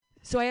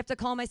So I have to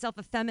call myself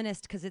a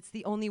feminist because it's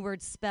the only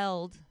word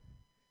spelled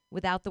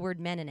without the word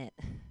men in it.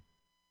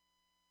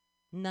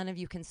 None of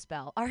you can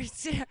spell.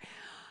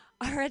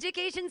 Our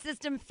education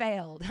system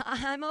failed.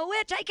 I'm a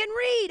witch. I can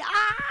read.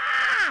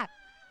 Ah!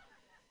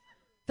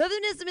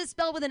 Feminism is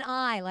spelled with an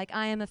I, like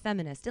I am a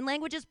feminist. And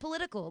language is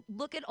political.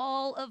 Look at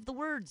all of the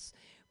words.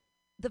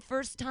 The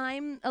first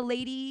time a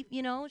lady,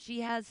 she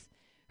has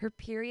her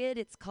period,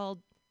 it's called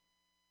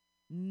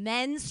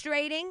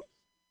menstruating.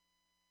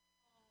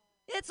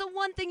 It's a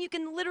one thing you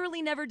can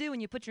literally never do,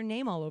 and you put your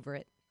name all over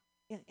it.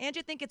 Yeah, and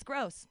you think it's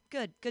gross.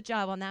 Good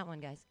job on that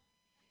one, guys.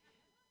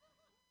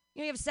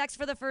 You have sex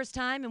for the first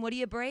time, and what do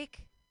you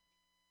break?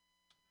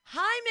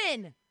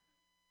 Hymen!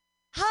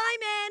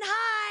 Hymen,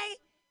 hi!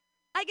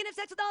 I can have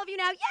sex with all of you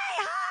now. Yay,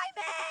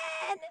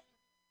 hymen!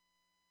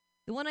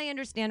 The one I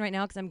understand right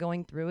now, because I'm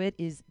going through it,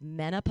 is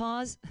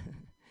menopause.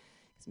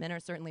 Because men are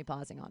certainly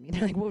pausing on me.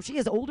 They're like, whoa, she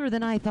is older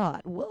than I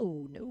thought.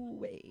 Whoa, no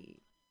way.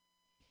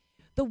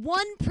 The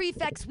one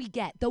prefix we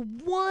get,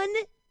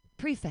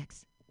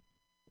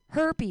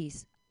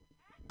 herpes.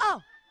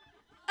 Oh,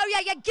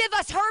 yeah, give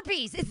us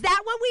herpes. Is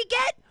that what we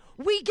get?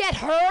 We get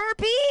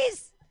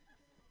herpes?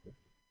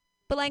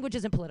 But language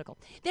isn't political.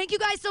 Thank you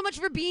guys so much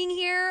for being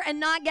here and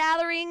not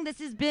gathering. This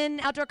has been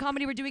Outdoor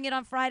Comedy. We're doing it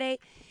on Friday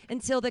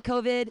until the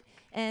COVID.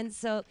 And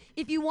so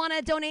if you want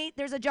to donate,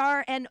 there's a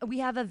jar. And we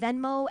have a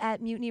Venmo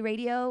at Mutiny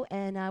Radio.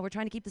 And we're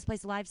trying to keep this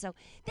place alive. So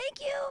thank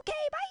you. Okay,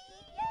 bye.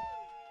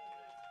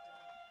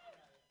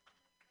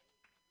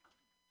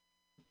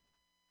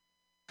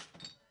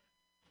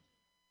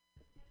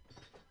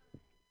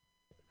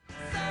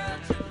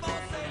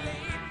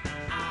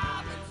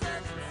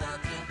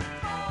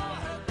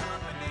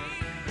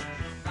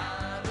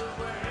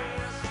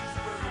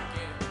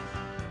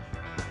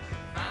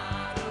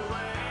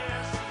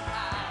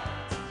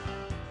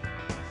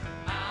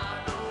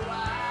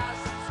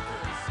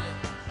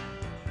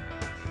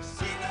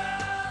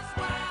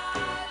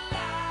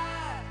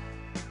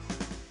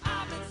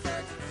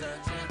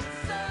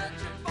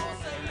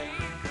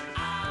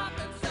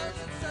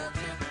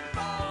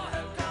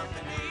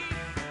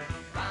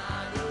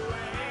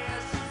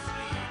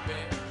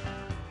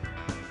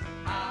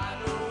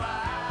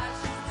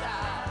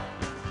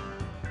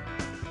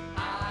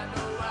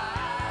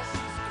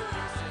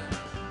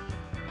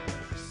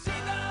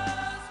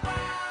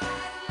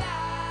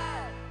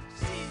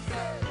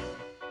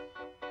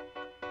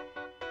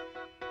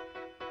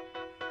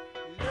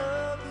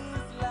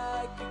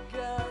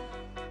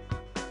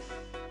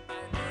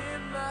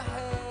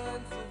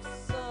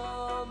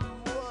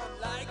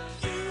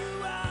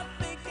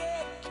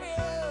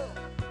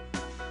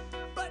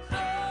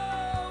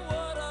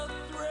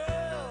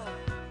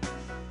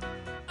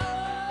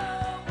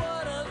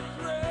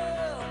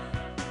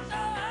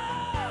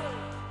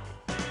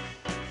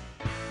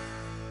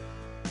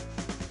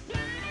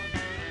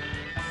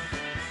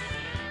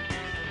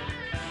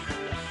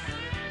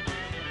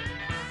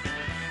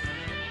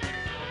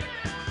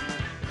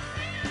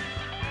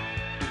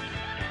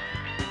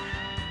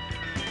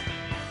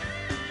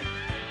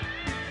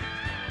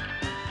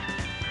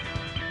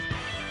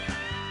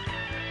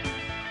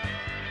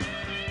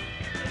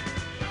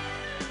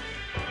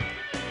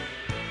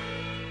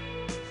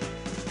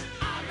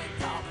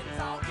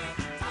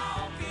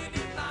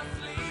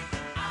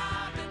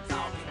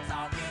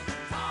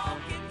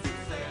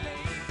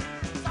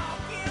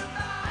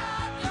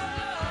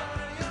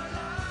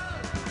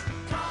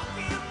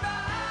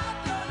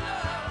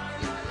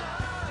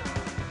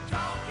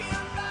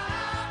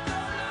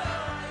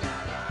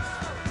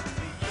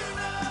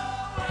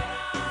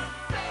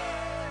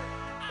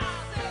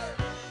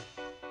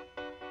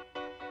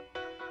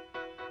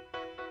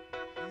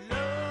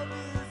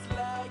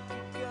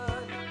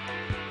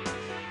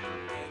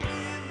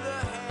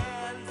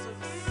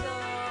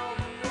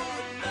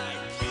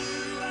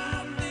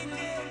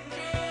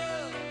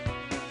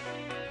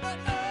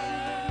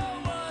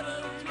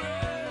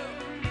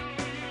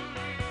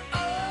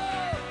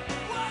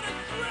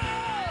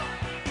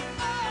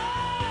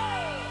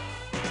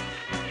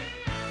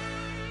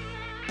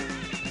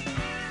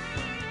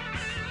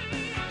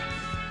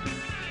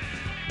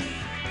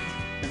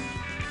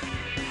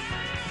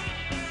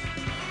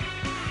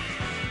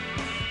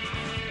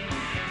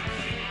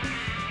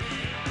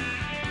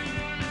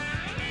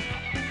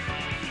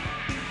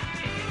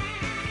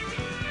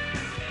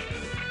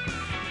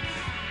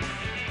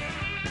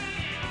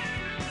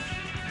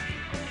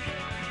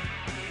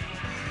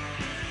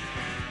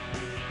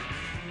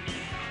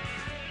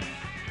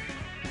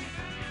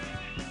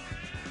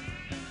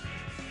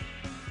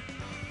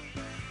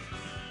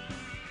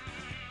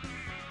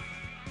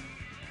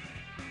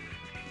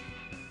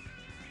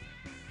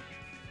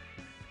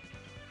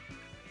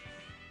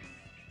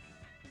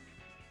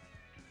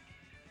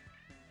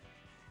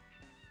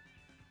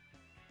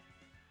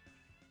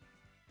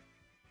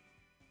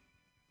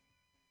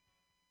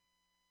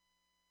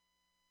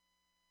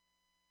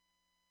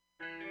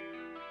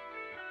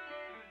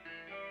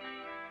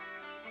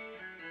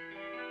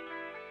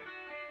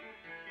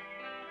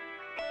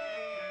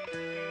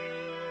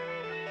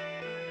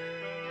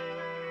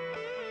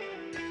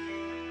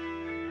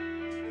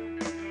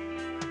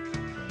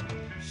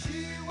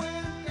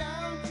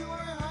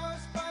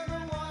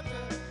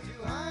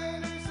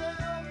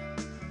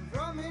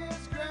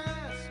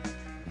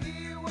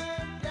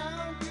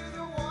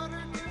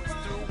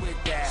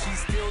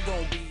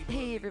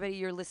 Hey everybody,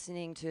 you're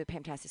listening to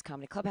Pamtastic's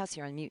Comedy Clubhouse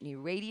here on Mutiny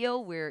Radio.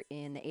 We're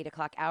in the 8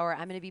 o'clock hour.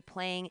 I'm going to be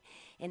playing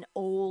an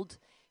old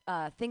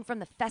thing from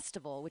the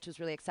festival, which was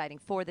really exciting,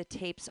 for the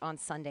tapes on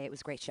Sunday. It was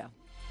a great show.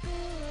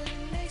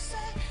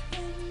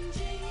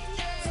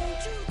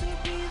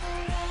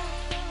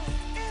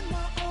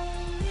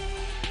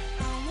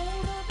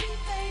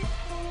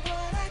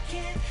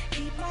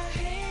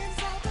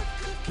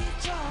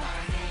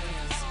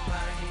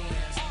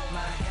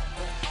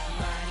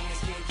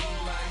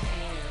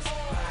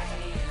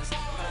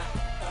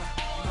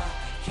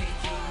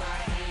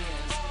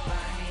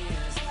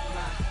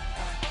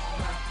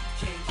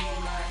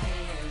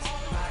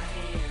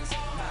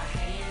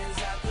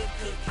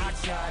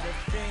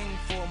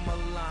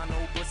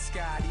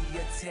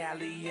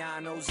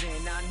 Italianos,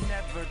 and I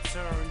never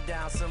turn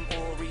down some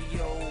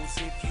Oreos.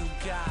 If you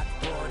got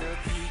Puerto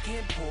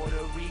Rican,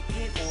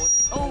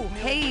 Oh,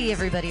 hey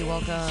everybody,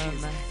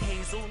 welcome.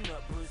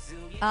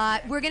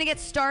 We're gonna get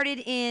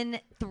started in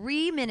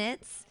 3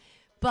 minutes,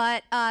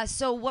 but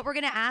so what we're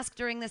gonna ask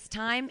during this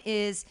time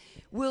is,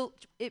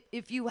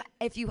 if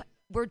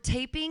we're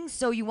taping,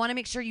 so you want to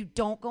make sure you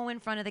don't go in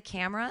front of the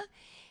camera.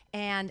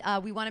 And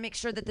we want to make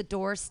sure that the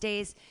door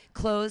stays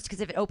closed,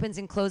 because if it opens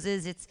and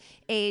closes, it's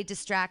A,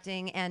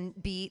 distracting, and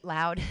B,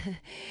 loud.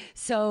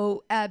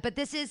 So, but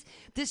this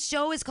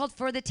show is called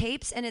For the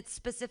Tapes, and it's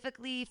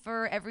specifically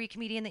for every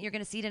comedian that you're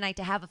going to see tonight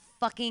to have a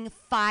fucking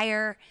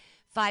fire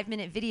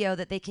 5-minute video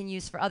that they can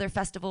use for other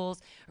festivals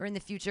or in the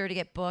future to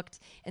get booked.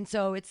 And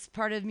so it's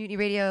part of Mutiny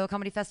Radio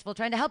Comedy Festival,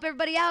 trying to help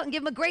everybody out and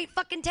give them a great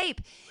fucking tape.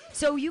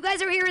 So you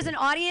guys are here as an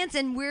audience,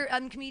 and we're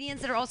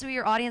comedians that are also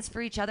your audience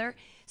for each other.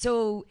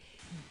 So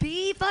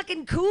be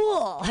fucking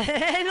cool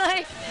and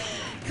like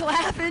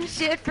clap and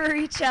shit for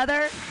each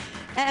other,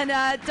 and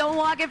don't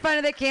walk in front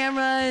of the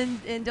camera,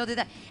 and don't do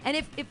that. And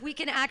if we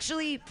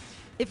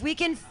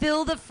can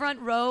fill the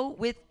front row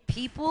with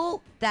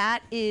people,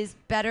 that is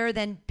better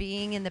than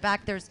being in the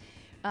back. There's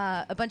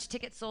a bunch of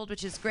tickets sold,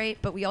 which is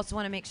great, but we also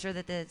want to make sure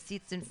that the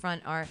seats in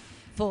front are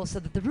full so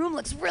that the room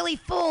looks really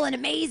full and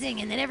amazing,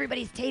 and then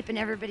everybody's taping,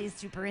 everybody's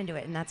super into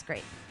it, and that's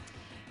great.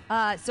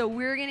 So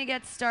we're going to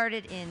get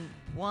started in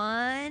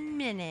 1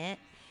 minute,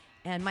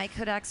 and Mike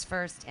Hudak's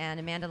first, and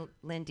Amanda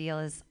Lynn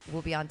Deal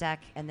will be on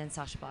deck, and then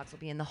Sasha Box will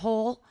be in the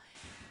hole.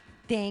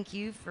 Thank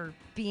you for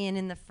being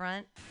in the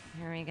front.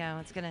 Here we go.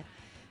 It's going to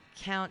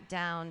count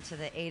down to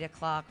the 8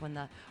 o'clock when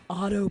the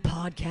auto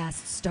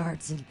podcast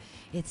starts, and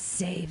it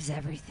saves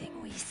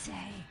everything we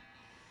say.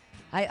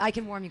 I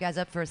can warm you guys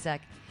up for a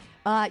sec.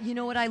 You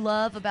know what I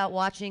love about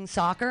watching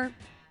soccer?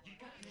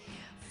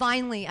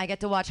 Finally, I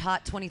get to watch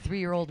hot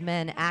 23-year-old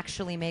men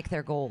actually make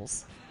their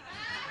goals.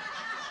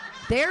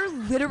 They're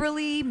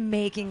literally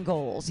making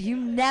goals. You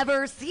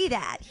never see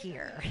that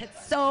here.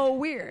 It's so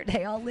weird.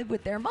 They all live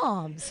with their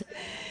moms.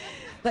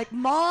 Like,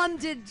 mom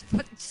did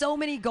so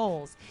many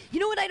goals. You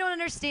know what I don't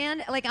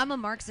understand? Like, I'm a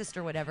Marxist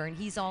or whatever, and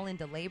he's all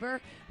into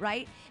labor,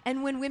 right?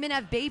 And when women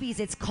have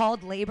babies, it's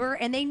called labor,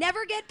 and they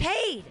never get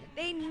paid.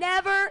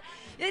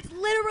 It's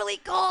literally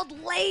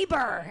called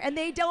labor, and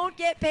they don't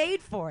get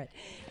paid for it.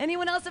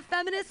 Anyone else a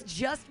feminist?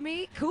 Just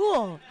me?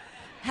 Cool.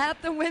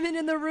 Half the women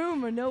in the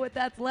room know what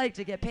that's like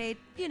to get paid,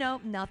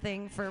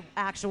 nothing for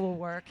actual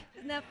work.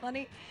 Isn't that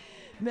funny?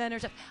 Men are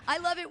tough. I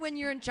love it when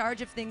you're in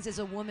charge of things as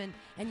a woman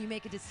and you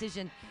make a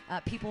decision.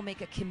 People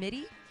make a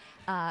committee,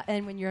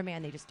 and when you're a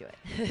man, they just do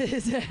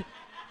it.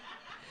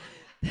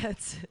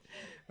 That's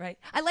right.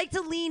 I like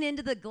to lean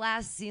into the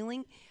glass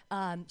ceiling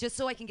just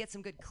so I can get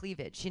some good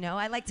cleavage,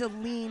 I like to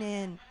lean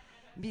in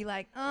and be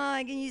like, oh,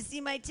 can you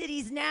see my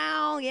titties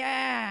now?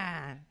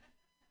 Yeah.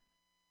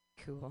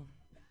 Cool.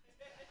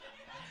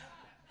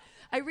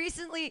 I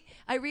recently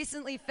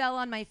fell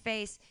on my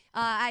face.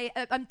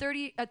 I'm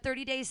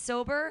 30 days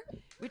sober,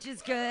 which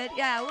is good.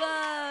 Yeah, whoa,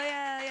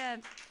 yeah.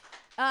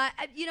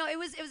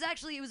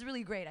 It was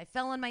really great. I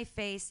fell on my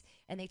face,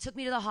 and they took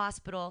me to the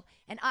hospital,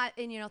 and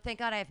thank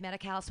God I have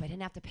Medi-Cal, so I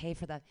didn't have to pay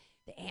for the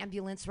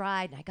ambulance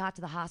ride. And I got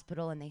to the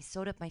hospital, and they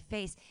sewed up my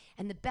face.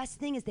 And the best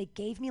thing is they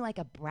gave me like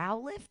a brow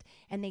lift,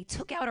 and they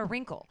took out a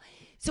wrinkle.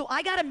 So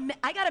I got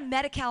a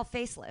Medi-Cal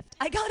facelift.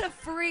 I got a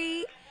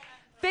free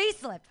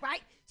facelift,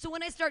 right? So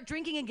when I start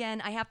drinking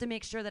again, I have to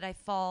make sure that I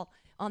fall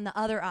on the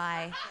other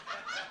eye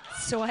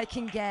so I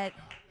can get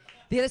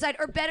the other side.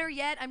 Or better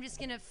yet, I'm just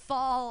going to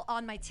fall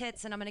on my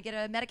tits and I'm going to get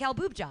a Medi-Cal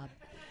boob job.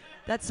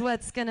 That's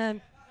what's going to,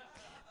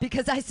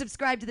 because I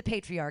subscribe to the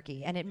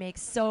patriarchy and it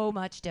makes so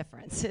much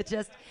difference. It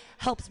just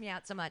helps me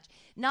out so much.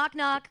 Knock,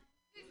 knock.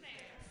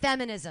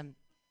 Feminism.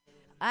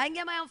 I can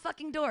get my own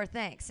fucking door,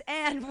 thanks.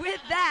 And with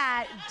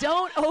that,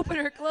 don't open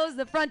or close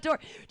the front door.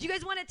 Do you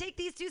guys want to take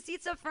these 2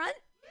 seats up front?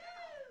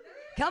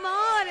 Come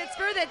on, it's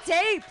for the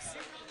tapes.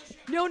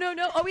 No.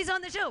 Oh, he's on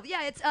the show.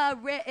 Yeah,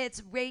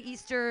 it's Ray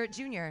Easter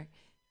Jr.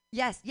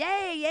 Yes,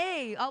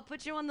 yay. I'll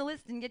put you on the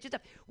list and get you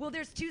stuff. Well,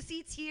 there's 2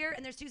 seats here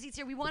and there's 2 seats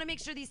here. We want to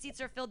make sure these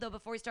seats are filled, though,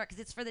 before we start, because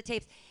it's for the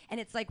tapes. And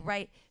it's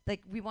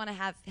we want to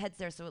have heads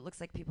there so it looks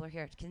like people are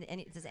here.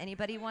 Does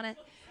anybody want to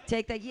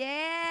take that?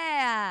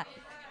 Yeah.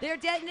 They're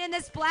getting in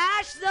the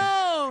splash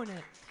zone.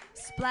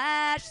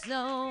 splash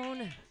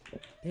zone.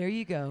 There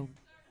you go.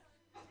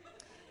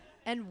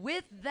 And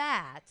with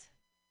that,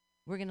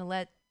 we're going to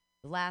let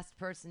the last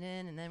person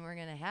in, and then we're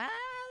going to have,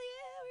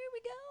 here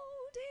we go.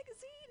 Take a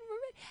seat. And we're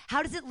ready.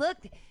 How does it look?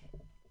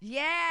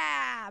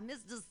 Yeah,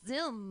 Mr.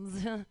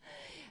 Sims.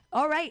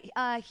 All right,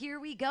 here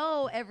we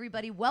go,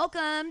 everybody.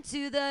 Welcome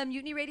to the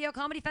Mutiny Radio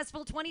Comedy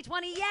Festival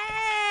 2020.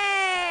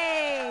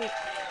 Yay!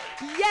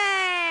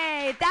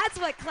 Yay! That's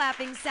what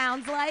clapping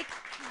sounds like.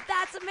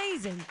 That's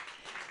amazing.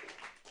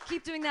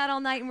 Keep doing that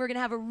all night, and we're going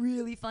to have a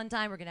really fun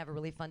time. We're going to have a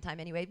really fun time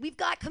anyway. We've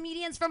got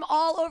comedians from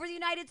all over the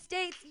United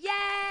States.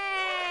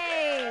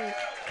 Yay!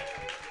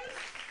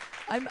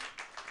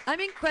 I'm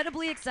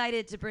incredibly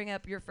excited to bring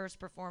up your first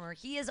performer.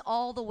 He is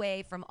all the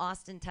way from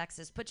Austin,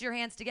 Texas. Put your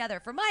hands together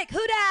for Mike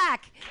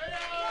Hudak.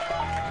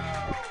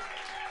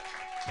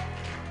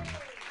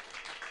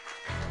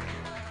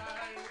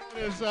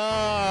 What is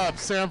up,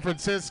 San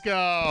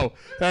Francisco?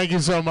 Thank you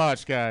so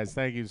much, guys.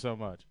 Thank you so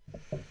much.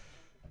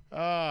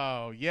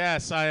 Oh,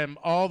 yes, I am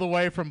all the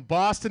way from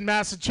Boston,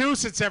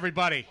 Massachusetts,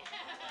 everybody.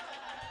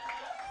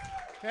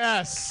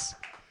 Yes.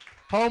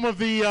 Home of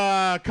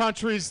the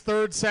country's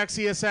third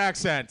sexiest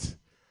accent.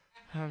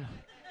 I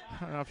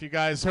don't know if you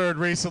guys heard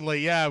recently.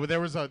 Yeah, but there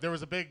was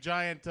a big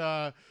giant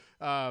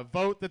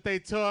vote that they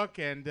took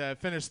and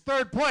finished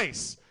third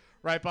place,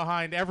 right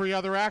behind every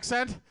other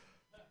accent,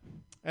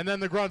 and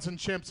then the grunts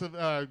and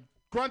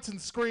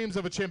screams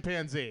of a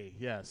chimpanzee.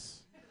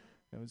 Yes,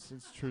 it's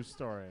a true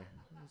story.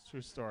 It's a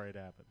true story. It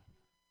happened.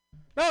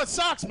 No, it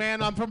sucks,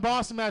 man. I'm from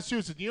Boston,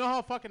 Massachusetts. You know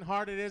how fucking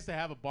hard it is to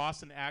have a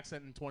Boston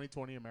accent in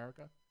 2020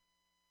 America?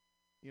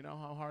 You know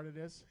how hard it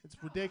is? It's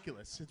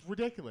ridiculous. It's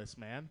ridiculous,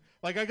 man.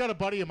 Like, I got a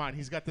buddy of mine.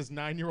 He's got this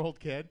 9-year-old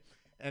kid,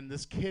 and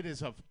this kid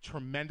is a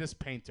tremendous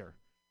painter.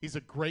 He's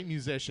a great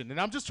musician. And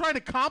I'm just trying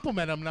to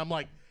compliment him, and I'm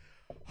like,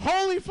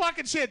 holy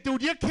fucking shit,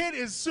 dude, your kid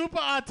is super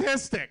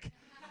autistic.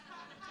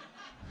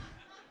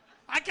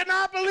 I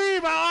cannot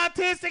believe how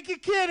autistic your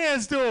kid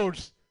is, dude.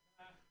 It's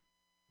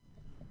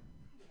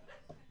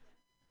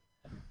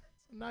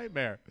a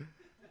nightmare.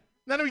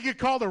 Then we get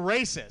called a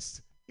racist.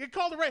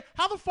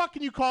 How the fuck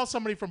can you call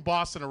somebody from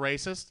Boston a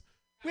racist?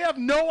 We have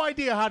no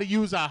idea how to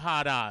use our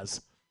hard R's.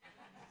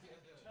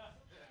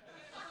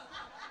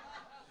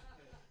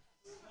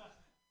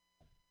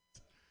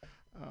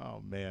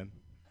 Oh, man.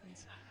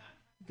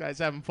 You guys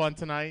having fun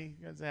tonight?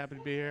 You guys happy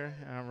to be here?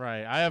 All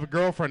right. I have a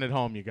girlfriend at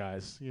home, you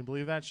guys. You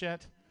believe that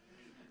shit?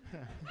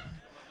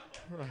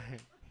 Right.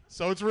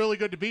 So it's really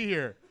good to be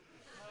here.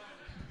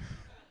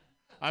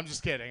 I'm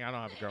just kidding. I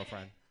don't have a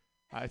girlfriend.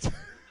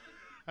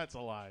 That's a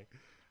lie.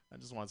 I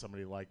just want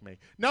somebody to like me.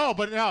 No,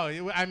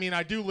 I mean,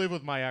 I do live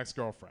with my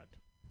ex-girlfriend.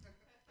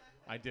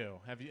 I do.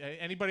 Have you?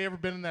 Anybody ever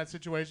been in that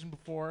situation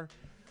before?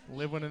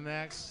 Live with an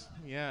ex?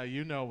 Yeah,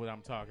 you know what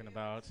I'm talking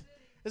about.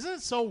 Isn't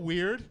it so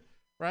weird,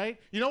 right?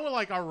 You know what,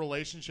 like, our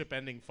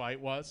relationship-ending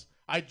fight was?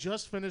 I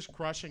just finished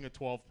crushing a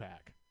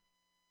 12-pack,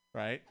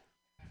 right?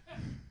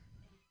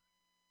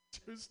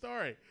 True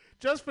story.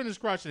 Just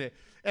finished crushing it.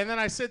 And then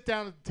I sit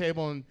down at the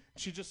table, and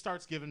she just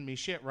starts giving me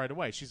shit right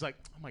away. She's like,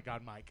 oh, my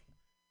God, Mike,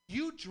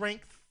 you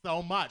drink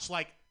so much.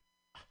 Like,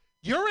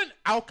 you're an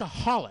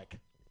alcoholic.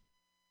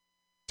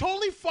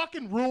 Totally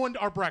fucking ruined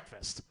our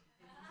breakfast.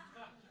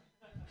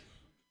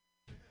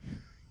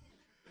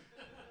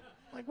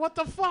 Like, what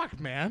the fuck,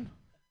 man?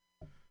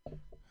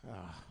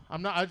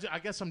 I'm not. I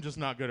guess I'm just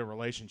not good at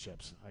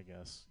relationships. I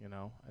guess, you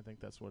know. I think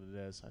that's what it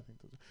is.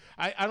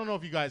 I don't know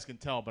if you guys can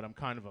tell, but I'm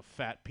kind of a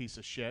fat piece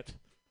of shit.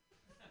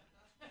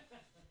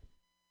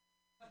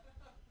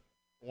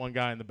 One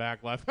guy in the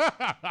back left.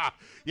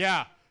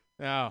 Yeah.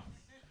 No.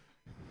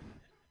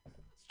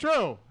 It's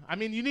true. I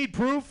mean, you need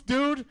proof,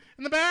 dude,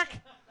 in the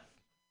back?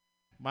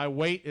 My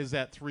weight is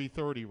at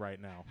 330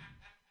 right now.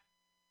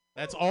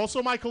 That's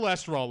also my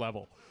cholesterol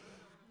level.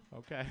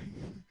 Okay.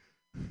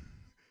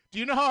 Do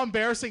you know how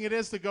embarrassing it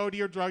is to go to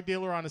your drug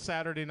dealer on a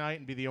Saturday night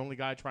and be the only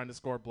guy trying to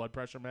score blood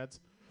pressure meds?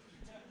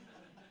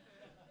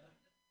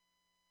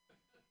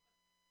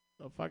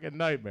 A fucking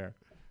nightmare.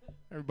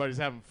 Everybody's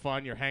having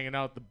fun. You're hanging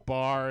out at the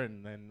bar,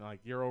 and then, like,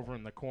 you're over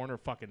in the corner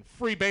fucking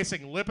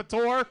freebasing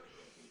Lipitor.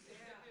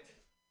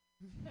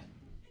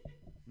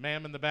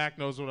 Ma'am in the back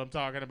knows what I'm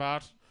talking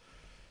about.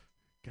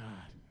 God,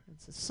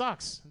 it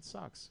sucks. It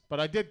sucks. But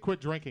I did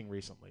quit drinking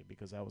recently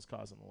because that was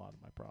causing a lot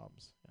of my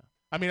problems. Yeah.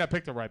 I mean, I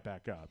picked it right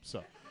back up,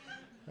 so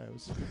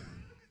it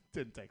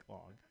didn't take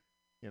long.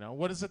 You know,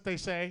 what is it they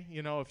say?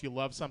 You know, if you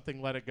love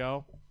something, let it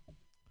go.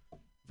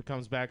 If it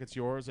comes back, it's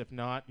yours. If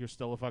not, you're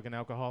still a fucking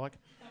alcoholic.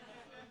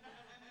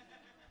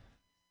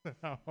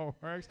 How it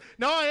works.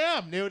 No, I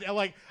am, dude.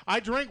 Like,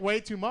 I drink way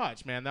too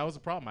much, man. That was the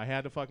problem. I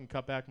had to fucking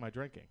cut back my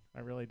drinking.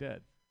 I really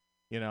did.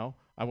 You know,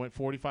 I went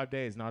 45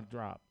 days, not a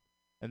drop.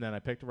 And then I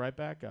picked it right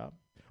back up.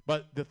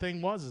 But the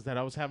thing is that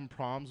I was having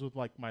problems with,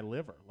 like, my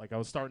liver. Like, I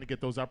was starting to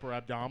get those upper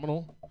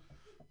abdominal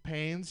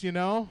pains, you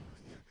know?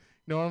 You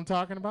know what I'm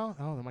talking about?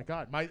 Oh, my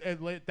God.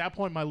 At that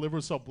point, my liver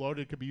was so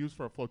bloated it could be used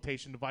for a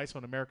flotation device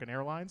on American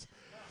Airlines.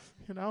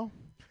 You know?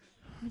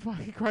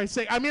 Fucking Christ's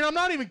sake. I mean, I'm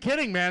not even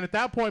kidding, man. At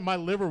that point, my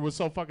liver was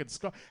so fucking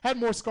had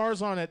more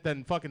scars on it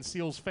than fucking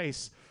Seal's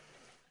face.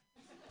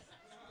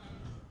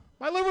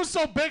 My liver's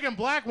so big and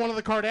black, one of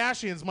the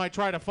Kardashians might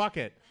try to fuck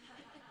it.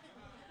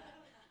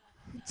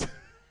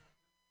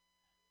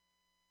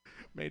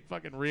 Made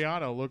fucking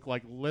Rihanna look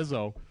like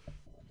Lizzo.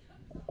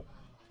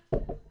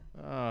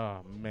 Oh,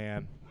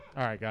 man.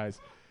 All right, guys.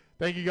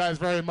 Thank you guys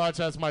very much.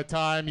 That's my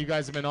time. You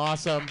guys have been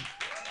awesome.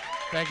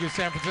 Thank you,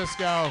 San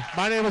Francisco.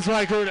 My name is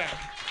Mike Hudak.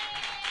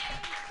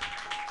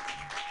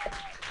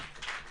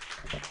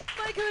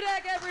 Mike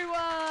Hudak,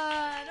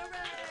 everyone!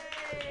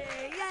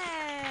 Hooray!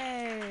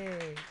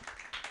 Yay!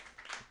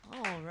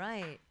 All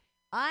right.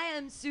 I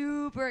am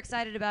super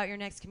excited about your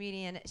next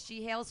comedian.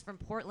 She hails from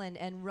Portland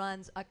and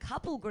runs a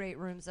couple great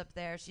rooms up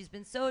there. She's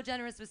been so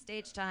generous with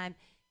stage time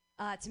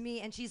to me,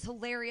 and she's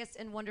hilarious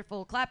and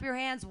wonderful. Clap your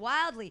hands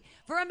wildly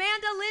for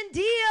Amanda Lynn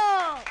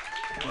Deal.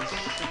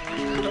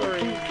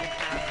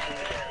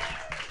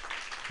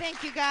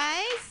 Thank you,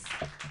 guys.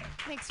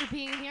 Thanks for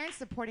being here and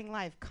supporting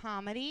live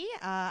comedy.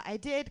 I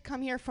did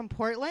come here from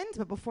Portland,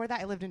 but before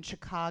that I lived in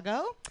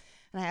Chicago.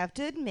 And I have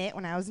to admit,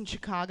 when I was in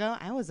Chicago,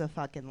 I was a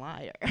fucking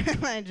liar.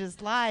 I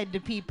just lied to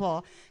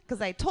people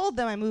because I told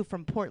them I moved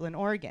from Portland,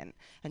 Oregon.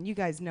 And you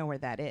guys know where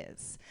that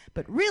is.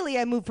 But really,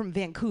 I moved from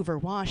Vancouver,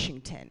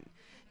 Washington.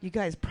 You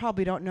guys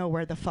probably don't know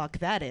where the fuck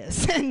that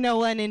is. And no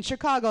one in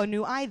Chicago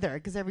knew either,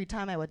 because every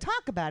time I would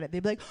talk about it,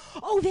 they'd be like,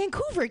 oh,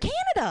 Vancouver,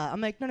 Canada.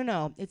 I'm like,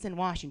 no, it's in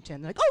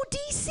Washington. They're like, oh,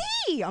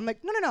 D.C. I'm like,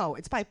 no,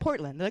 it's by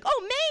Portland. They're like,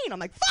 oh, Maine. I'm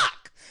like,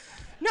 fuck.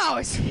 No,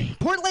 it's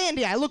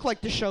Portlandia. I look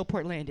like the show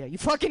Portlandia. You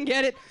fucking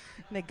get it?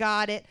 And they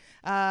got it.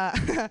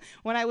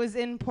 When I was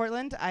in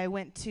Portland, I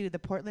went to the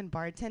Portland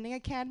Bartending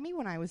Academy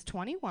when I was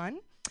 21.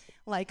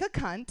 Like a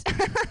cunt.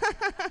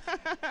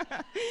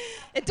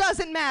 It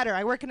doesn't matter.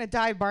 I work in a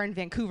dive bar in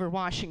Vancouver,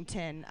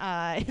 Washington.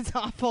 It's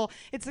awful.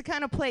 It's the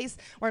kind of place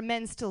where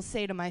men still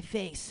say to my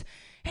face,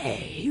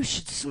 hey, you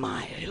should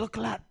smile. You look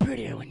a lot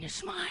prettier when you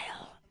smile.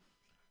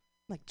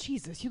 I'm like,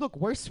 Jesus, you look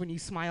worse when you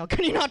smile.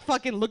 Can you not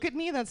fucking look at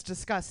me? That's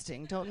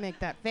disgusting. Don't make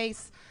that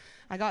face.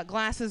 I got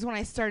glasses when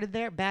I started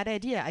there. Bad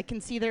idea. I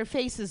can see their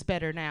faces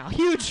better now.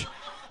 Huge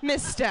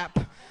misstep.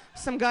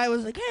 Some guy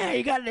was like, hey,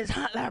 you got this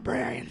hot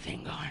librarian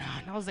thing going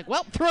on. I was like,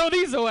 well, throw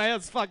these away.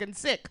 That's fucking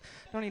sick.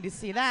 Don't need to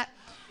see that.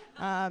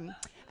 I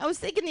was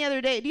thinking the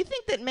other day, do you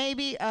think that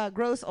maybe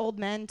gross old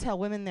men tell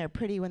women they're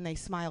pretty when they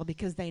smile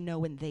because they know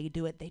when they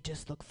do it, they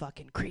just look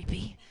fucking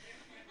creepy?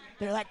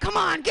 They're like, come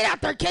on, get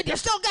out there, kid. You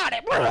still got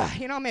it.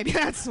 You know, maybe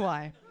that's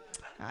why.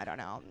 I don't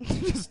know.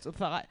 Just a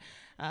thought.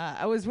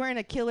 I was wearing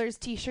a Killers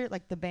t-shirt,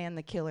 like the band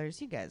The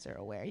Killers. You guys are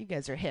aware. You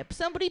guys are hip.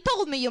 Somebody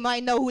told me you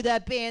might know who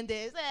that band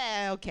is.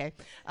 Okay.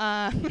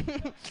 I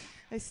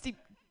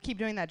keep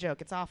doing that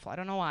joke. It's awful. I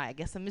don't know why. I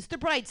guess I'm Mr.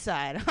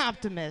 Brightside.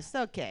 Optimist.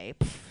 Okay.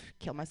 Pff,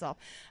 kill myself.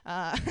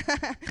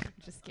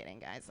 Just kidding,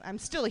 guys. I'm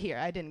still here.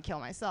 I didn't kill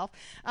myself.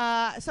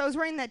 So I was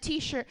wearing that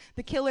t-shirt,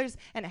 The Killers,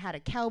 and it had a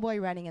cowboy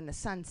riding in the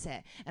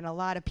sunset. And a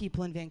lot of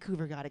people in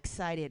Vancouver got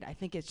excited. I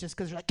think it's just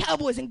because they're like,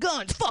 cowboys and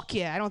guns. Fuck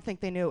yeah. I don't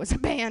think they knew it was a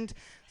band.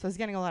 So I was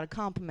getting a lot of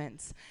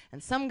compliments.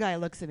 And some guy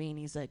looks at me and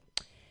he's like,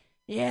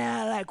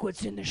 yeah, I like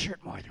what's in the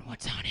shirt more than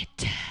what's on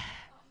it.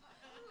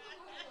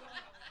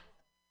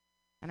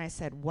 And I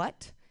said,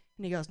 what?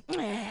 And he goes,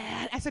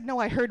 I said, no,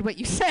 I heard what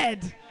you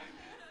said.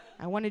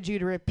 I wanted you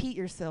to repeat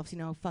yourselves, you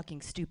know,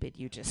 fucking stupid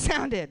you just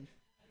sounded.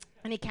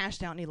 And he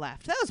cashed out and he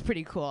left. That was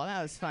pretty cool.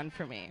 That was fun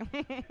for me.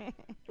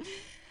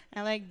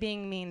 I like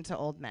being mean to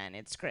old men.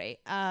 It's great.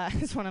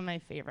 It's one of my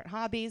favorite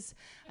hobbies.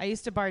 I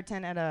used to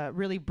bartend at a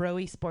really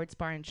bro-y sports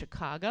bar in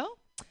Chicago.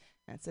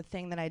 That's a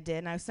thing that I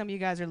did. Now, some of you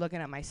guys are looking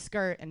at my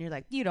skirt, and you're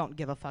like, you don't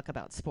give a fuck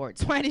about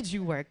sports. Why did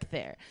you work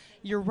there?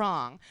 You're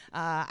wrong.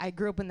 I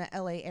grew up in the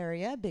L.A.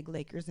 area, big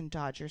Lakers and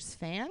Dodgers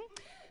fan.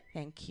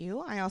 Thank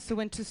you. I also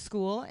went to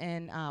school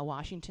in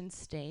Washington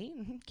State,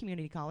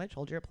 community college.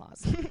 Hold your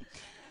applause.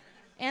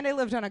 And I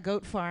lived on a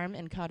goat farm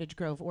in Cottage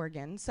Grove,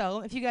 Oregon.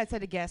 So if you guys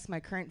had to guess my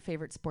current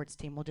favorite sports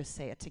team, we'll just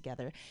say it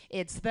together.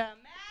 It's the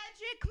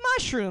Magic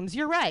Mushrooms.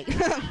 You're right.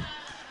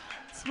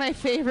 It's my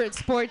favorite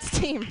sports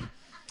team.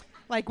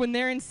 Like, when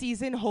they're in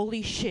season,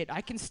 holy shit,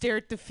 I can stare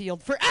at the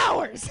field for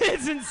hours.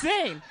 It's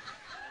insane.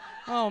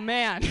 Oh,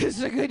 man,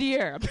 it's a good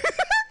year.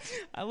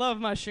 I love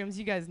mushrooms.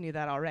 You guys knew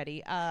that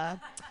already.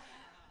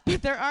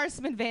 But there are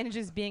some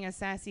advantages being a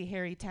sassy,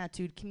 hairy,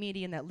 tattooed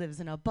comedian that lives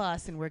in a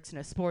bus and works in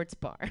a sports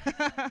bar.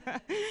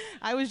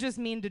 I was just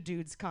mean to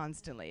dudes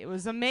constantly. It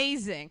was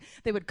amazing.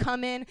 They would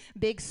come in,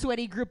 big,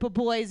 sweaty group of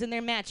boys in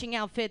their matching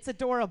outfits,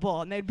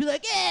 adorable. And they'd be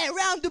like, yeah,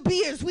 round the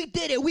beers, we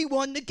did it, we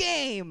won the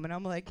game. And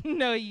I'm like,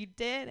 no, you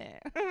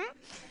didn't.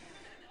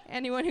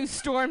 Anyone who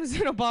storms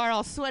in a bar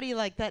all sweaty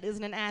like that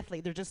isn't an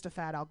athlete. They're just a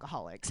fat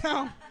alcoholic.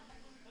 So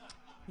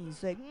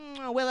he's like,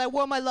 well, I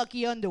wore my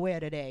lucky underwear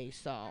today,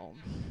 so...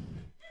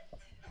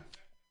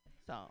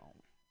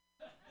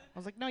 I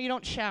was like, no, you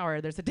don't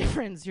shower. There's a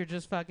difference. You're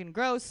just fucking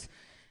gross.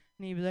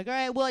 And he'd be like, all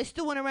right, well, I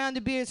still want a round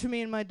of beers for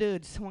me and my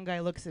dudes. One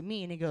guy looks at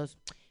me and he goes,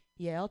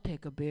 yeah, I'll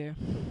take a beer.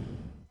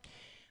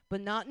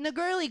 But not in a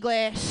girly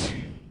glass.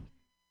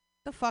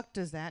 The fuck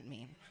does that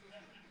mean?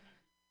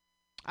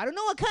 I don't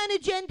know what kind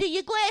of gender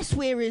your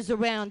glassware is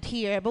around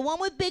here, but one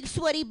with big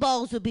sweaty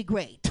balls would be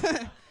great.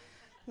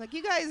 Like,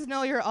 you guys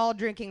know you're all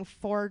drinking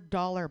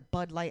 $4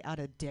 Bud Light out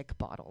of dick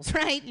bottles,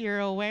 right? You're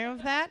aware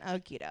of that?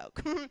 Okie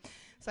doke.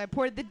 So I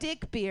poured the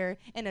dick beer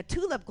in a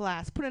tulip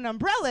glass, put an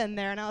umbrella in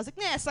there, and I was like,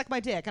 nah, suck my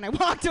dick. And I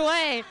walked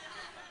away.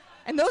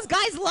 And those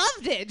guys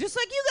loved it. Just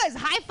like you guys.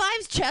 High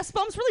fives, chest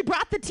bumps really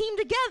brought the team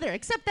together.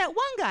 Except that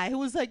one guy who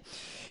was like,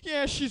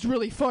 yeah, she's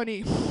really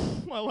funny.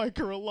 I like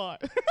her a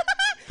lot.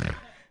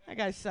 That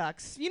guy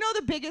sucks. You know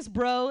the biggest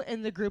bro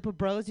in the group of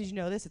bros? Did you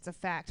know this? It's a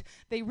fact.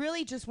 They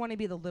really just want to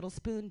be the little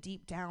spoon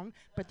deep down,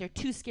 but they're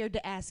too scared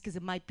to ask because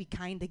it might be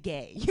kind of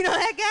gay. You know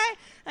that guy?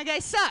 That guy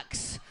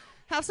sucks.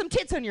 Have some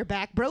tits on your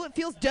back, bro. It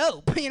feels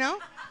dope, you know?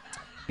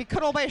 Be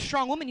cuddled by a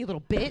strong woman, you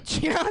little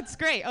bitch. You know, it's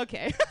great.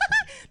 Okay.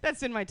 That's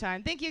been my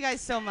time. Thank you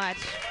guys so much.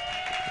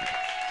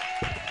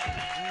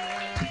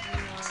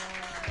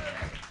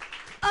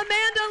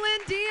 Amanda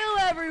Lynn Deal,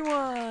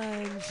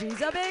 everyone.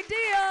 She's a big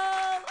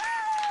deal.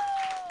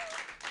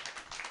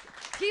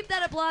 Keep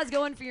that applause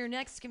going for your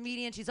next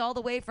comedian. She's all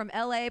the way from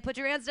LA. Put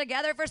your hands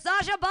together for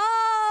Sasha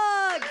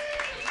Boggs.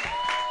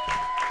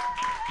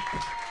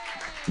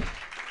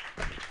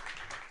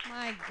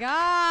 My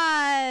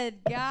God,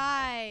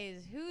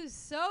 guys, who's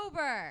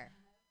sober?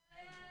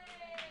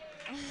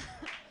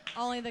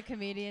 Only the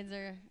comedians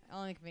are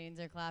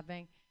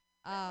clapping.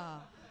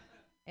 Oh,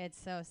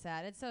 it's so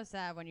sad. It's so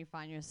sad when you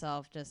find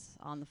yourself just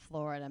on the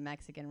floor at a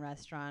Mexican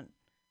restaurant,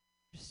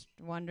 just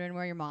wondering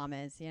where your mom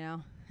is, you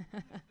know?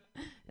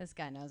 This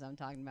guy knows what I'm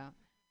talking about.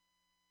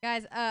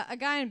 Guys, a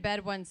guy in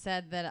bed once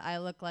said that I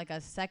look like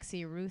a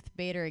sexy Ruth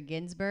Bader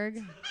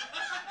Ginsburg.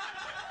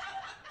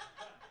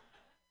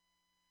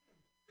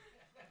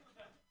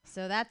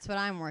 So that's what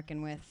I'm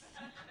working with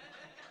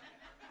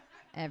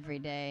every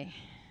day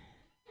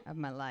of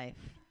my life.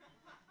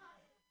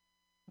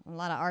 A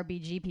lot of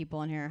RBG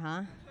people in here,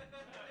 huh?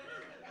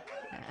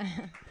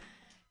 Baby!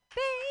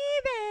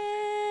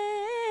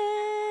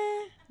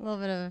 A little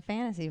bit of a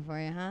fantasy for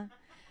you, huh?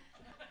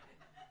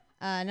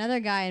 Another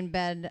guy in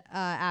bed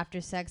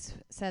after sex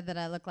said that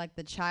I look like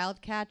the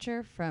child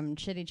catcher from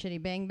Chitty Chitty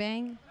Bang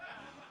Bang.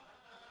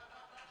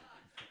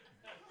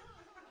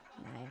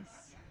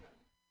 Nice.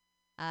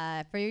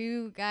 For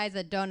you guys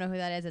that don't know who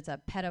that is, it's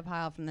a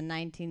pedophile from the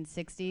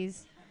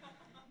 1960s.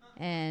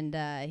 And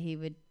he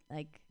would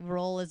like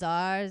roll his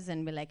R's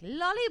and be like,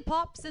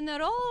 lollipops and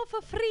they're all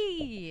for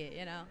free,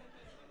 you know.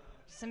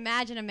 Just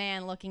imagine a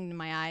man looking in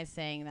my eyes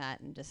saying that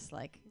and just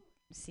like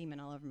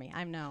semen all over me.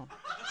 I know.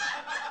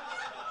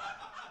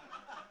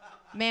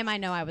 Ma'am, I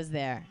know I was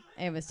there.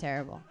 It was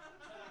terrible.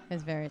 It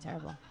was very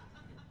terrible.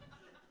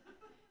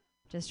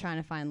 Just trying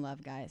to find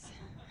love, guys.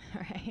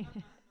 All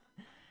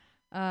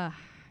right.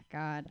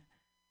 God.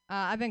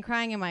 I've been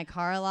crying in my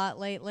car a lot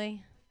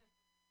lately,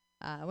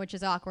 which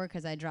is awkward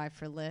because I drive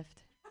for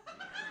Lyft.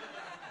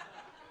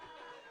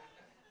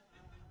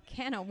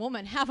 Can a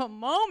woman have a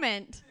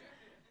moment?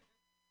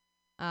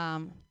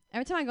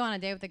 Every time I go on a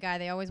date with a guy,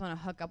 they always want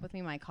to hook up with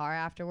me in my car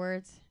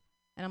afterwards.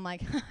 And I'm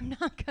like, I'm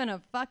not going to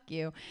fuck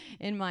you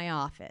in my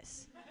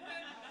office.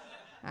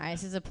 All right,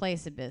 this is a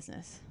place of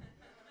business.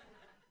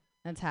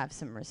 Let's have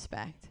some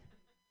respect.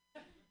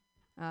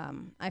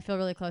 I feel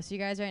really close to you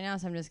guys right now,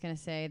 so I'm just going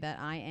to say that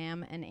I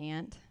am an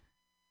aunt.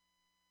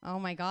 Oh,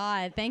 my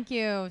God. Thank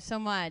you so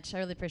much. I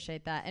really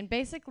appreciate that. And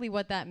basically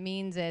what that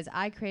means is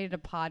I created a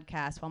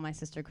podcast while my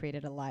sister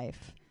created a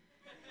life.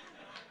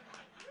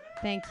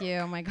 Thank you.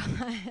 Oh, my God.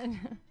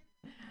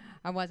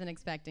 I wasn't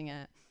expecting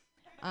it.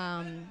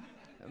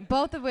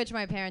 Both of which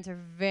my parents are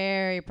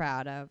very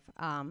proud of.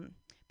 But,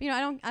 you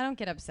know, I don't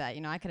get upset.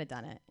 You know, I could have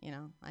done it. You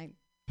know, I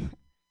could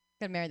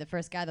have married the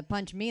first guy that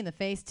punched me in the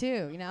face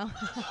too. You know,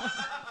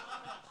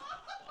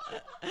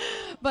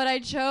 but I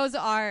chose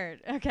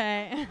art.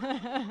 Okay.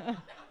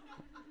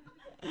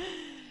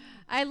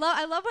 I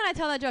love when I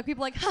tell that joke.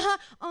 People are like, haha,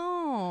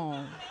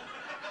 oh,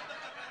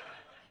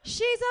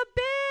 she's a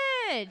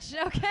bitch.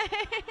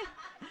 Okay.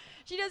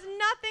 She does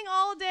nothing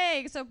all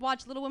day except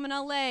watch Little Women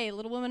LA,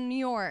 Little Women New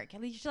York.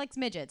 At least she likes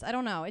midgets. I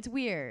don't know. It's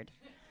weird.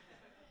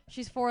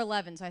 She's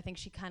 4'11", so I think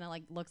she kind of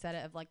like looks at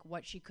it of like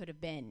what she could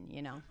have been,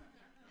 you know.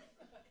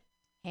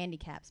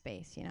 Handicap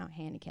space, you know,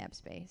 handicap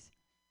space.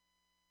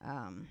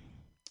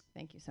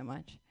 Thank you so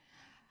much.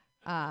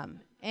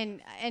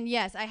 And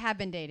yes, I have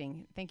been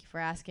dating. Thank you for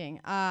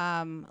asking.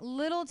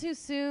 Little too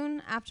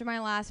soon after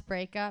my last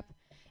breakup.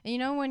 And you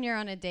know when you're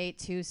on a date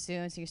too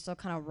soon, so you're still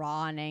kind of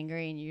raw and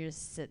angry, and you're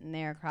just sitting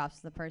there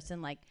across from the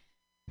person like,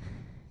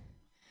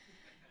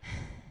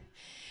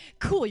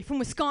 cool, you're from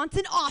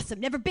Wisconsin? Awesome,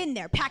 never been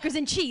there. Packers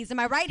and cheese, am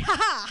I right? Ha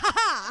ha, ha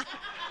ha.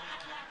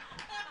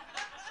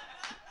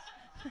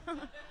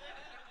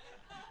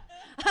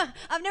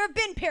 I've never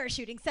been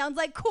parachuting. Sounds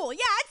like cool.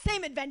 Yeah, it's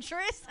same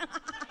adventurous.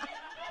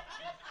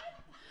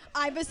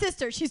 I have a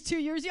sister. She's 2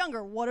 years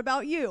younger. What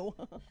about you?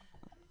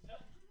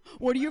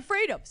 What are you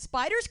afraid of?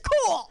 Spiders?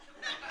 Cool.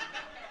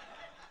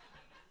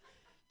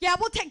 Yeah,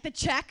 we'll take the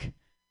check.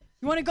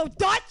 You want to go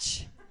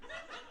Dutch?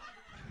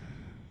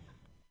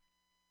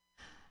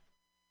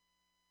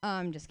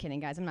 I'm just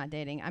kidding, guys. I'm not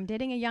dating. I'm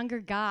dating a younger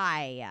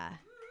guy.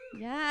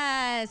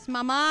 Yes,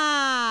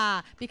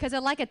 mama. Because I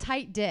like a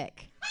tight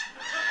dick.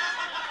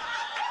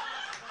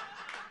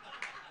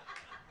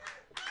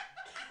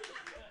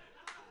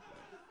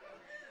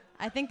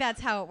 I think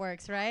that's how it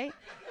works, right?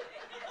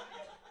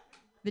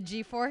 The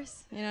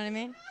G-force, you know what I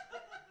mean?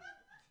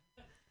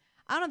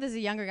 I don't know if this is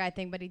a younger guy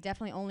thing, but he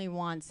definitely only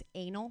wants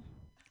anal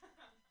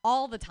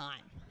all the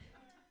time.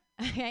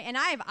 Okay, and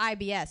I have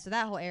IBS, so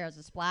that whole area is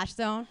a splash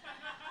zone.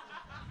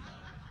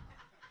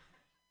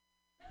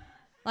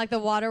 Like the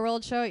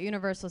Waterworld show at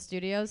Universal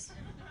Studios.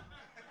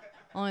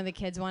 Only the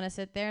kids want to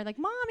sit there like,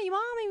 Mommy, we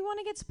want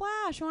to get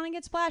splashed. We want to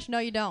get splashed. No,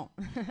 you don't.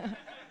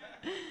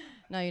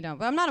 No, you don't.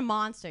 But I'm not a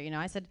monster, you know.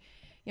 I said,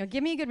 you know,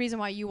 give me a good reason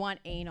why you want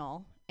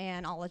anal,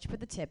 and I'll let you put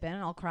the tip in,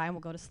 and I'll cry, and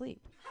we'll go to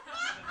sleep.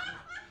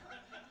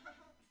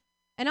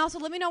 And also,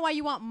 let me know why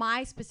you want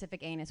my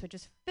specific anus, which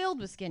is filled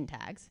with skin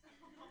tags.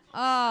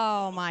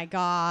 Oh, my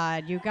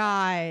God, you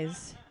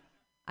guys.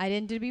 I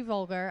didn't do to be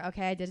vulgar,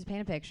 okay? I did just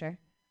paint a picture.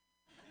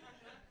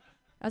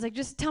 I was like,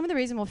 just tell me the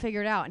reason, we'll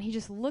figure it out. And he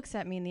just looks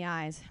at me in the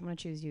eyes. I'm going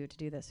to choose you to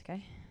do this,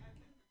 okay?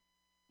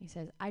 He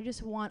says, I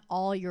just want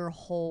all your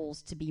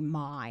holes to be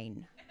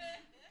mine.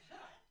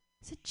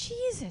 I said,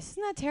 Jesus,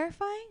 isn't that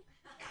terrifying?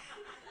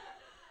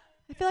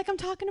 I feel like I'm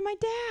talking to my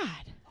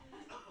dad.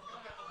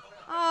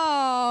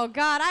 Oh,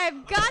 God, I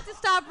have got to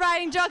stop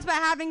writing jokes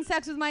about having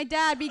sex with my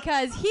dad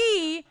because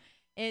he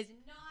is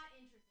not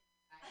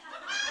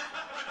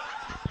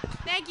interested.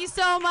 Thank you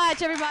so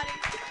much, everybody.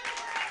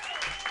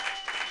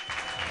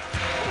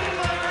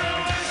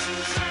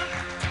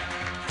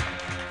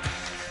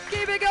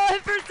 Keep it going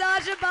for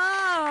Sasha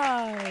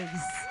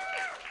Boggs.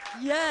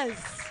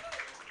 Yes.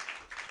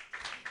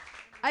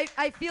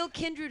 I feel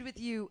kindred with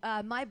you.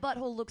 My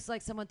butthole looks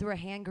like someone threw a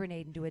hand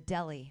grenade into a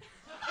deli.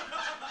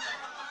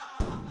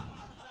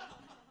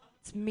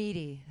 It's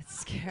meaty. It's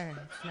scary.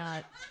 It's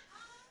not.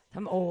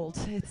 I'm old.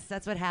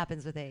 That's what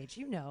happens with age.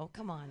 You know.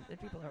 Come on. The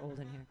people are old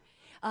in here.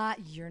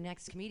 Your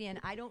next comedian.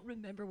 I don't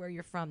remember where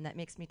you're from. That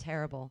makes me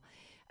terrible.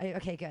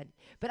 Okay, good.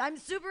 But I'm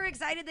super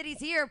excited that he's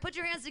here. Put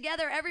your hands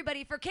together,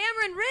 everybody, for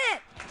Cameron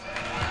Ritt.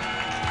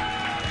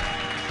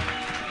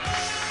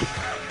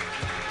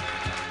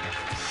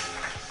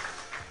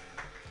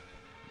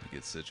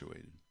 Get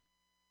situated.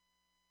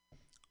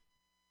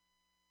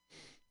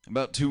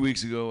 About 2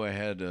 weeks ago, I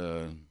had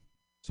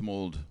some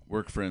old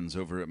work friends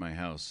over at my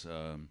house.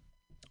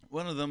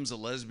 One of them's a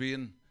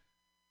lesbian,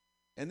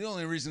 and the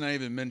only reason I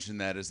even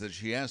mentioned that is that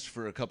she asked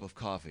for a cup of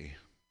coffee.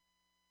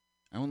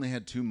 I only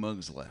had 2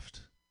 mugs left.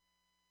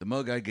 The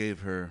mug I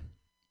gave her,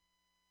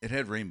 it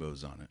had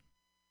rainbows on it.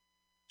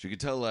 She could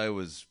tell I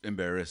was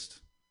embarrassed.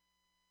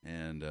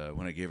 And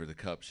when I gave her the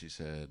cup, she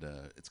said,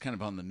 it's kind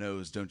of on the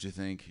nose, don't you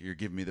think? You're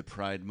giving me the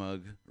pride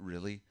mug,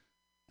 really?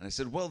 And I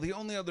said, well, the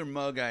only other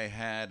mug I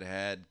had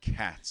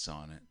cats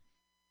on it.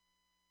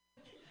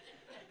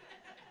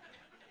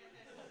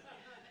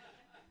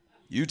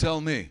 You tell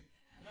me.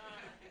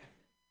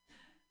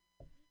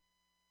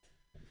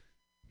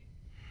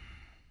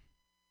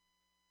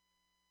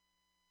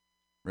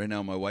 Right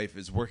now, my wife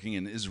is working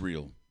in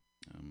Israel.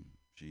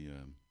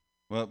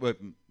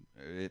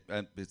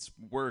 It's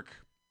work,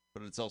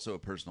 but it's also a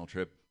personal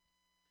trip.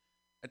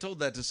 I told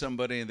that to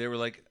somebody, and they were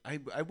like,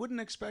 I wouldn't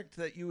expect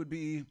that you would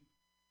be,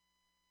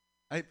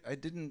 I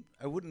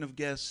wouldn't have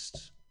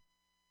guessed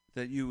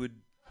that you would,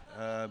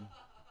 I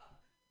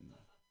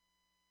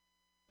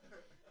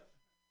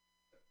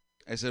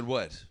said,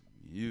 what?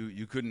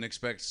 You couldn't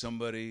expect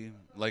somebody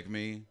like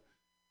me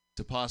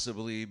to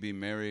possibly be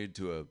married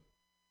to a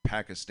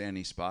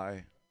Pakistani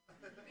spy?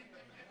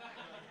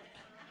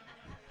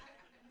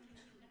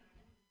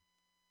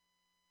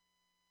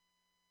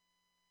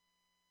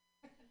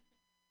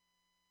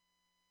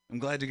 I'm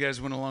glad you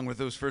guys went along with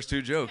those first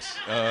 2 jokes.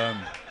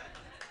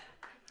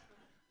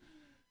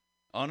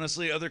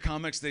 Honestly, other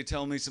comics, they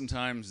tell me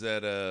sometimes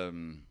that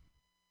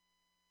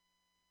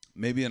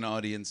maybe an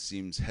audience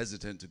seems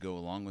hesitant to go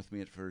along with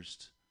me at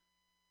first.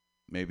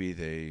 Maybe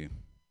they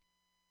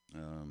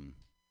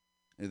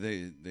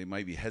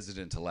might be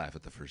hesitant to laugh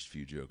at the first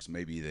few jokes.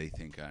 Maybe they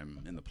think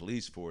I'm in the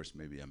police force.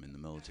 Maybe I'm in the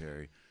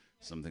military,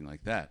 something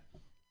like that.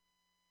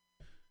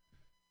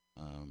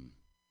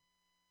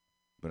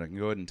 But I can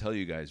go ahead and tell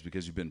you guys,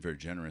 because you've been very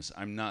generous,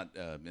 I'm not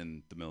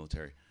in the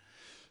military.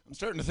 I'm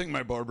starting to think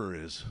my barber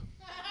is.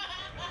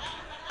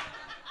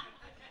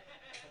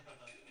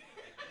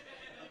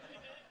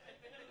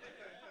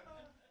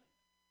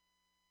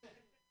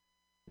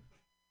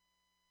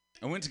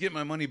 I went to get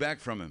my money back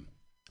from him.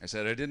 I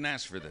said, I didn't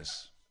ask for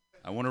this.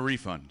 I want a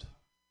refund.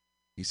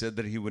 He said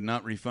that he would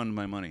not refund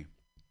my money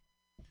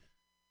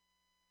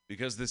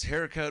because this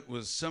haircut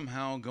was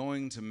somehow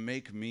going to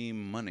make me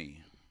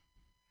money.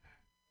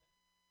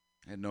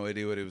 I had no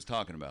idea what he was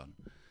talking about.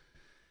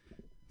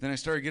 Then I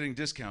started getting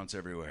discounts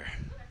everywhere.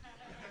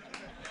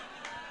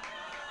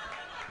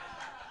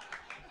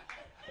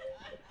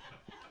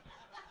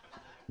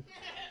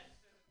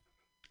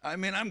 I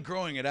mean, I'm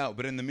growing it out,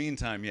 but in the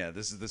meantime, yeah,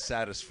 this is the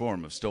saddest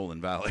form of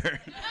stolen valor.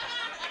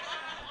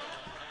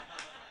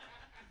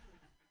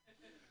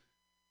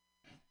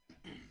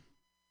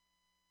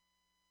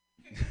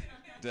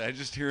 Did I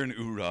just hear an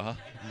oorah?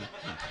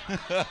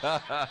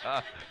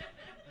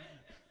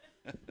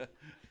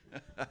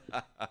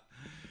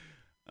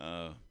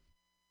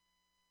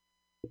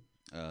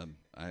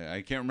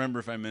 I can't remember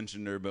if I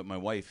mentioned her, but my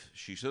wife,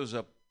 she shows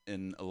up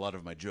in a lot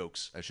of my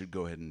jokes. I should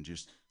go ahead and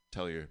just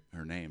tell you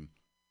her name.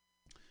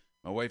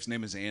 My wife's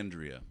name is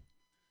Andrea.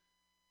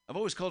 I've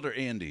always called her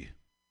Andy.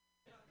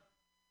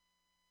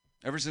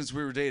 Ever since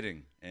we were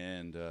dating.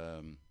 And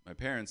my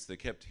parents, they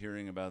kept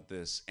hearing about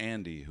this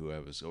Andy, who I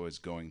was always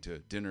going to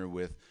dinner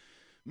with,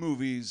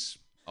 movies,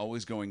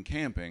 always going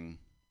camping.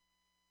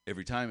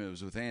 Every time it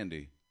was with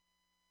Andy.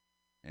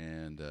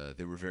 And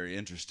they were very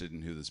interested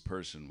in who this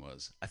person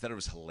was. I thought it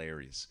was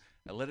hilarious.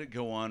 I let it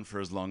go on for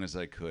as long as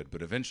I could,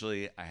 but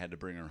eventually I had to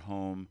bring her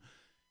home,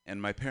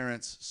 and my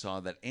parents saw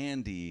that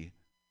Andy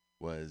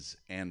was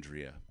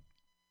Andrea.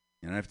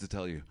 And I have to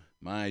tell you,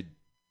 my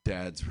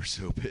dads were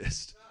so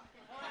pissed.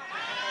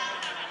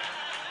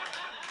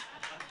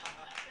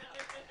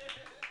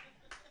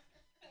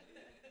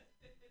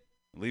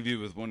 I'll leave you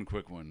with one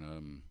quick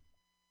one.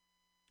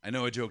 I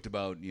know I joked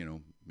about,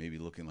 maybe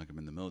looking like I'm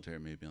in the military,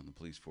 maybe on the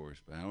police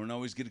force, but I don't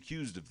always get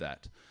accused of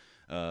that.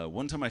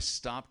 One time I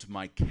stopped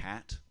my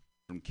cat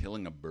from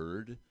killing a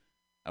bird.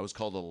 I was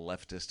called a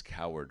leftist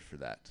coward for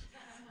that.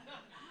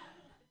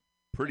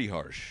 Pretty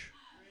harsh.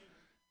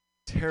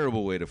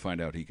 Terrible way to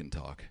find out he can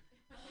talk.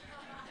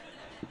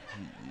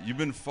 You've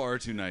been far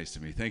too nice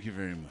to me. Thank you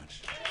very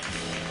much.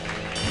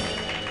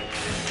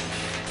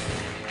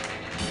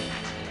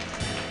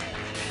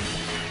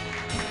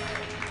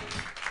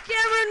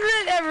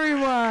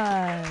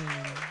 Everyone.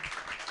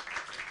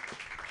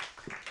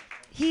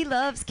 He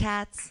loves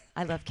cats.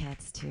 I love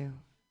cats too.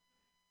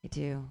 I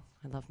do.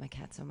 I love my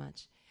cat so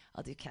much.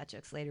 I'll do cat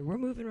jokes later. We're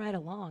moving right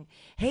along.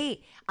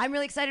 Hey, I'm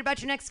really excited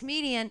about your next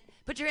comedian.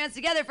 Put your hands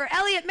together for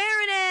Elliot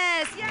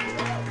Marinus. Yay!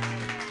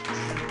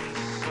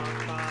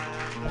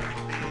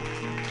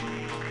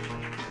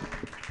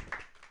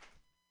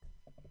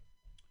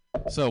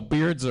 So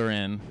beards are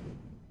in.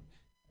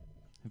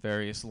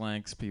 Various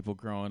lengths, people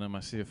growing them.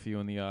 I see a few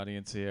in the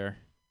audience here.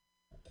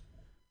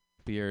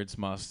 Beards,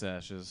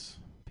 mustaches,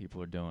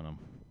 people are doing them.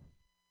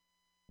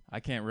 I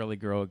can't really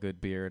grow a good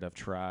beard. I've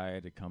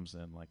tried. It comes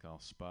in like all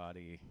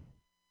spotty.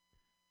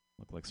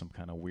 Look like some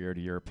kind of weird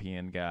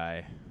European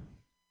guy.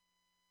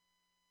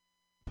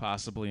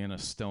 Possibly an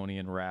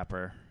Estonian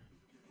rapper.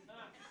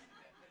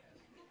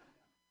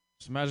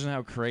 Just imagine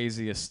how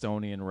crazy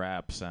Estonian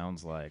rap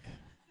sounds like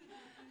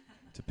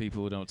to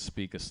people who don't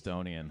speak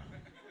Estonian.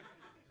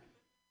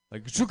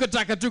 Like chuka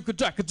taka chuka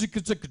taka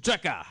chuka chuka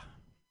chuka.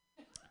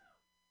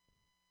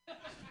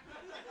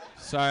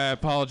 Sorry, I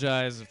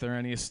apologize if there are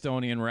any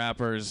Estonian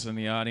rappers in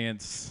the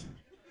audience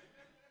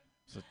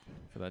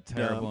for that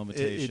terrible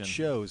imitation. It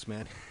shows,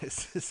 man.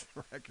 This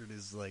record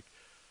is like,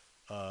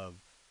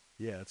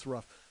 it's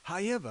rough.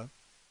 However,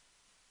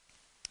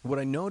 what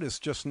I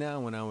noticed just now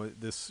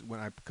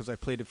because I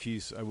played a few,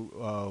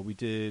 we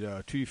did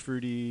Tutti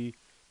Frutti,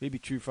 maybe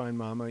True Fine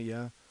Mama,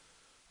 yeah.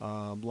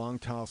 Long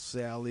Tall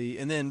Sally,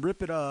 and then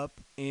Rip It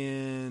Up,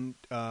 and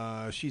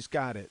She's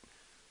Got It.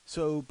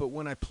 So, but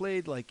when I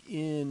played like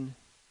in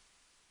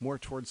more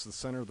towards the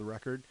center of the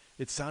record,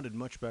 it sounded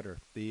much better.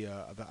 The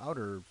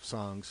outer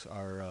songs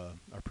are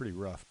pretty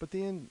rough, but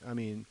the end, I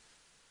mean,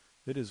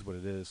 it is what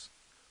it is.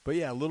 But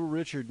yeah, Little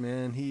Richard,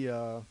 man, he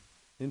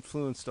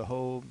influenced a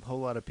whole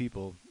lot of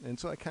people, and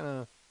so I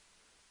don't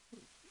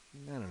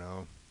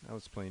know, I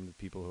was playing with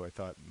people who I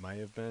thought might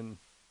have been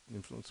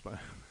influenced by.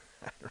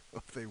 I don't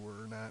know if they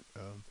were or not.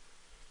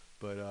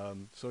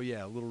 So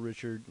yeah, Little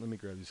Richard. Let me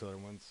grab these other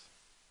ones.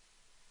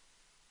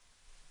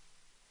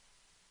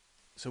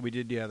 So we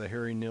did, the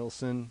Harry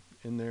Nilsson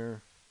in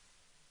there.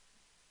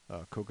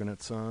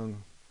 Coconut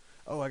Song.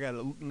 Oh, I got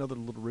another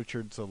Little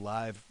Richard's a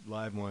live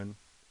one.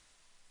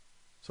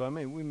 So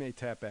we may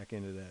tap back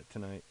into that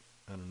tonight.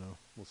 I don't know.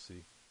 We'll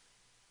see.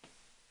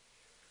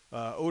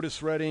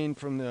 Otis Redding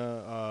from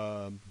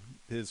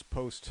his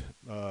post.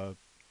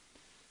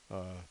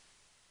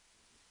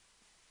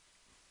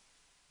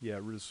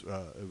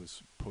 It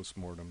was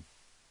Postmortem,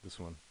 this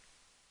one.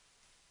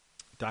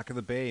 Dock of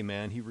the Bay,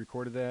 man. He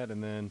recorded that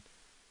and then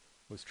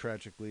was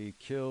tragically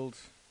killed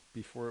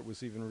before it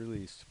was even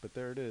released. But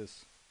there it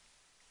is.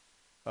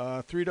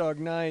 Three Dog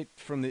Night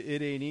from the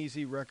It Ain't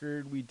Easy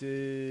record. We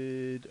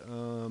did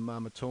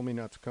Mama Told Me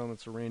Not to Come.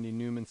 It's a Randy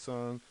Newman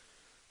song.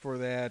 For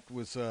that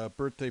was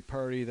Birthday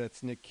Party.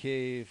 That's Nick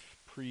Cave,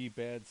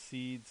 pre-Bad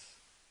Seeds.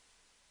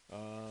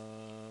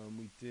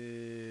 We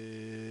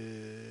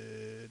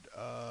did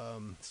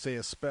Say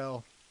a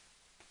Spell.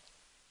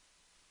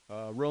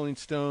 Rolling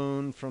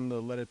Stone from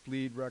the Let It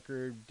Bleed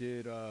record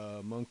did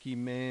Monkey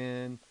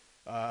Man.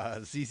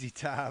 ZZ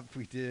Top,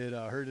 we did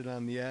Heard It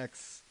on the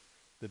X.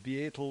 The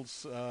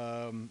Beatles,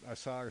 I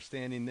saw her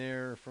standing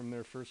there from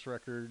their first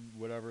record,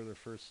 their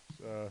first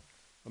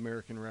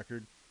American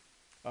record.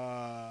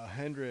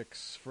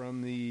 Hendrix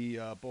from the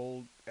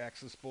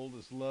Axis Bold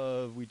as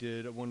Love, we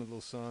did one of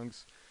those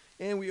songs.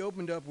 And we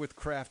opened up with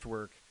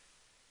Kraftwerk.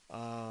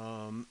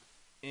 And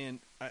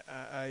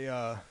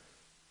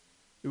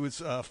It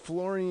was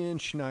Florian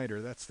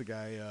Schneider. That's the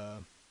guy.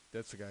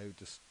 That's the guy who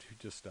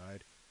just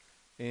died.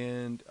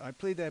 And I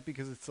played that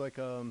because it's like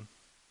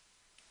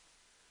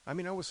I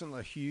mean, I wasn't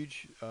a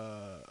huge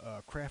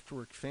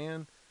Kraftwerk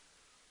fan,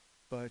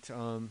 but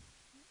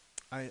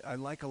I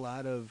like a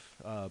lot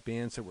of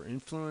bands that were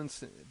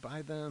influenced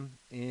by them,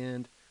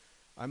 and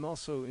I'm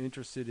also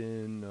interested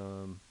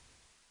in.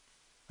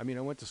 I mean,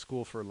 I went to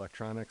school for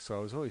electronics, so I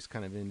was always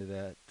kind of into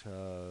that.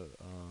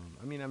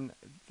 I mean,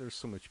 there's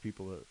so much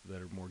people that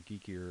are more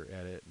geekier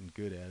at it and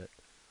good at it,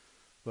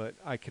 but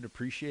I could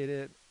appreciate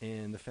it,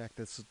 and the fact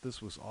that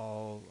this was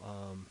all.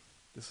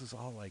 This is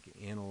all like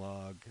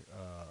analog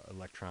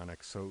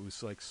electronics, so it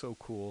was like so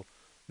cool.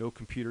 No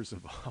computers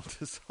involved.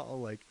 It's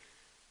all like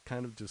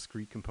kind of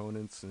discrete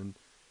components and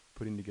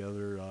putting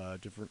together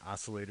different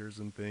oscillators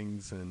and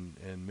things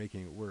and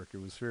making it work.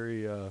 It was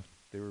very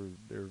they were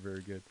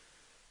very good.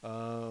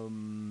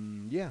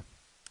 Yeah.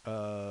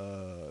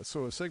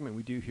 So a segment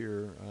we do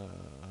here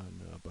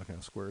on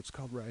Buckhouse Square. It's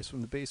called Rise from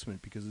the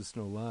Basement because it's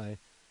no lie.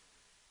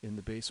 In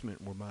the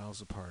basement, we're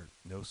miles apart.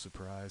 No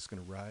surprise.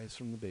 Going to rise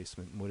from the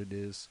basement. And what it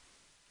is,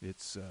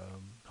 it's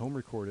home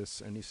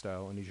recordists, any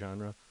style, any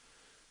genre.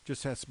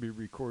 Just has to be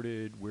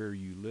recorded where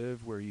you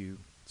live, where you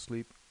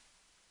sleep,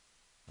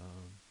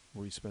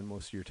 where you spend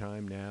most of your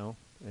time now.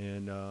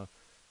 And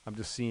I'm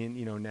just seeing,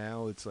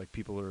 now it's like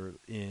people are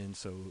in.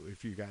 So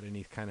if you got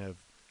any kind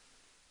of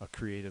a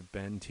creative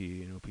bend to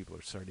you, people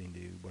are starting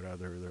to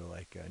they're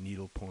like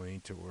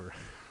needlepoint or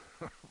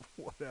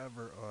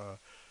whatever.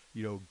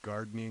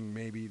 Gardening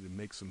maybe to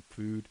make some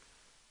food.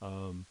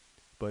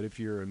 But if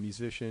you're a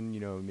musician,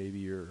 maybe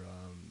you're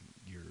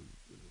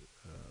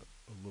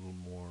a little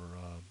more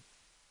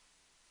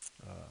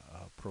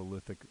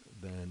prolific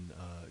than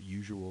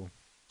usual.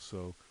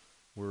 So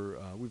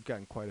we've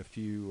gotten quite a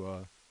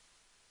few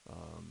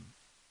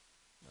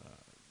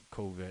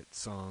Covet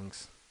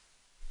songs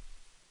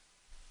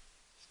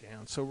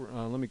down. So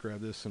let me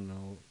grab this and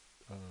I'll.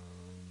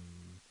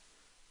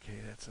 Okay,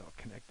 that's all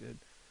connected.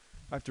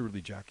 I have to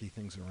really jockey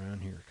things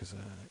around here because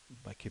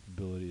my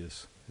capability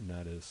is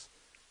not as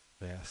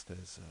vast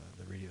as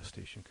the radio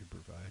station could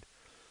provide.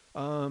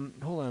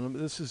 Hold on.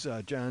 This is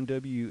John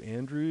W.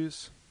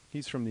 Andrews.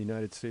 He's from the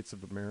United States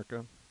of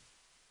America.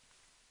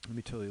 Let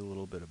me tell you a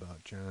little bit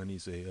about John.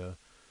 He's a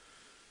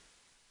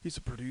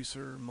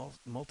producer,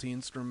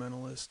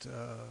 multi-instrumentalist.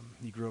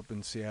 He grew up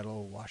in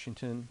Seattle,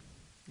 Washington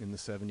in the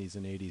 70s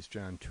and 80s.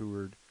 John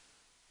toured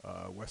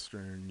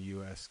Western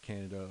U.S.,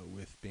 Canada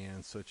with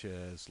bands such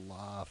as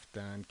Loft,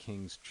 Don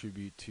King's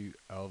tribute to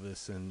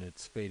Elvis, and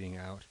It's Fading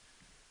Out.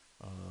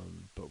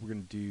 But we're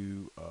going to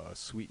do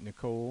Sweet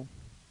Nicole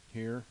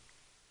here.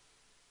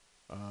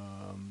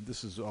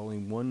 This is only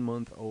 1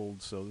 month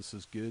old, so this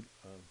is good.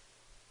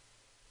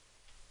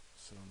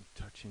 So I'm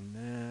touching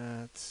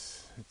that.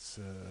 It's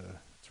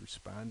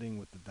responding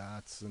with the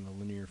dots in a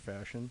linear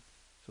fashion.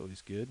 It's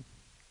always good.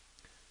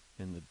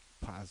 And the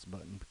pause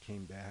button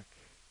came back.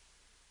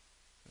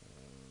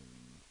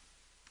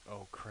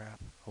 Oh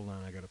crap. Hold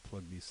on, I gotta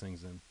plug these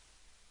things in.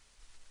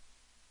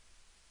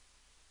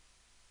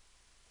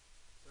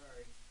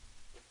 Sorry.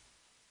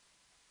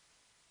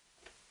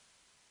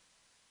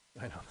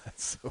 I know,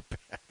 that's so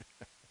bad.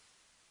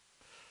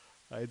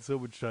 I had so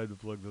much time to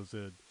plug those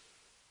in,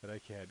 but I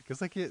can't.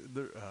 Because I can't,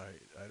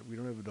 we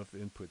don't have enough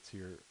inputs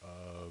here.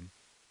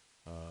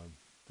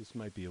 This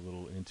might be a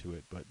little into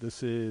it, but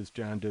this is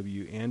John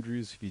W.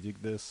 Andrews. If you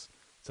dig this,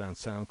 it's on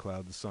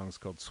SoundCloud. The song's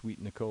called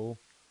Sweet Nicole.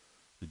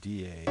 The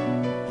DA.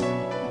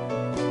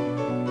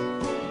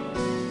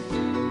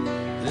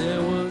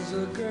 There was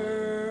a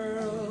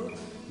girl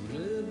who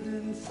lived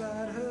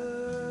inside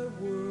her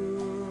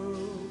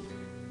world,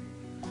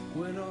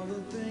 when all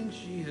the things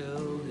she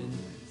held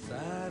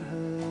inside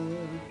her.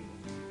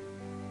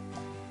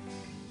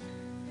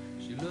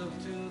 She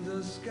looked to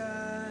the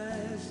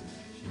skies,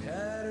 she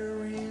had her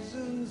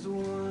reasons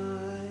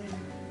why.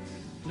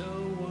 No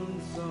one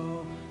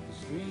saw the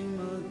stream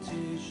of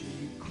tears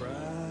she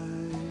cried.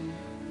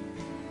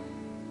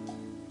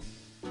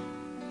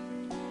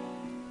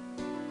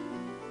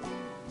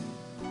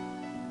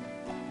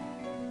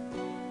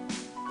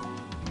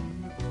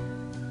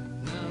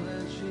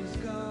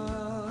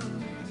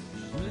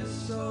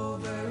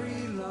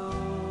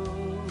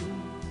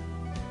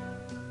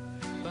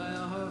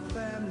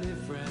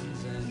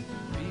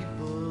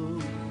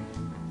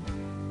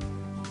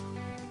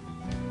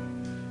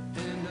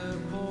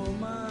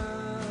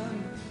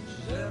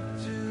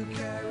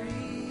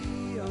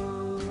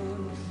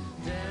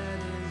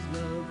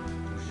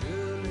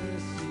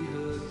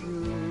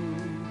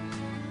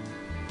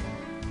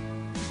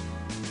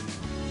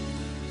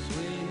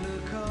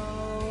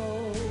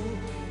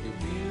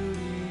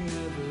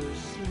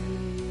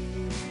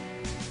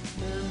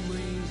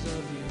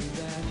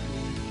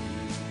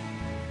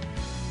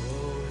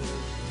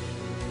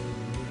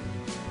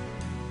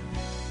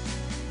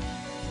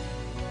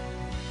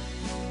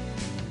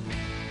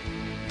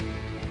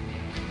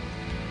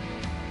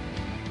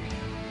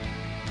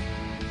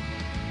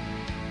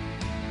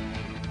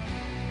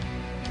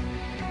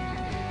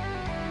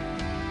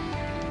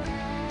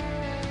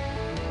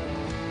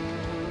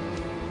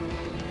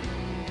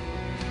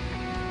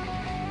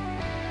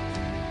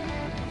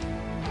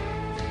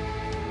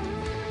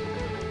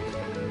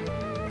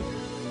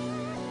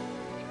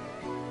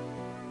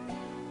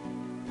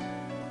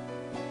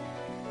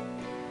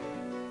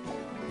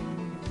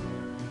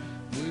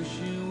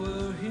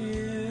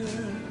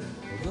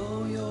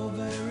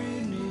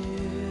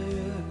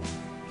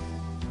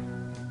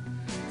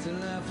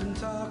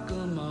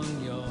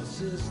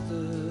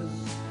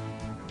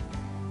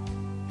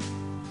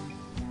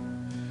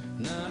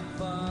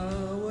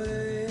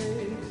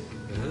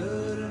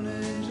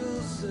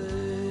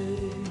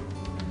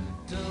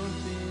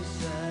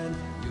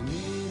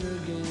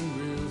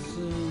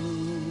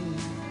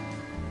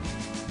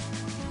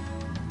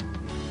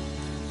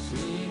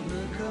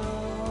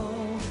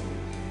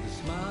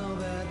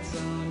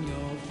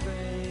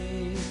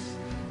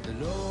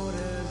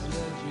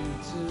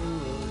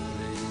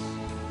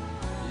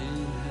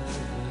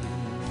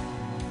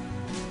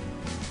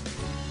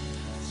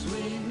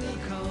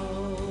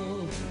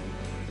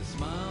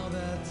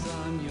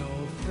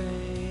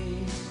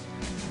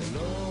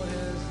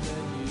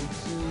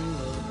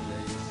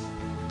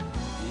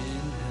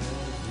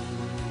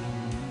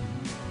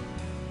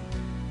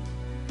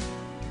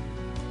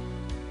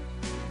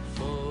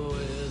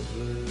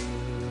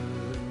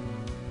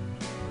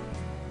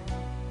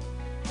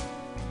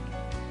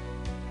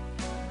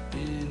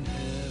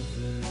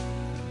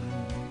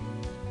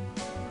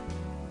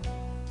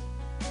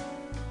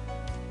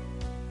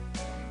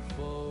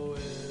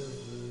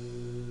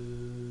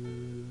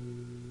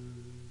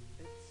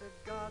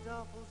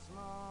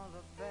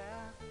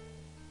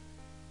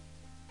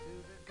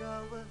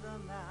 with a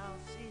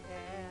mousy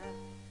hair.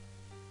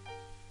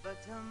 But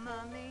her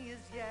mummy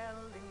is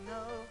yelling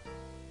no,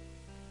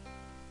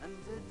 and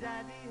her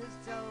daddy has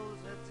told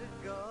her to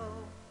go.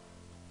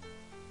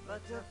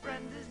 But her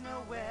friend is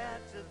nowhere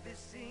to be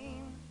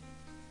seen.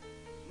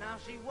 Now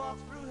she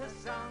walks through her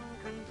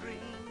sunken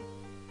dream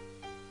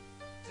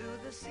to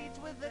the seat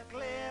with the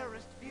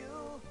clearest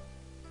view,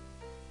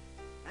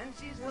 and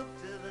she's hooked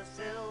to the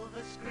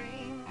silver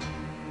screen.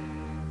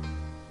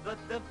 But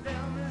the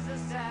film is a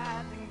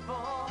sad thing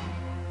for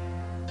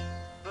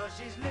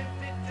she's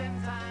lived it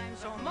 10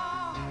 times or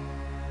more.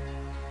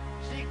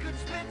 She could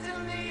spit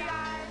in the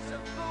eyes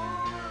of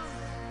fools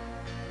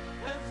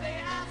if they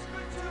ask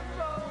her to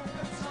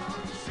focus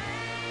on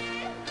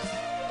sailors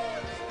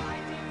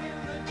fighting in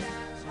the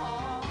dance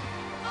hall.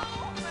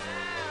 Oh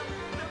man,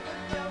 look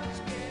at those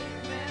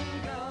cavemen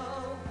go.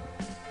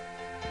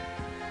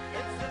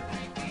 It's the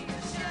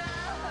creepiest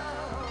show.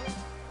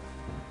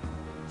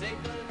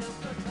 Take a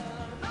look at the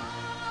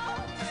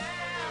old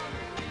man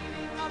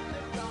beating up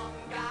the wrong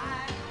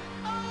guy.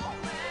 Oh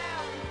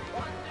man,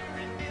 wonder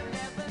if you'll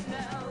ever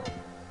know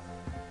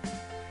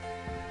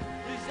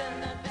who's in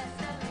the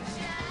best-selling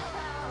show.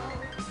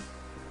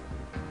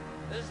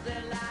 Is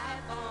there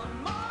life on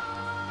Mars?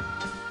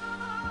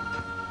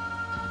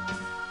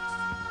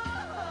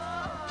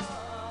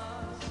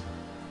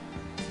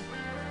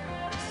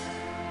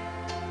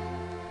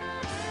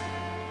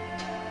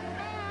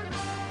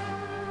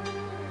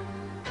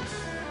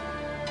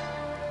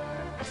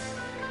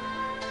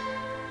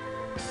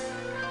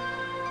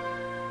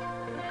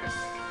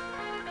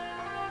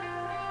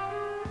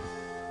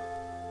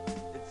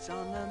 It's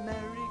on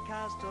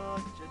America's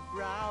tortured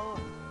brow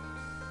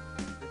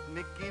that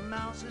Mickey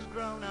Mouse has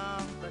grown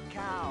up a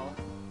cow.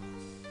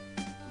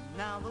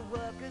 Now the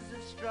workers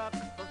are struck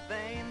for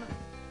fame,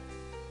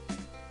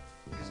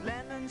 'cause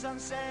Lennon's on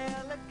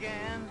sale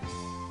again.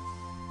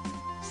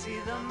 See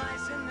the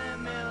mice in their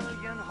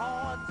million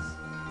hordes,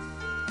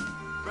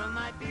 from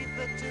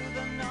Ibiza to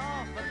the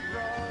Norfolk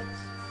Broads.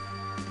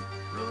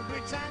 Rule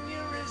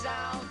Britannia is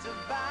out of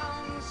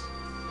bounds,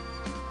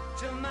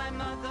 to my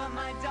mother,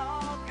 my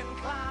dog and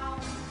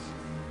clowns.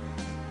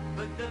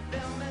 But the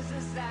film is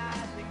a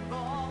sad thing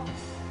for,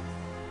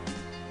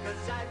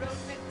 'cause I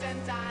wrote it 10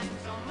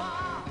 times or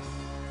more.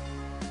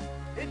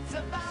 It's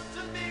about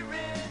to be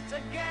writ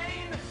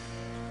again,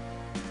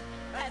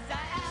 as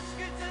I ask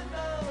you to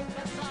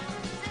focus on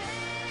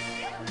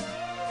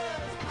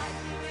sailors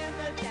fighting in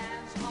the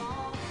dance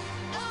hall.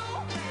 Oh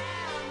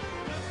man,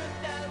 look at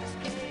those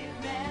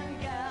cavemen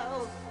go.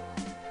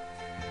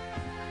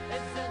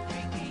 It's the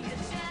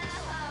freakiest show.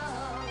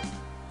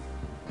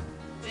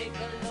 Take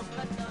a look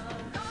at the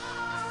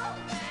old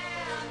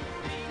man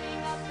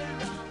beating up the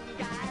wrong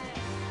guy.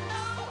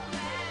 Oh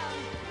man,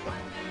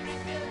 wonder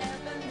if you'll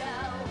ever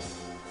know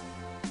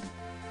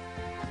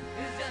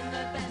who's in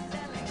the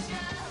best-selling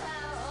show.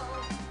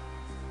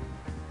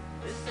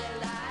 Is there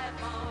life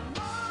on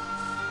Mars?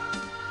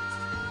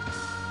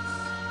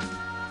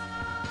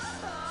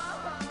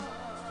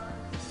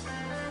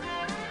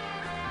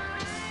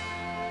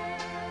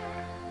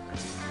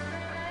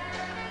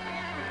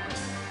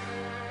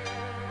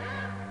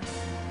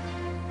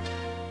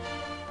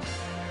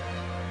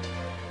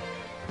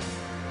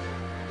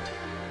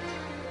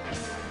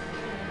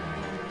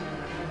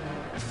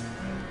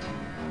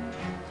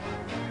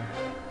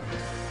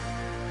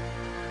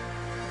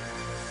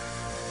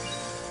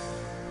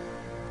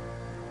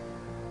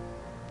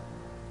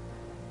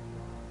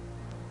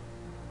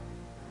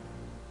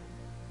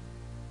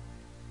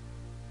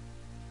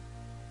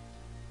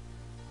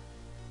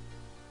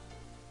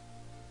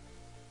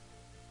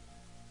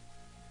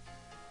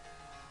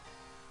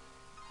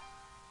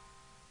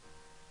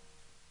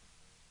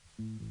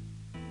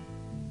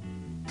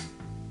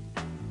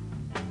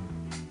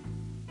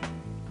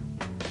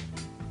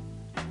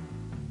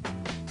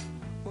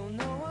 Well,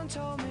 no one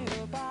told me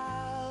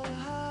about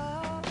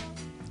her,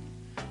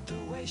 the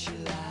way she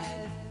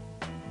lied.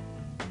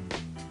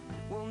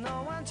 Well,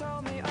 no one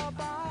told me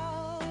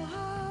about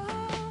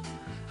her,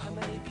 how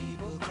many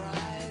people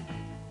cried.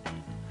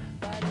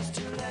 But it's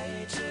too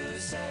late to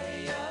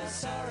say you're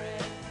sorry.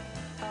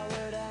 How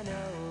would I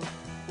know?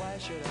 Why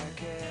should I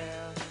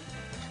care?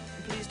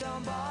 Please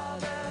don't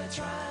bother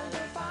trying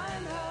to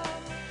find her.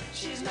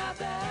 She's not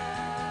there.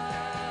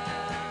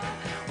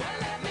 Well,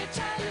 let me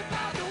tell you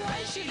about the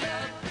way she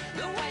looked,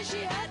 the way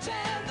she had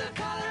tan, the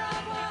color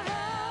of her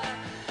hair.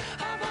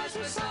 Her voice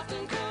was soft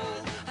and cool,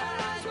 her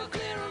eyes were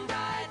clear and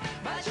bright,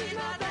 but she's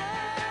not there.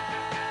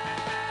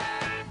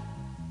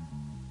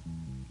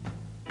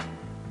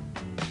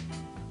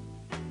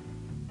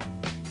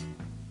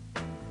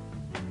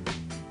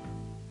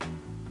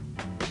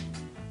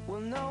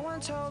 Well, no one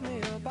told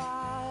me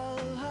about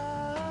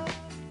her.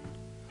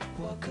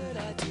 What could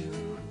I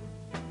do?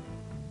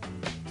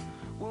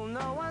 Well,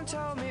 no one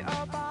told me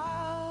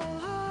about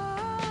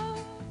her,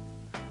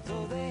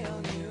 though they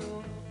all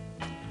knew.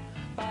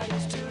 But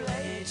it's too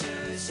late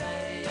to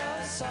say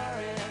you're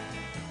sorry.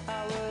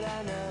 How would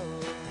I know?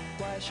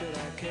 Why should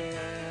I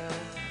care?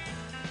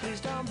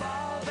 Please don't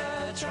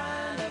bother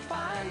trying to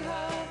find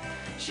her.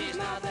 she's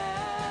not there.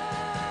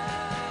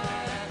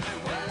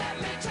 Well, let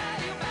me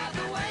tell you about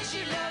the way she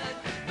looked,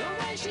 the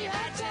way she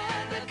had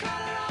tan, the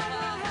color of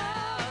her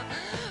hair.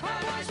 Her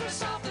voice was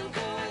soft and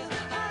cool,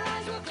 her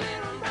eyes were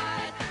clear and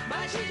bright,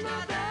 but she's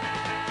not there.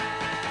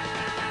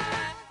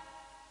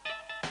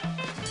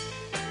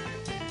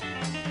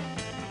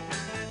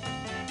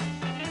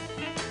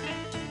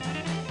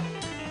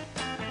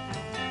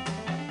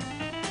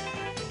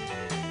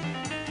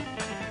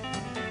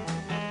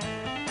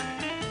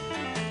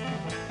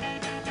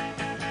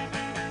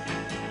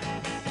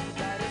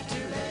 But it's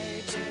too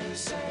late to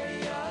say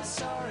you're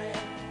sorry.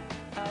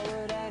 How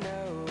would I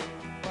know?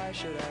 Why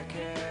should I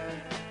care?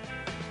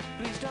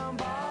 Please don't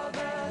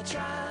bother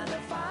trying to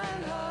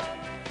find her.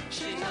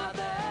 She's not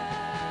there.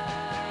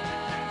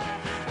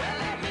 Well,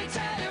 let me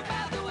tell you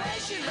about the way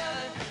she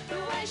looked, the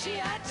way she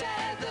had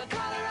tan, the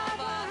color of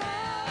her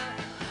hair.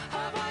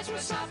 Her voice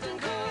was soft and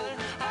cool,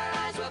 her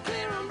eyes were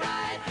clear and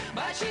bright,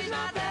 but she's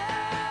not there.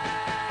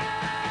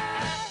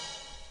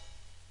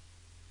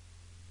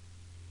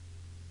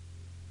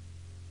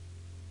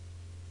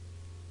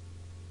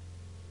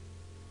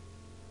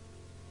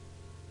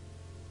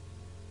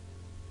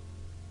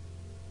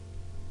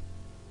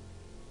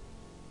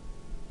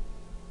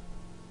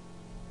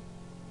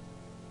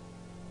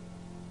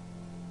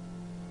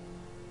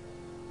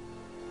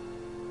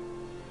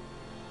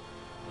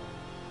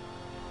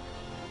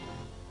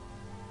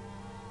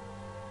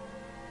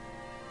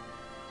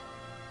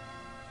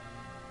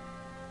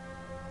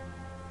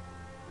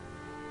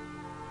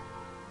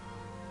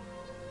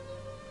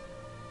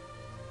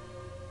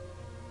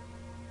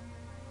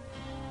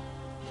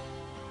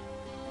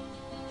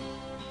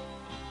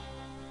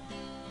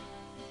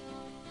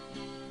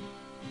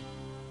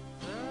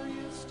 There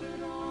you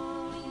stood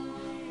on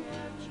the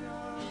edge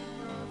of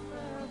the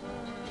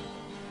feather,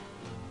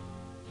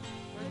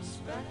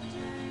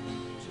 expecting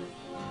to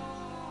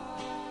fly.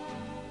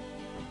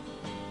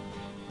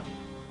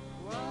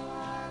 Well,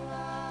 I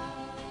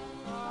laughed,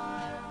 I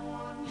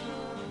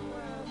wondered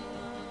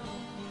whether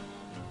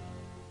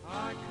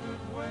I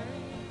could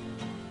wave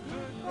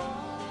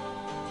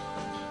goodbye,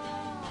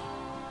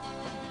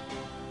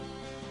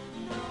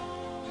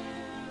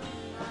 knowing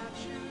that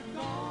you'd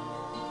gone.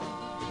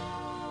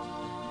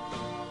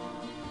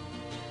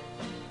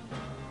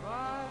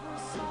 By the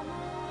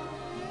summer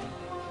it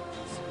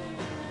was spring,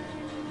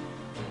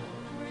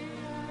 we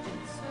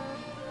had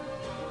said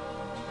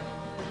goodbye.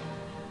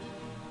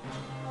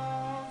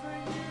 All the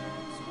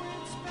years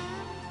we'd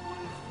spent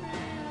with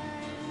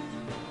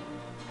feeling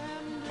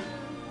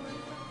ended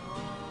with a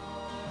cry.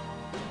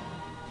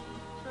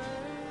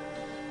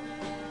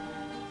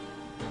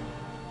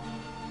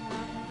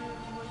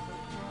 Ended with a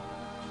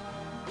cry.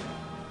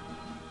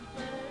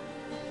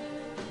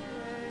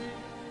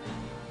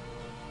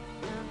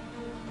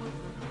 Ended with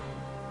a cry.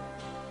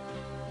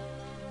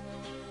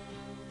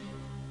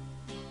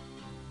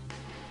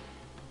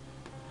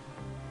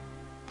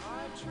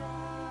 I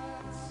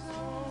tried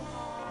so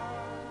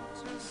hard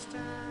to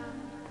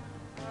stand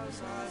as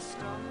I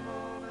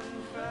stumbled and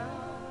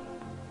fell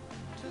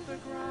to the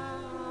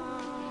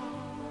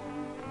ground.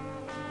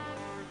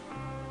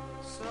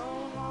 So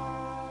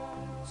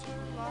hard to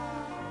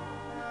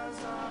laugh as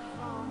I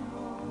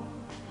fumbled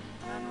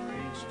and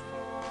reached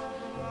for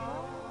the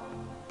love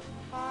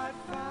I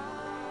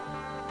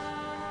found,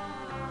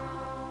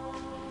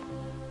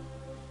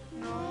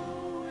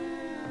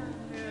 knowing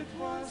it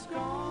was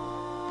gone.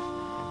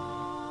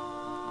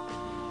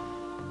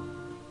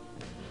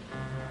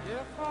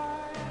 If I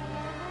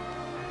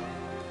ever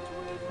lived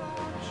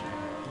without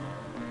you,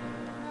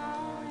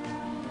 now you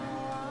know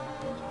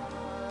I'd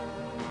die.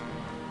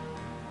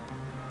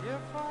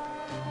 If I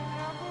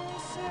ever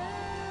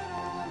said I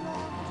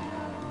loved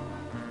you,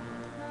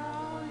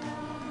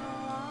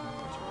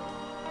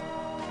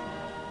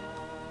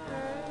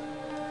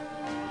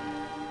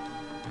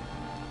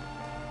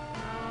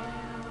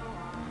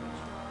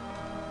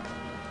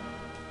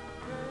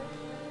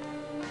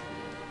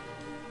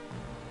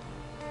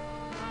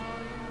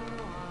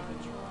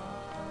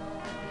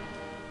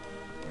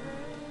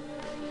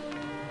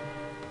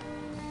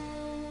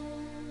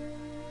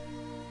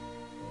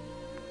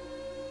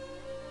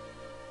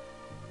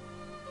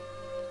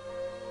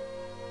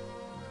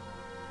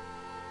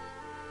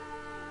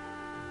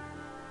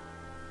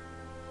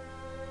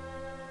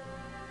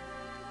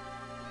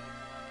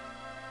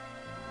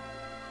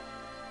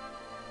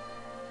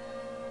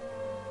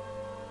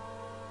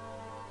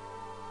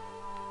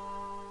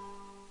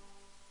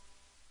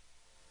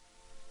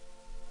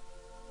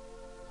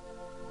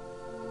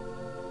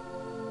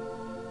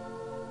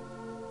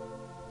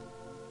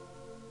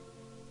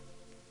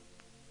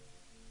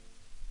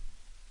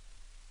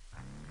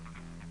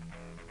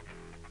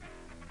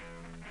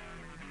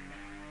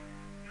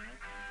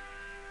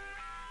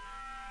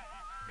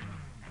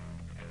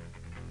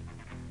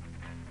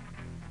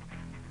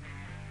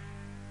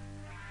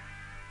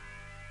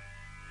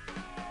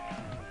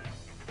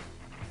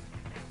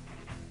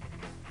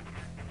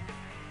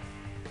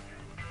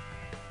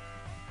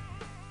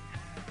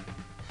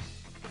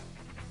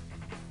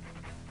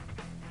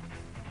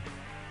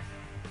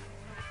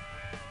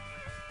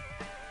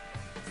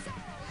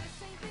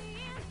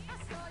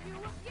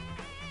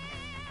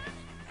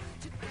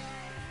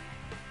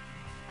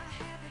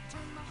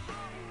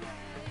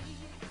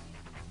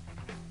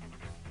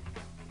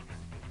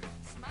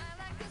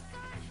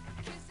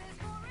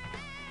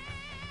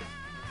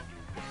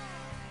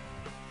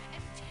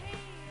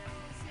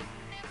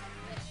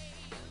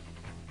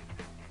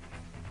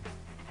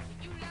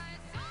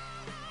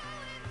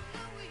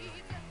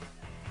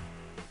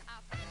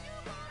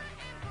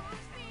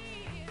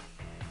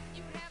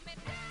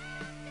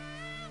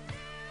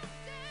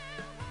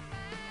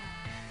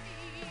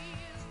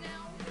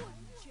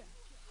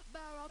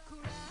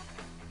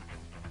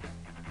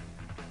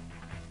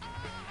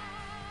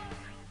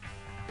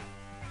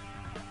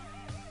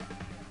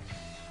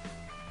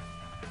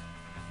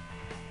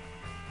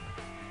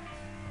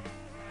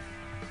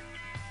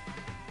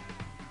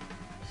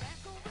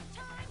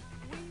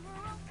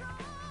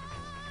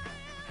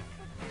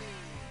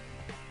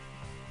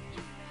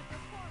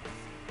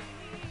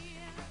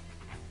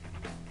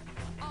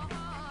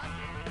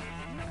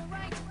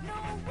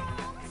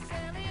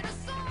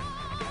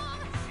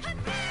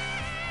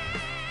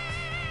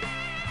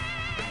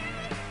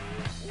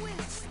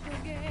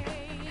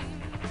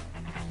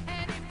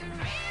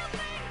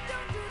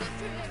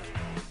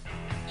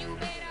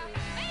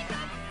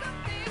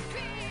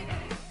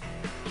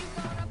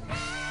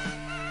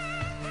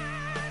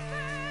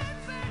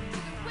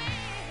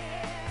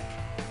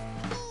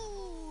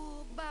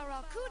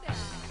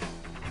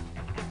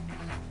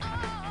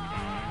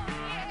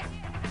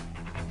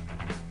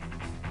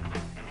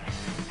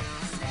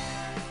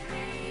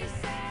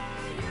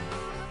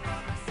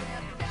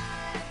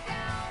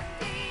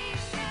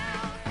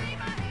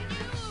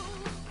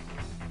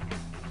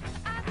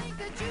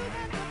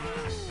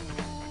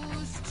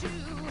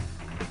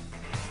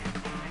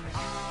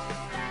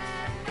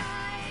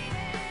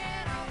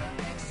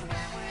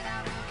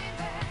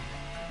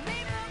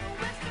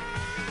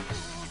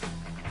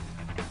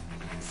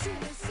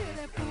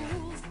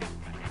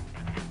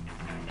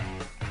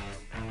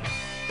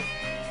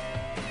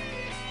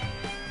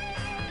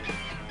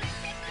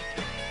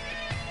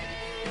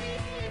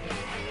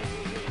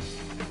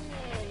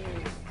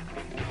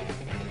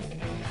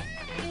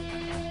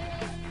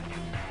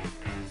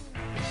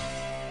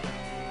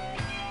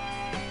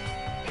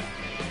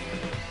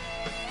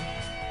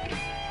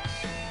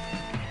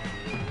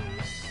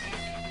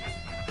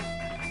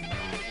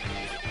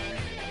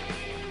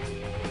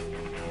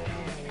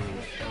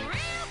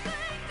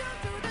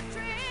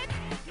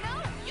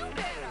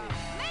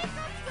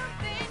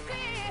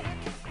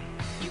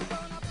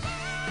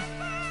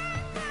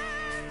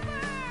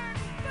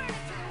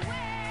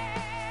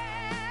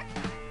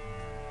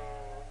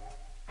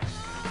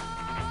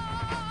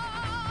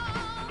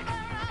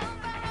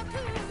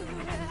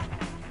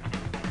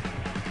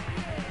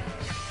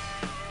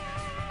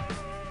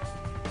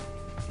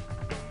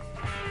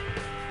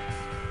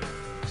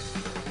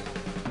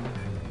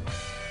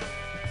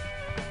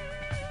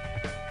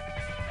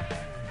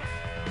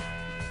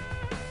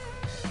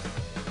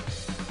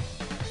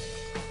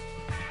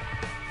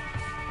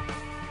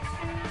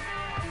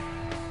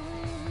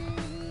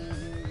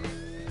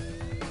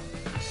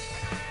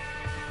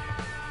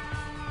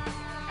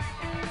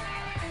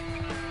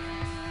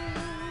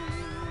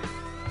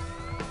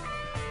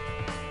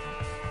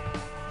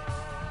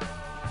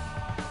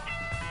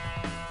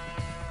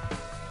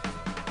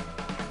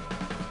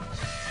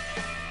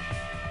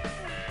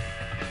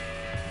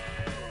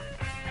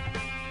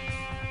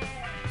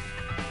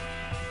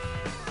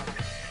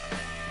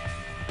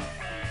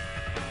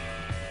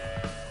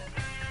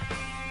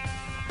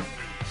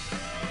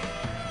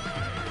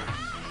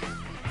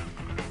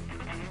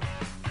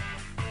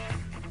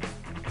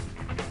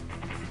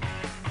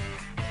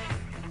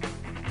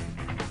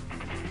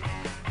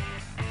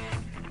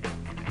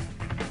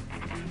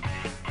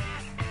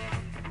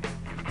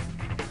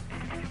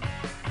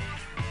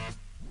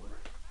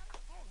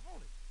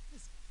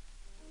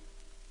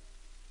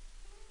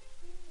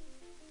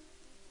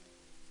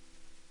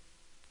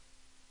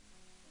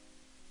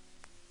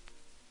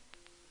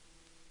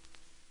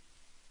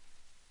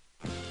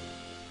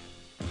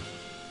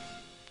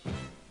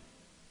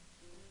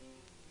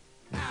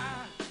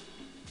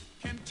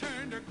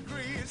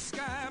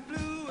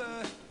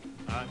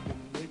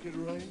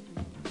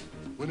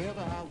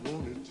 whenever I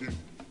wanted to.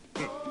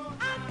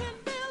 I can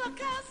build a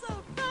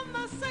castle from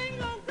a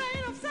single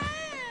grain of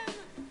sand.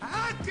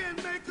 I can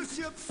make a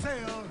ship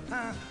sail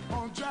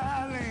on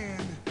dry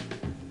land.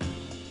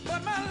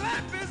 But my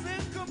life is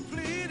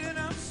incomplete and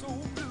I'm so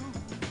blue,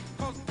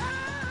 'cause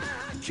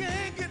I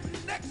can't get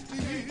next to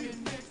you.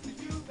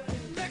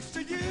 Next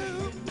to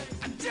you,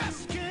 I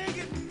just can't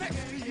get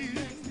next to you.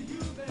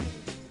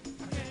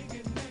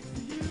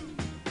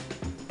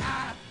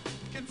 I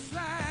can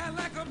fly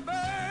like a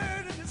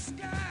bird in the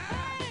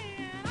sky.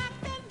 And I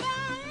can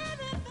buy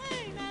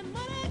anything that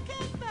money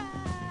can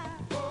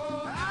buy.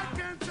 Oh, I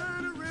can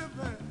turn a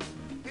river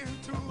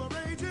into a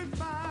raging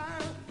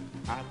fire.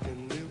 I can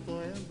live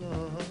forever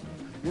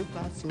if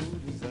I so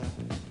desire.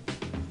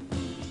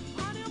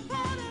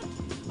 Unimportant,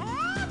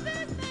 all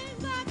these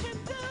things I can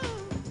do,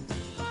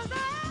 'cause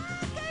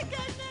I can't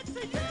get next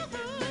to you.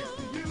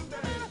 No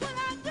matter what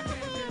I do.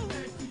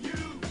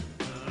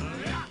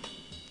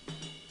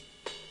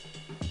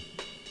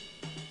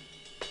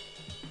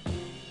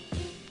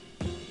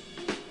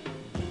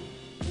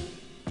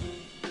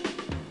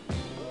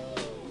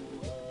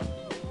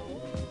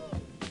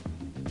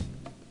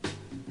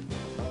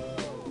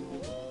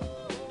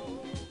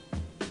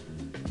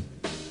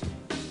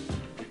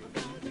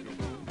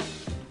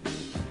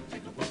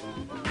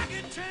 I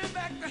can turn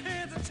back the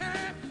hands of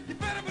time. You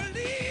better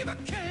believe I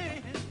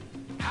can.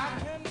 I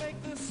can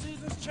make the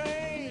seasons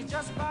change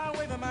just by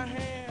waving my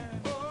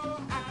hand. Oh,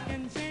 I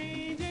can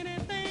change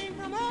anything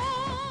from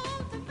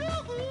old to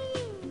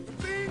new. The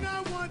thing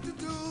I want to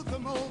do the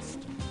most,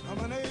 I'm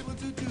unable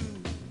to do.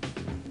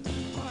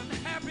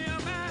 Unhappy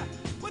am I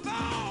with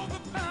all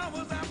the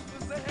powers I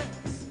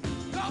possess.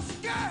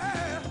 Lost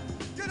girl,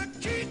 you're the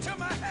key to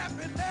my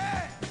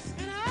happiness.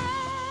 And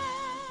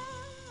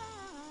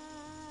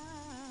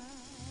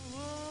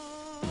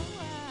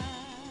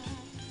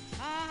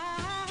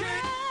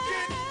Can't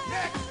get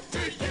next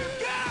to you.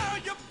 Girl,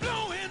 you're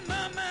blowing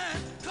my mind,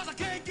 'cause I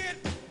can't get.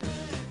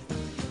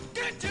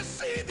 Can't you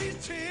see these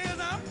tears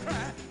I'm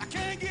crying? I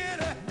can't get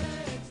a.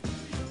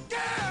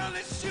 Girl,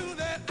 it's you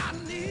that I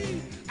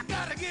need. I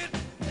gotta get.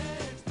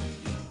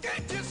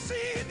 Can't you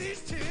see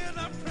these tears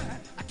I'm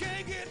crying? I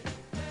can't get.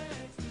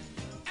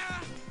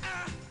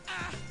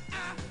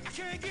 I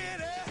can't get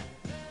it.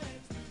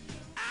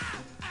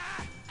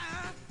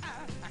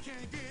 I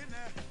can't get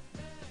it.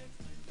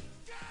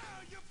 Girl,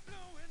 you're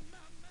blowing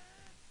my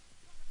mind.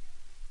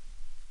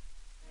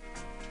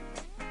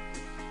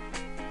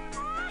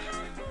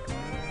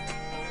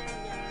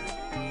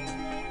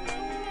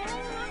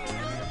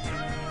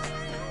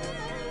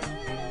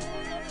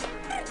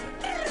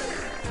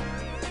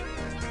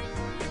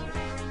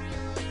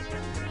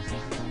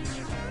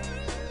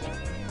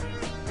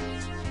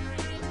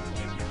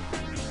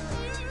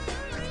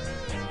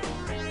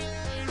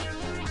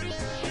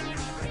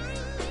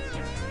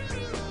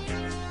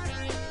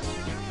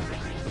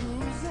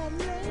 who's that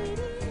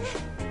lady?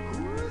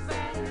 Who's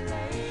that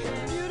lady?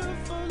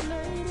 Beautiful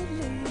lady,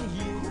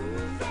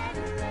 who's that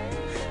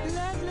lady?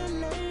 Lovely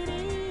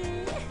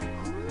lady.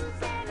 Who's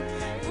that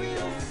lady?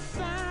 Real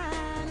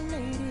fine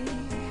lady.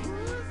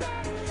 Who's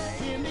that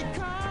lady? Hear me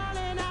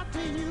calling out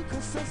to you,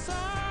 'cause that's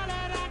all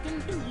that I can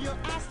do. Your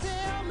eyes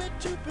tell me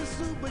to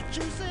pursue, but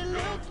you say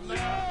look,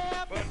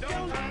 yeah, but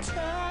don't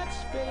touch,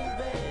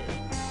 baby.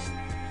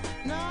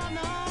 No,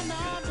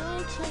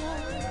 don't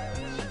touch.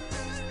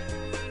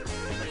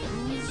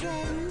 Who's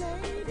that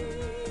lady?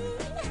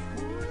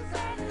 Who's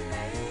that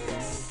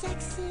lady?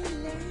 Sexy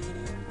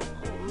lady.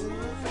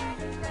 Who's that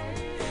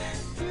lady?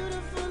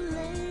 Beautiful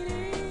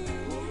lady.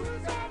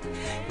 Who's that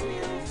lady?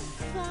 Real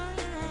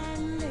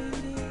fine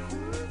lady.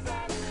 Who's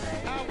that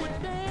lady? I would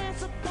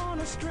dance upon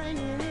a string,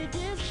 any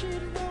gift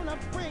she'd wanna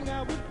bring.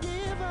 I would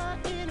give her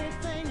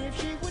anything if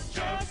she would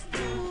just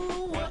do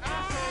what I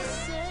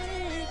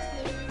say.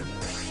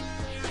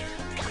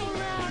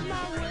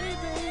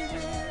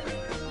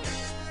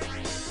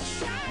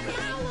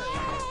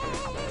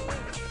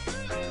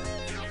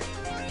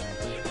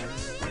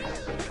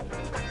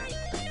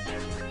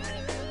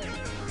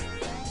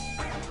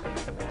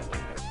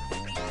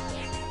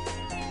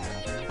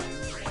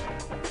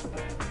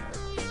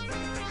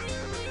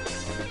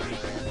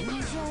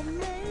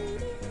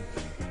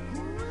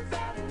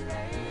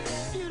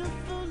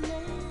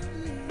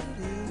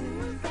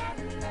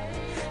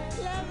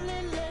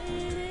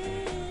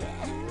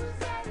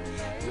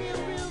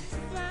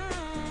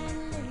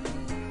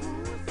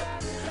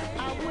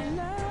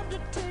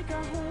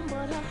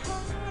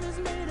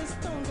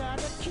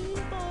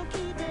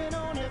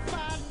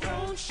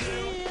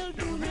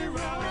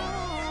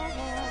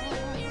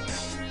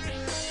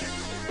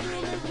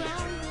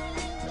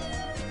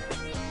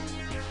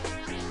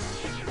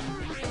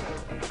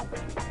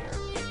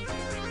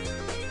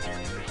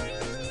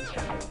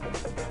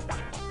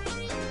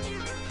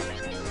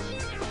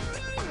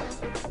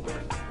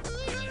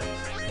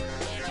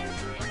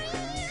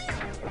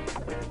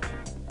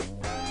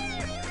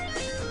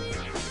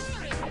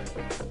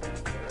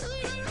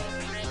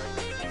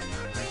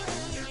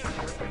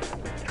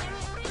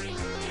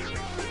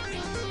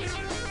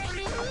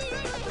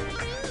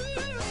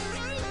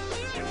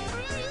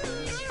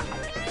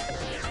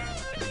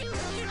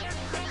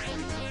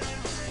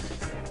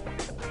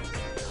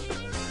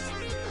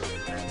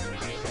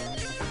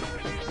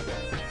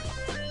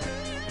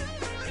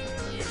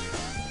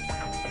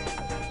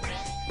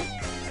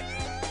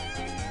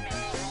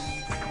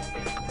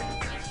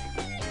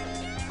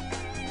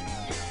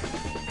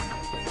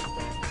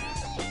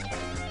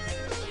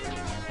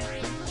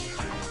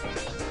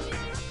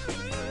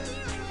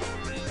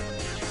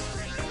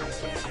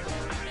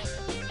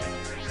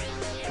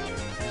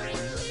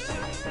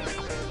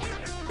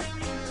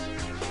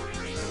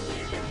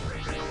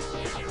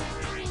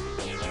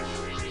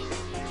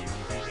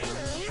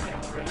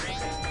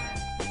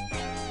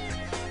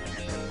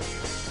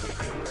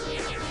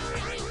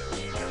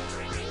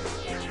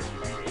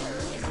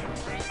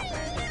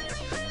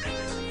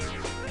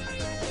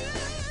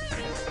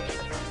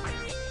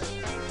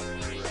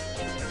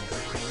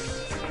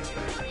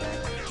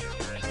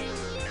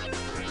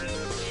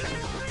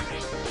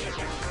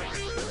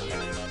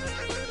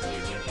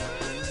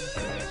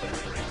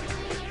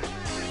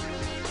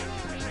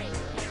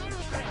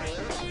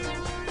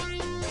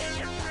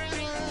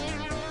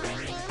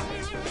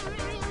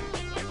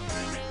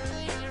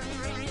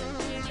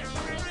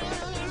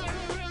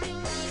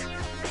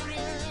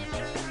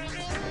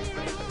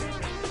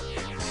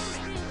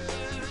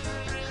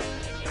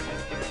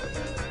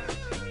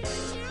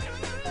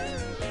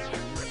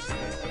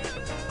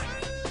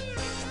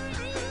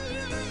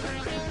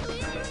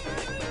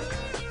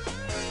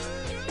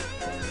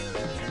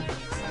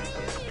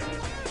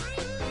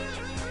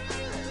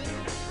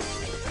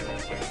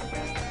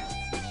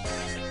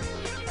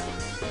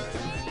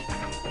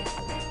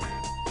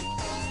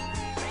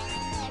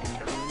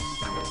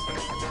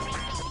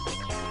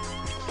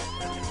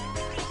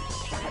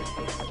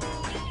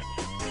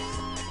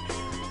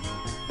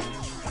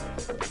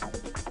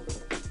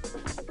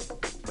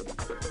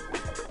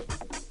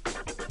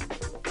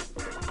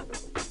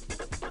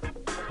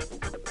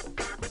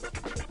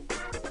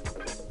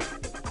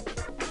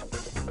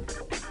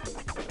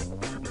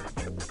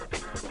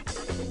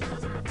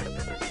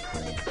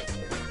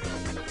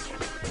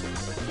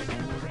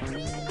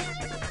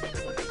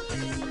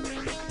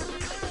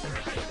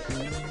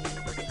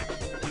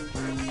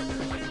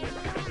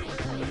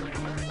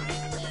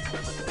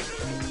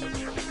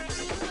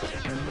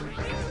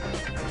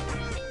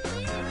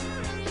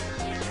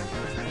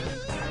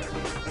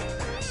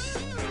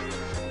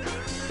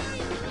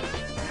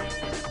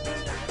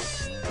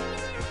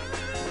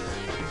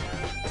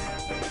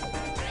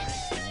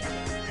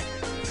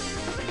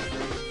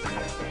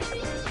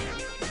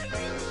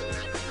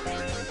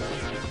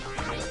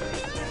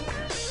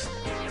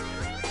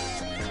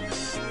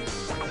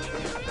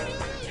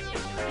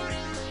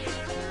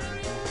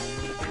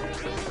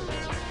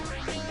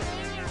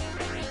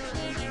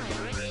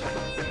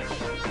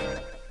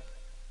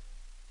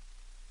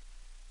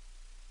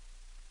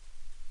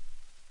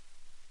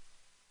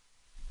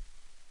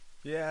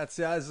 Yeah, it's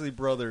the Isley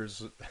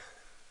Brothers.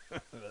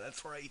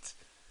 That's right.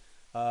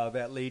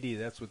 That lady,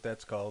 that's what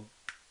that's called.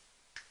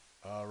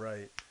 All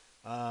right.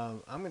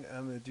 I'm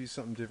gonna do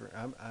something different.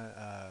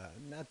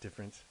 Not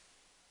different.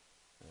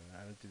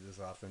 I don't do this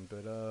often,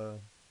 but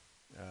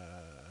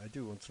I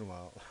do once in a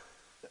while.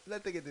 I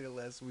think I did it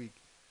last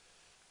week.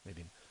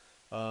 Maybe.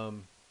 We're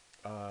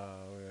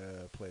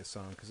gonna play a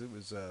song because it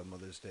was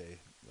Mother's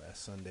Day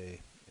last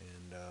Sunday,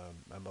 and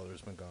my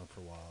mother's been gone for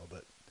a while,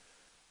 but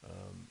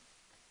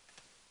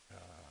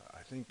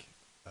I think.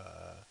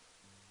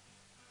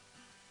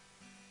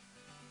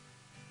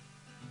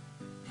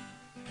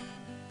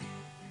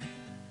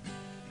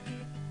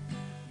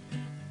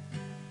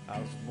 I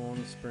was born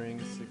in spring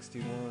of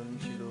 '61.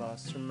 She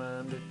lost her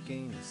mind but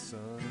gained a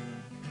son.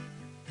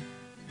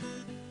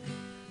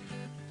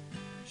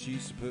 She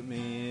used to put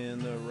me in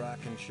the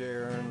rocking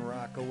chair and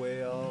rock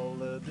away all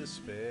the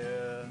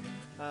despair.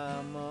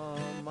 I'm a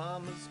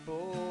mama's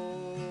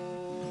boy,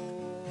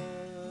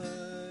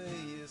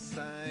 yes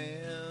I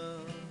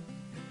am,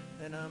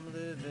 and I'm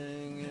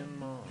living in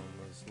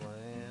mama's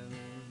land.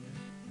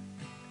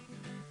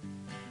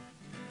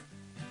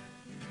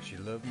 She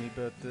loved me,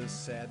 but the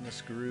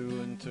sadness grew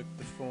and took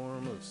the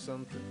form of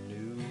something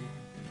new.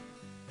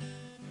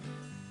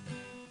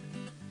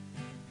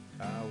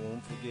 I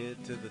won't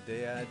forget till the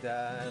day I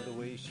die the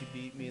way she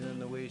beat me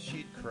and the way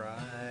she'd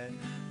cry.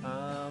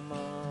 I'm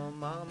a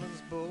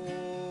mama's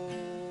boy,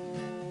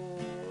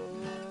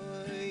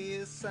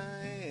 yes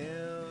I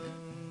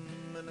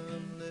am, and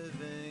I'm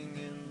living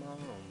in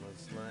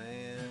mama's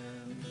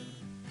land.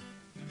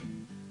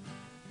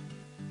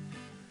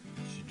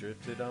 She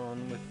drifted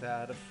on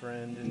without a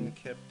friend and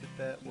kept it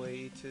that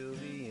way till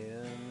the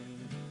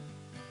end.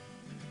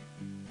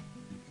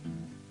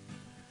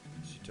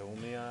 She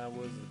told me I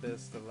was the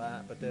best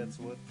alive, but that's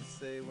what to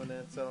say when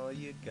that's all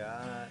you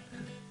got.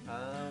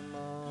 I'm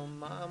a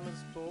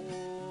mama's boy,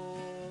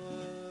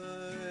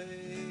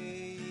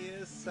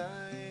 yes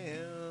I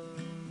am,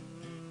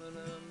 and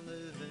I'm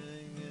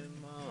living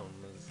in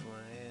mama's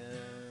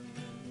land.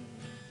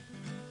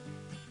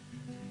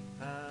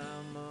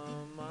 I'm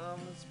a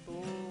mama's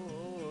boy,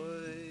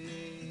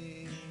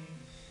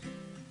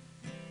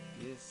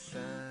 yes I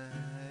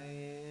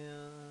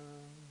am,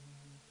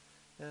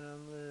 and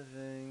I'm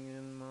living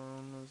in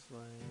mama's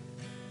land.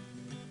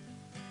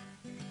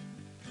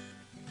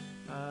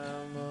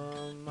 I'm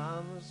a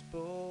mama's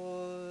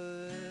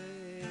boy,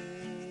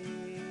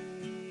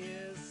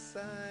 yes I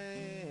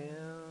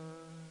am,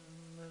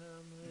 and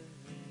I'm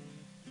living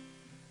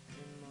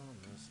in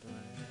mama's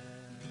land.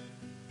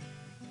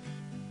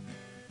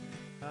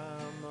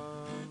 I'm a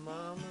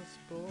mama's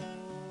boy,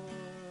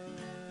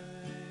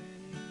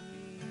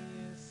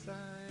 yes I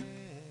am.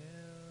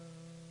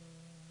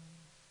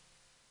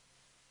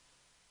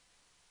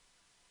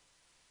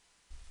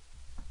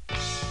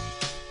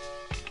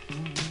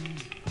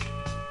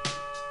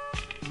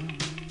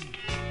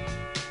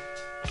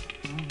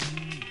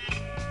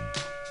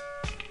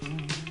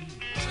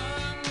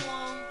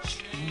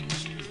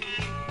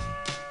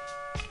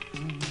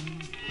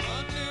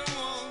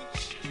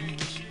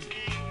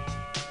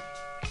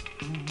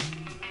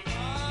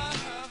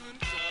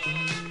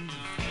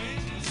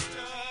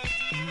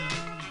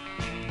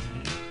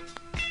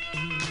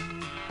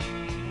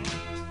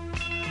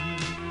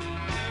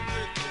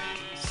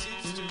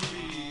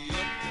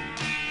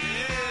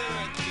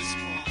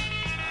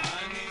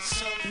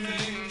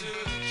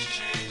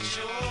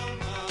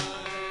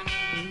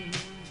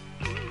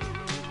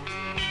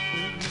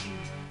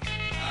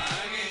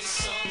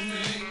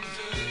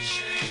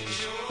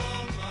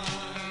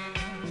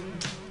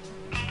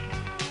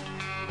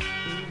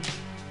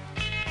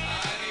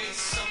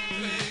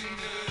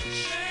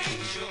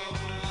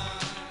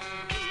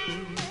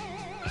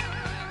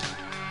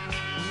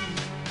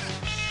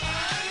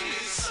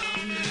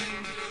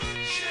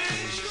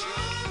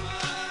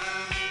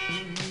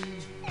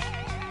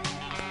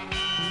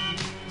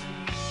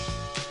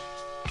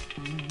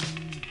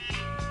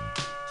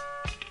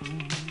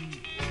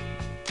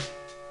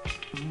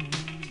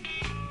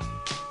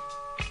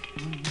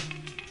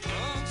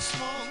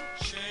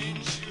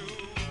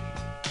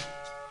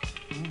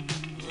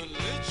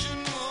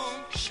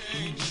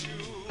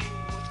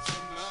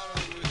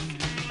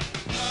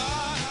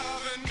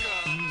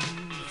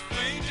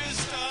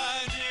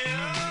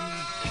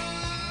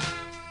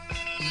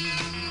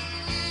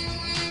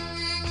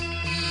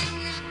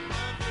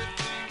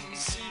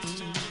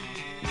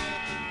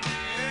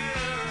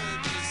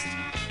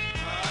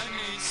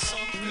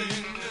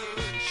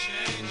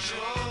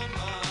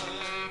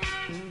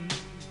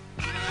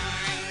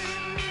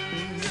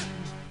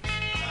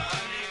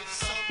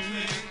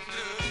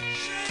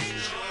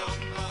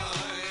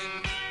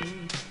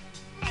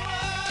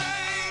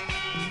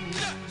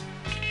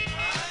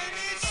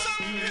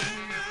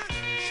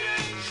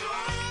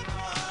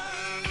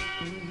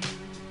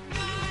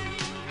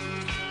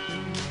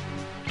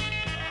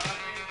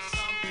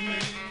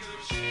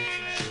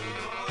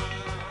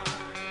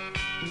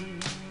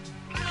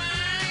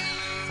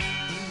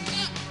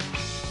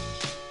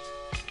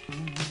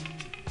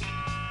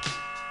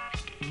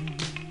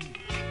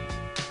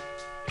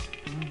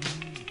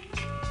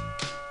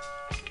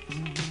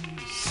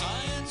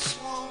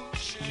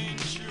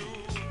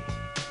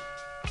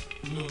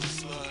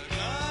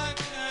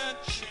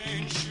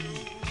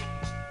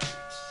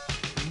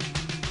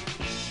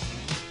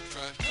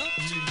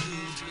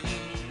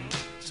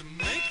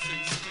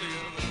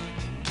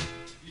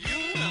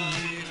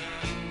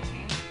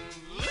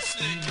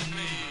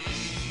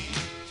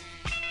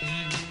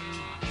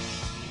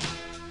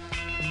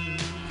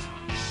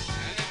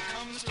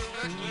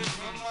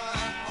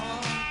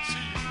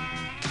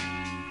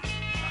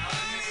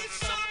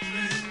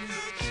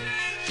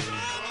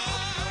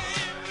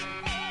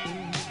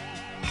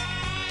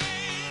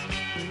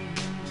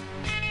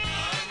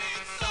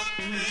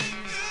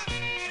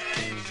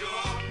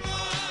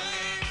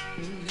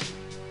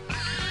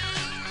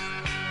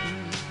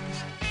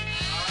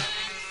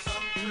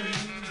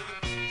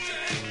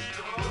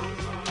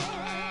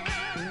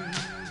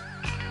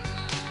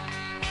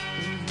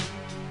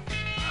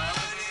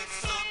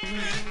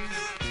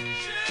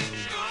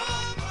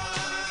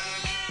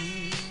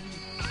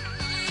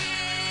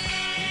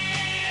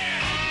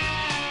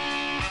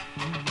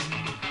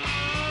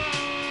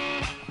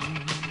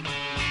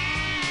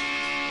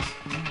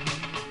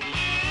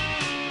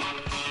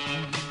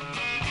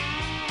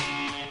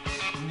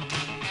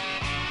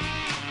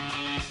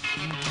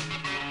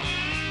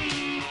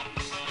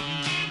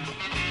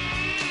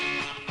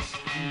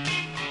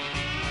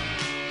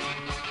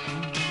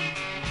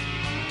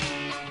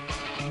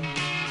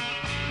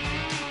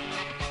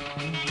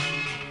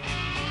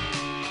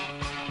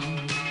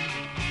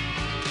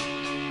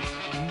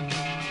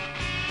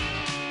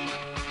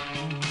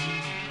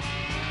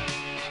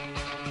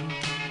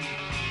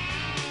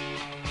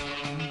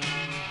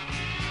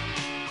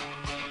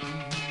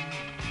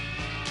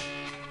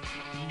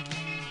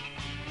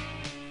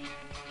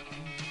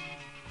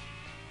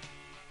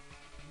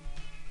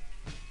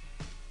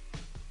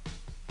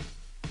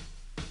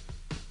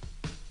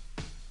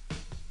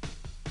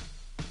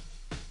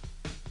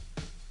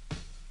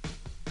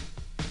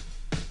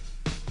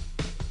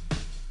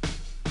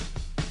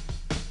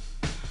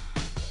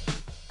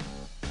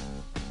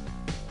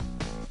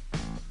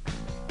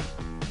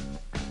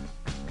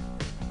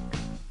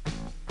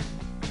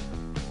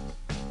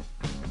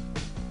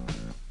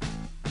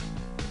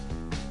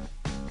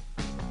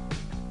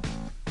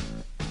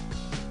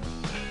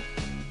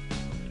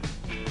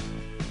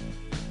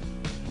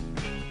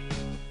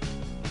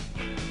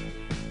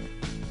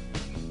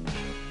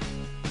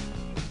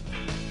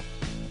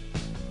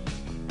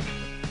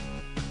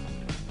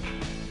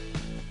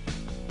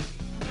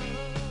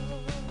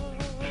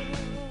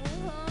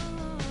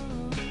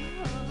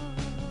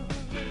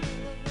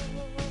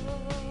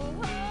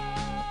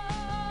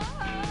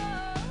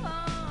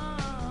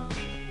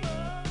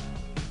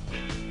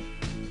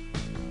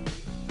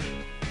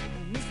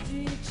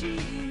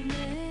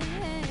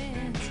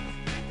 achievement.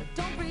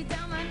 Don't breathe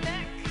down my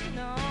neck,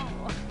 no.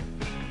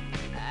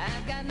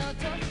 I've got no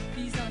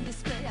trophies on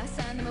display, I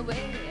signed them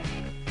away.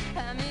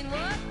 I mean,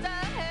 what the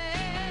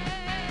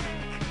heck?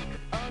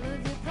 All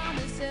of your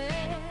promises.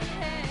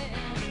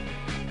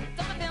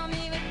 Don't fill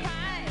me with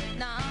pride,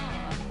 no.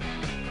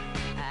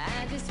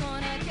 I just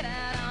wanna get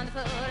out on the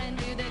floor and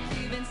do the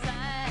Cuban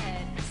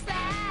slide.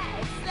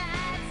 Slide,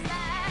 slide,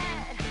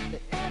 slide.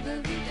 But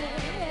every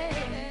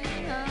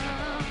day,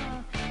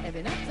 oh,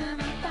 every night time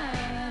I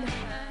find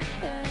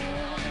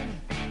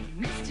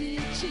Mr.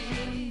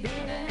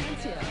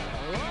 Achievement,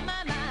 yeah, on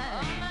my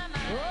mind,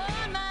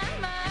 on my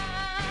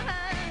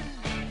mind.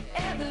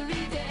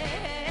 Every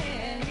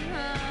day,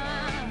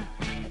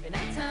 every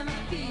night time I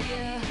feel,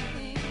 yeah,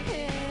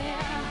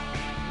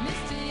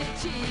 Mr.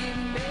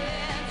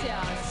 Achievement,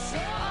 yeah, so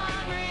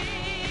hungry.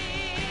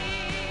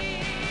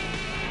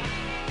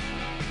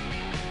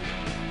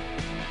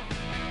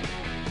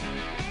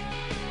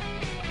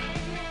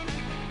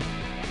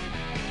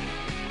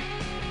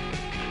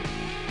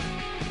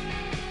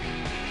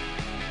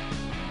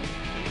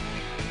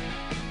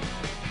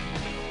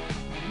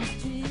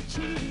 Mystery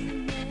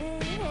achievement.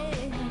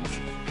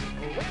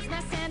 Where's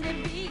my sandy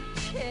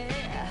beach?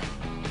 Yeah.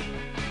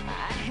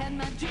 I had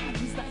my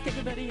dreams like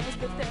everybody else,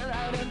 but they're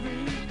out of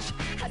reach.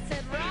 I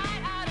said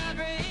right out of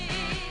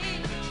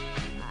reach.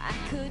 I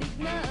could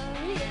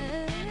ignore you.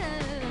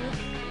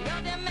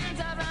 Your demands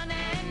are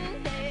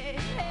running.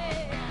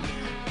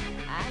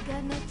 I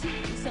got no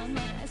tears on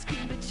my ice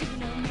cream, but you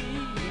know me.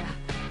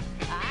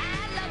 I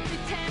love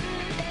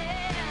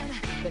pretending,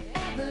 but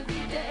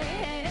every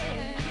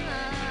day,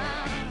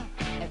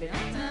 every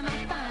night time I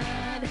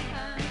find,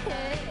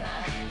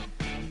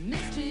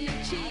 mystery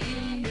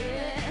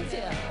achievement,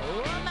 yeah,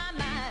 on my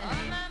mind,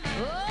 on my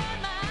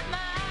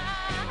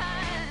mind.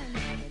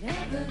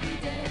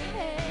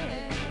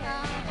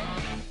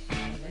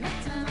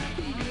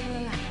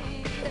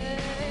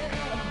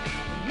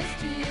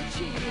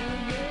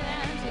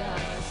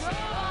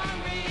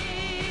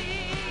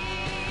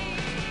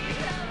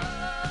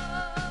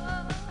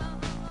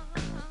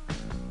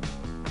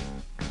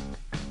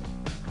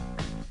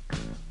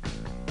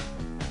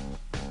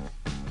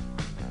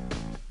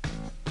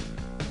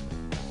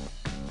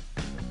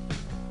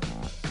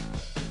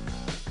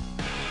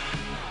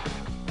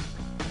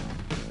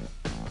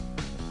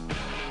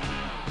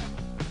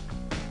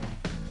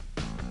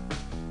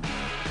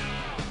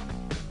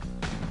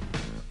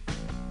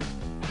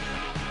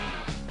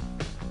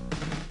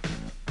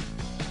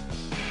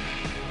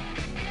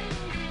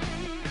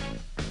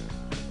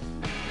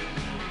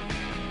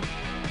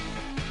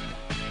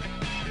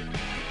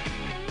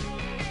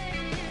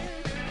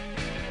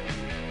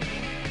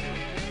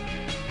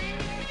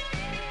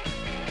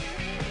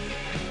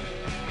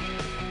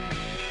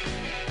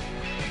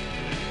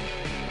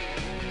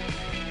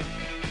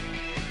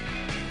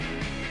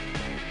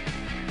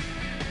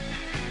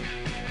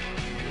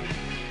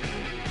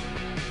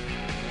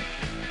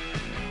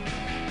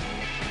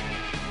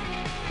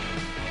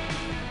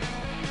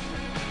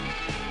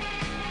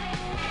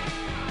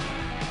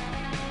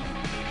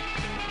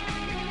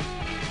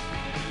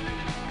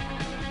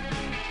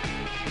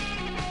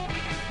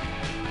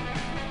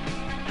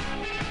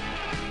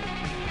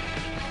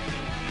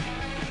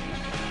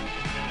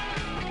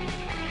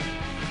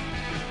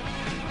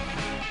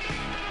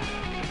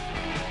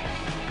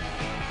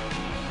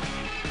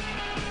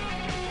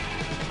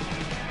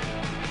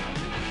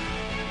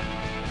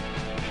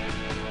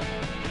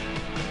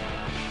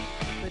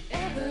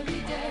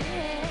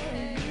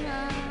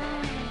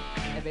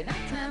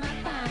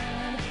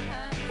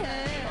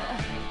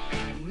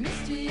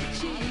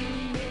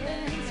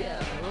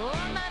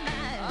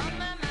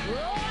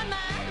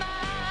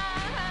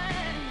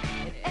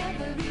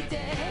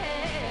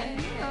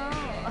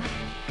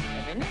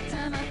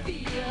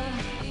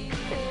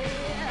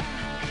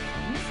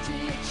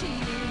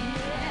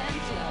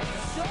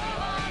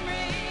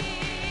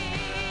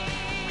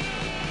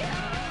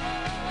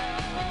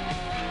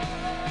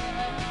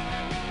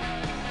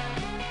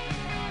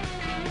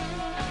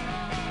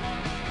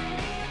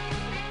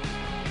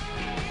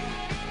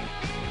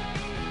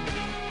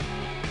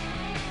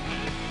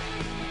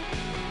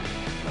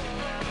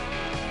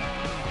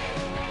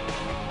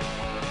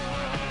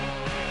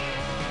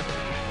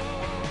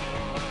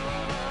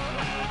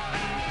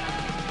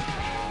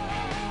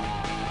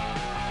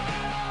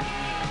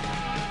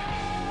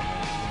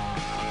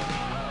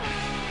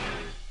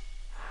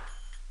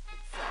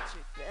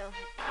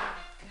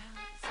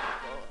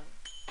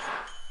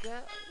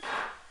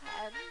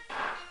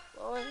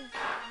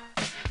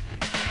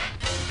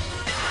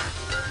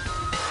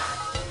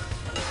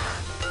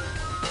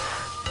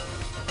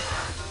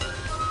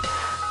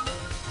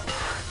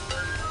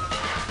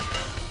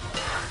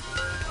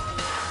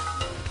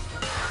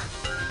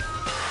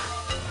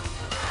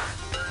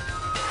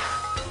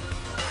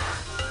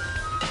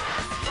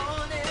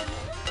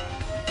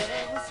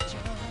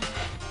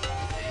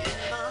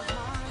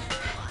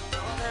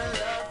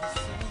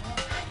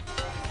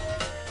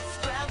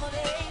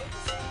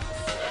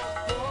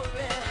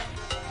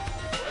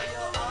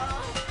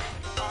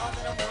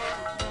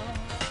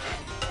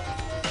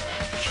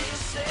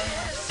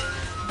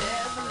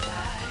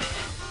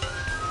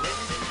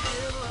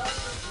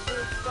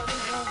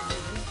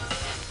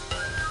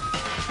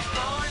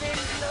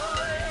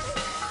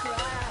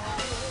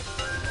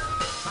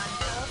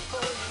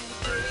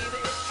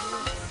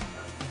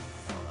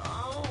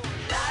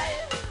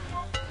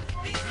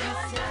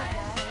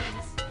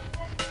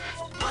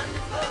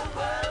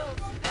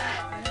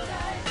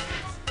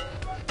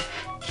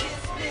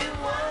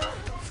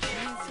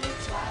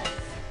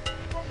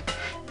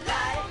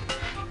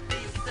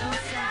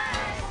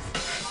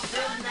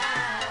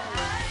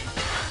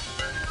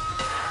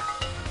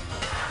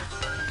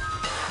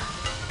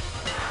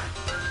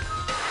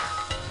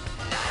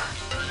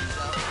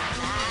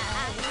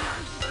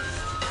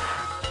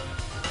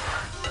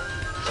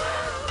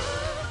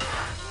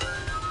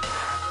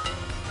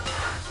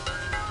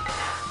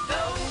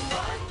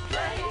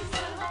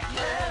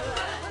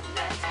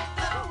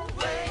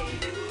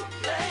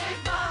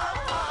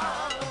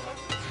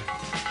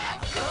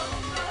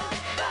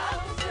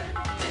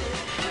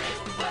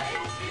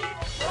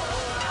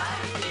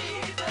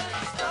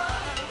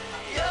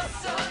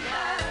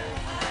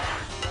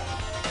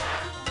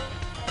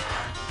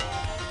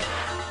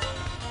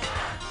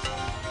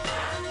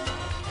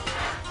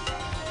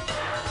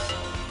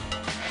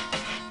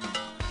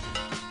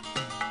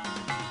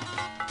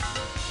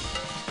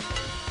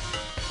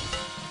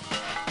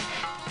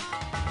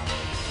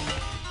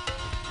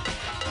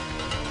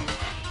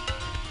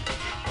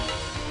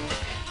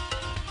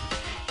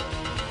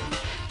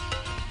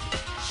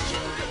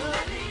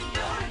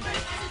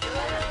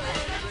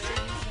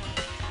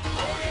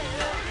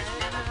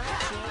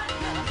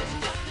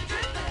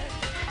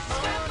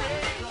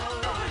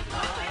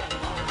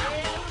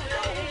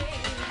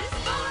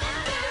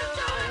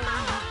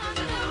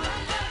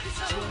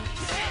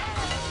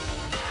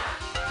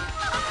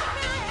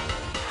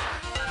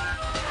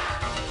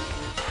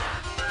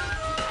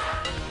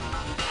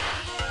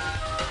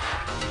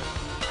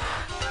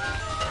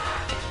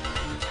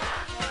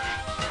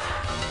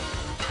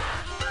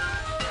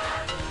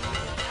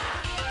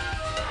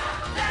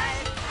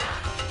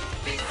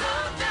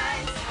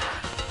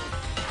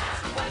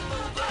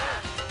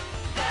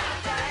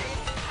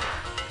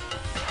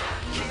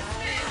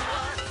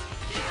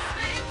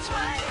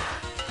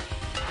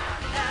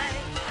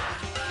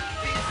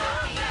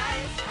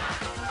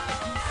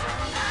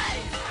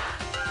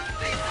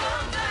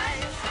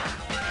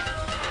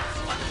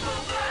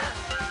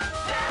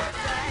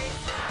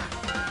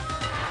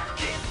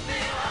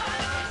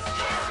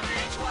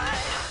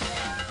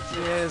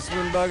 Yeah, it's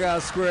been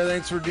Bughouse Square.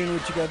 Thanks for doing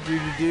what you got to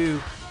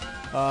do.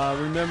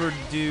 Remember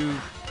to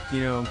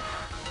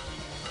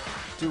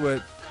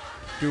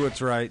do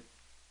what's right.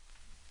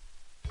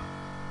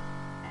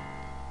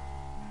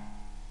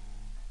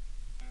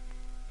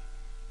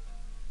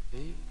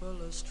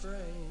 People are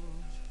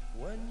strange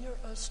when you're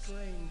a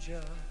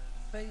stranger.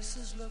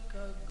 Faces look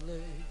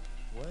ugly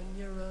when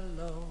you're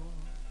alone.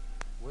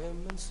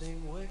 Women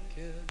seem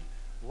wicked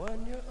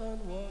when you're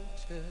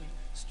unwanted.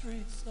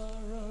 Streets are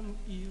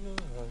uneven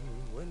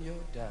when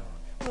you're down.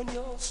 When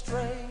you're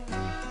strange,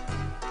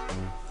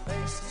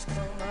 faces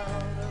come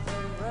out of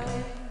the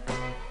rain.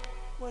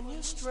 When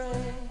you're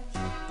strange,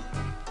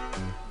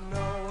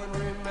 no one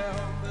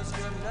remembers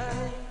your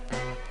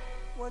name.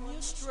 When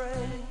you're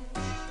strange,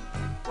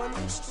 when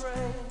you're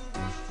strange,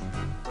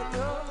 when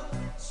you're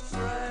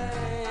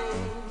strange.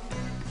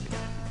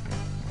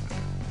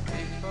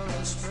 People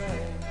are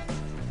strange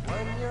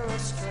when you're a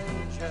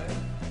stranger.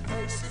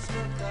 Faces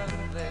look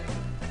ugly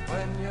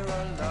when you're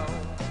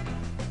alone.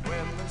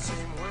 Women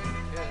seem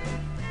wicked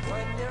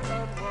when you're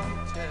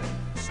unwanted.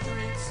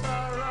 Streets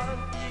are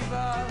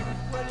uneven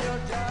when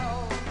you're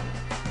down.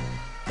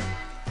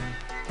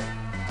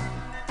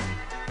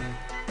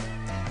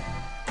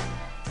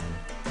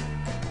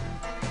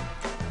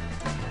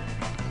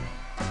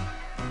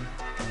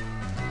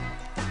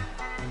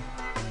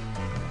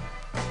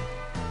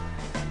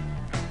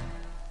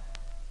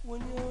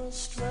 When you're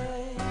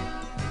strange,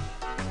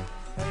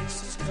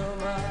 faces come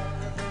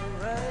out of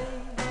the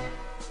rain.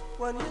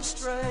 When you're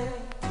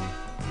strange,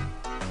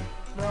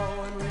 no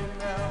one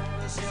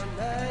remembers your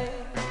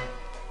name.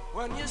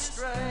 When you're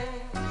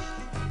strange,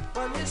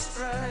 when you're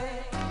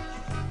strange,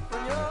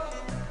 when you're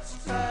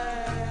strange.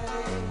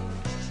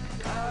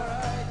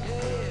 Alright,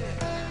 yeah.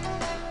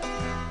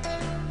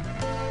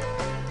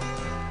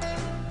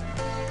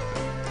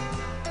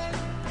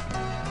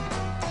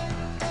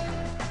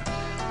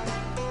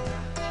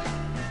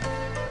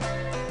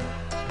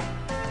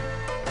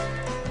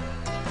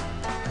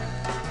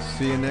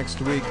 See you next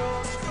week.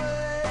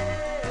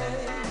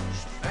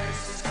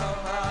 Faces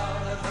come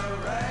out of the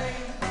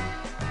rain.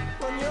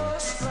 When you're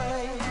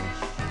strange,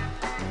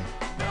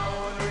 no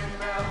one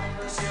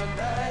remembers your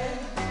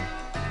name.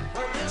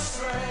 When you're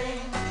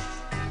strange,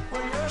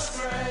 when you're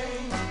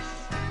strange,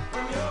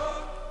 when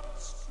you're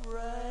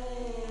strange.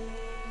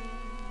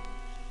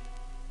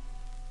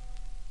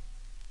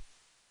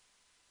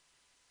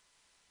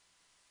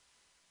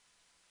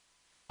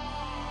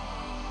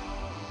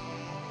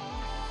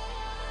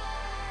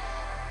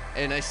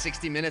 Hey, nice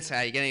 60 Minutes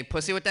hat. You get any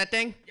pussy with that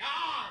thing?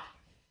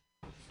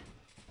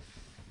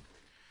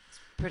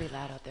 Pretty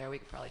loud out there. We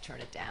could probably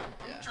turn it down.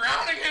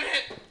 Drowning in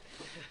it.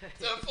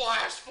 It's a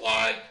flash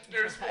flood.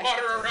 There's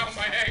water around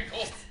my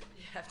ankles.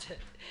 You have to.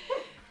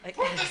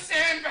 Put the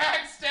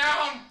sandbags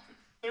down.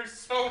 There's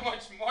so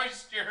much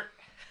moisture.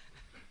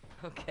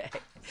 Okay.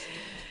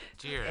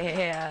 Dear.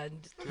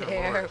 And Good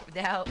there Lord.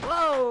 now.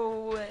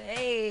 Whoa!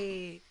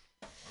 Hey.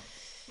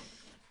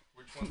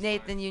 Which one's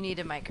Nathan, you need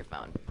a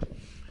microphone.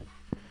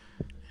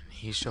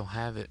 He shall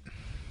have it.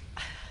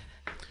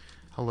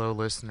 Hello,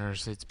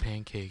 listeners. It's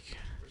Pancake.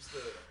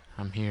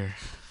 I'm here.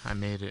 I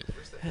made it.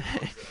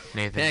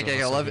 Nathan.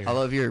 Pancake, I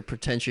love your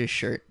pretentious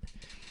shirt.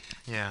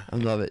 Yeah. I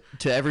love it.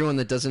 To everyone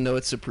that doesn't know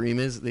what Supreme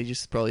is, they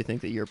just probably think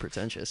that you're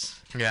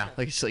pretentious. Yeah.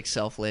 Like it's like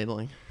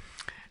self-labeling.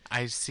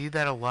 I see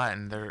that a lot,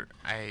 and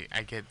I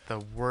get the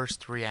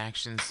worst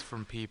reactions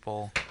from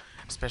people,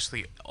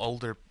 especially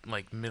older,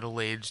 like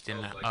middle-aged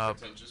and up.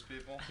 Pretentious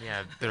people?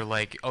 Yeah, they're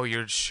like, "Oh,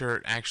 your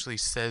shirt actually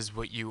says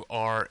what you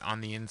are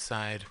on the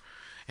inside,"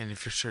 and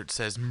if your shirt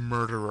says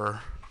murderer,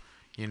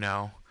 you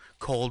know,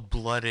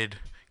 cold-blooded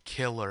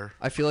killer.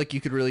 I feel like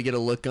you could really get a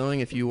look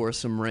going if you wore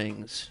some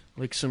rings.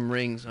 Like some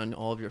rings on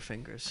all of your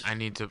fingers. I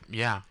need to,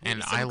 yeah, Maybe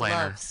and some eyeliner.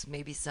 Gloves,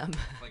 maybe some.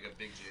 Like a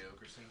big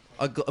joke or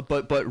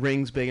something? But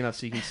rings big enough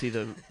so you can see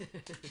them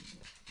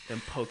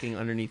poking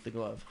underneath the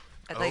glove.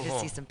 I'd like to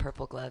see some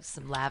purple gloves,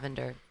 some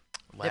lavender.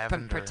 They're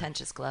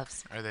pretentious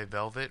gloves. Are they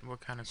velvet? What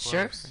kind of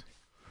Sure. gloves?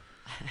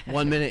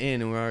 1 minute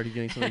in and we're already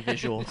doing something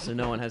visual, so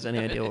no one has any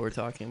idea what we're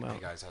talking about.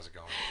 Hey guys, how's it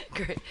going?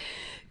 Great.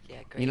 Yeah,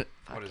 great. You know-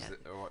 What is podcast.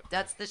 it? What?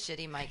 That's the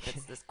shitty mic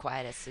that's the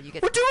quietest, so you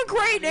get. We're doing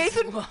great, what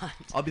you Nathan. want.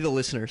 I'll be the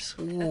listeners.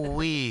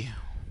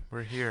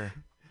 We're here.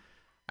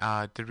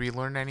 Did we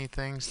learn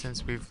anything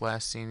since we've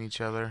last seen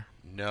each other?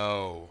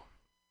 No,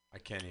 I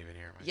can't even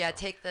hear myself. Yeah,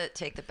 take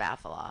the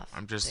baffle off.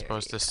 I'm just There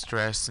supposed you to go.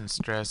 stress and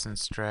stress and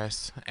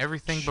stress.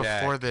 Everything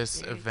Check. before this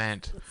Dude,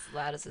 event as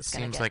loud as it's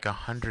gonna seems get. like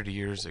 100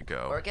 years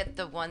ago. Or get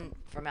the one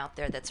from out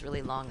there that's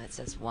really long that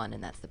says one,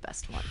 and that's the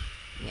best one.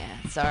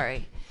 Yeah,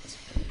 sorry.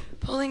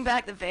 Pulling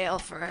back the veil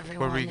for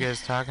everyone. What were you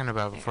guys talking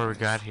about before we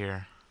got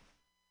here?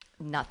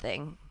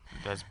 Nothing.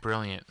 That's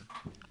brilliant.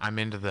 I'm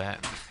into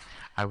that.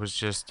 I was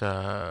just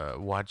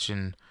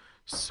watching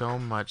so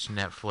much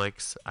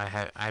Netflix. I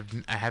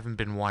haven't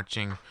been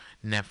watching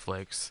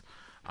Netflix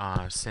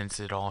since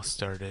it all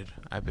started.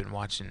 I've been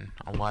watching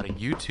a lot of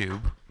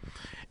YouTube,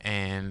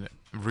 and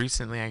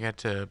recently I got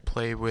to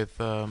play with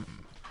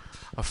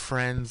a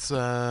friend's.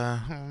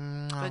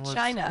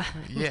 Vagina.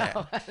 Yeah.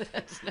 No,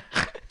 that's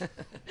not-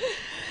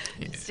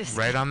 It's just-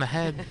 Right on the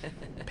head.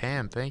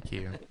 Pam, thank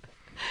you.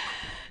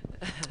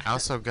 I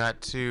also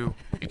got to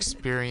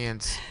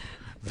experience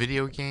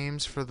video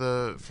games for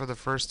the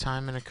first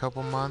time in a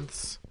couple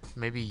months,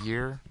 maybe a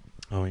year.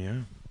 Oh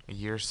yeah. A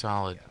year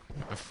solid.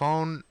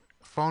 Phone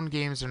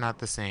games are not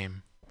the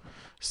same.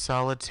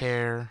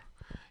 Solitaire,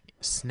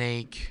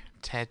 Snake,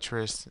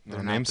 Tetris.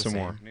 They're not Name the some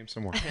same. more. Name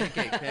some more.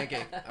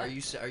 Pancake. Are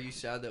you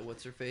sad that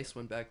what's her face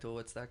went back to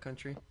what's that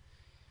country?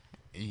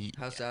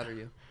 How sad are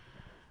you?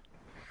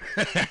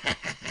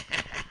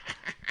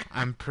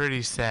 I'm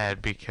pretty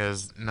sad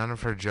because none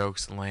of her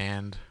jokes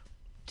land.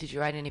 Did you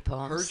write any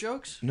poems? Her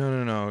jokes?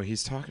 No.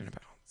 He's talking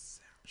about.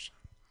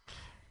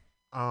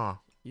 Oh.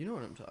 You know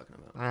what I'm talking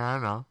about. I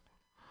know.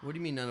 What do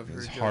you mean none of her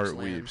His jokes heart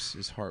land? weeps.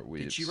 His heart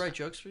weeps. Did she write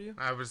jokes for you?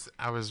 I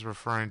was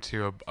referring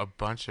to a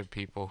bunch of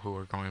people who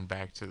are going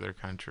back to their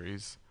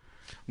countries.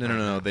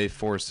 No. They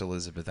forced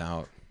Elizabeth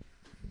out.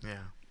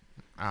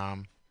 Yeah.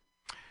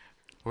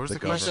 What was the He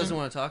question? doesn't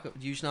want to talk. Do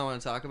you just not want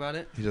to talk about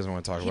it? He doesn't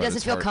want to talk He about it. doesn't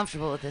His feel heart-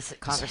 comfortable with this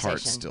conversation. His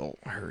heart's still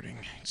hurting.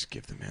 Just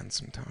give the man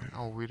some time.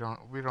 Oh, we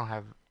don't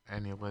have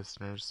any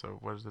listeners, so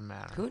what does it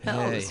matter? Who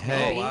knows?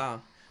 Hey. Oh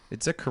wow.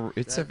 It's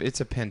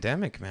a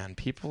pandemic, man.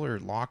 People are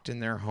locked in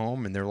their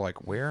home and they're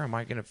like, where am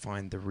I going to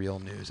find the real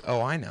news?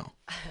 Oh, I know.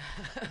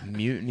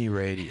 Mutiny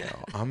Radio.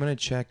 I'm going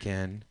to check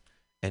in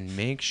and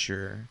make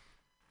sure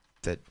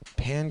that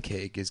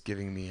Pancake is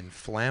giving me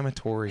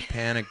inflammatory,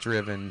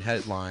 panic-driven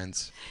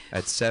headlines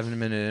at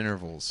 7-minute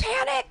intervals.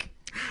 Panic!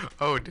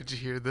 Oh, did you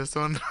hear this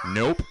one?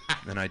 Nope.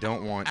 And I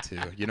don't want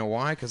to. You know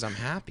why? Because I'm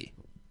happy.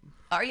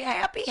 Are you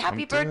happy?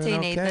 Happy I'm doing birthday,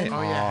 okay. Nathan.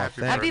 Oh, yeah,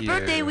 thank Happy you.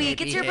 birthday week.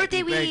 It's your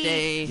birthday week.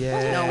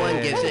 Yay. No one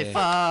gives a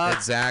fuck.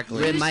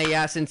 Exactly. Rip my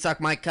ass and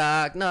suck my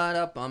cock, not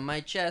up on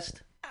my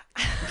chest.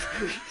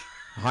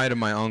 Hi to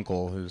my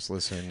uncle who's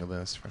listening to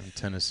this from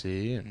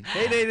Tennessee, and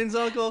Hey, Nathan's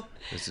uncle.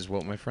 this is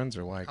what my friends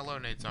are like. Hello,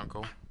 Nate's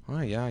uncle. Oh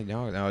yeah, I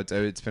know. No,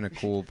 it's been a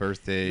cool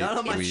birthday Not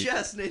on my week.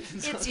 chest,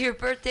 Nathan's It's uncle. your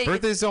birthday.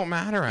 Birthdays don't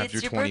matter after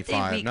it's your birthday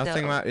 25. week,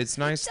 Nothing. though. It's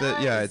nice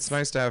it's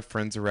nice to have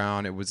friends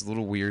around. It was a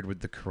little weird with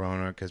the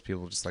corona because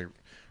people just like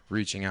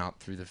reaching out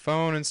through the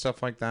phone and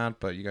stuff like that.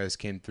 But you guys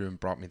came through and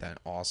brought me that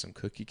awesome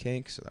cookie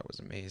cake, so that was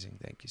amazing.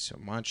 Thank you so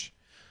much.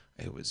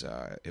 There was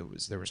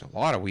a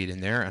lot of weed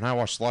in there, and I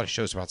watched a lot of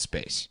shows about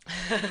space.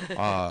 People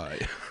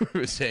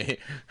who say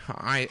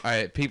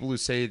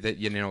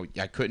that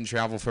I couldn't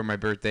travel for my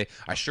birthday,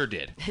 I sure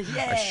did.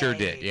 I sure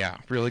did. Yeah,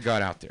 really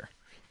got out there.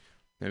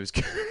 It was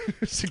it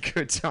was a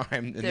good time,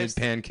 and There's-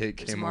 then Pancake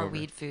There's came more over.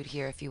 weed food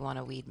here if you want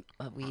a weed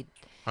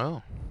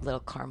Oh. little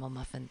caramel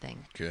muffin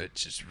thing. Good,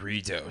 just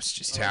redose,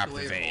 just I like tap the the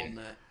way you're vein. holding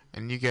that.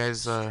 And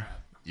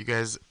you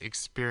guys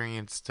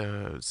experienced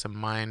some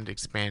mind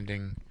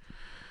expanding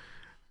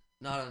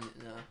Not on.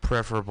 No.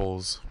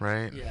 preferables,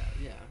 right? Yeah.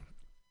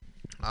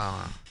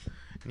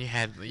 And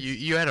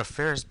you had a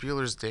Ferris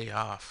Bueller's Day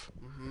Off,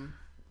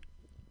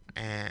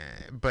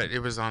 but it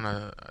was on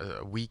a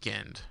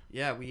weekend.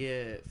 Yeah,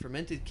 we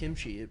fermented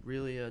kimchi. It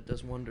really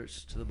does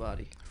wonders to the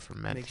body.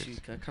 Fermented. Makes you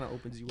kind of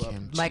opens you up.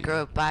 kimchi.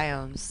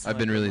 Microbiomes. I've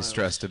been really Microbiomes.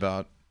 stressed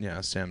about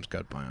Sam's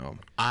gut biome.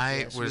 I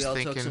Yeah, so was we all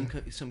thinking.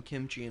 took some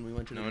kimchi and we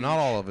went to the No, beach. not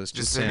all of us.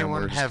 Does Just Sam.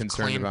 anyone We're just have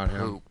concerned clean about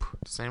him. poop?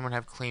 Does anyone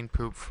have clean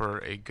poop for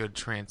a good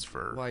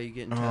transfer? Why are you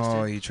getting tested?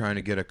 Oh, you trying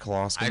to get a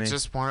colostomy?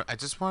 I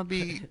just want to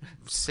be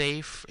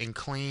safe and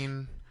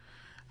clean.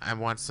 I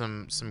want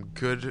some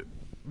good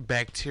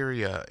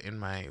bacteria in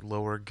my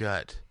lower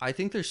gut. I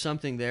think there's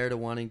something there to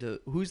wanting to.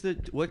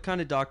 What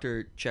kind of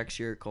doctor checks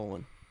your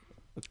colon?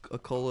 A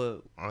cola.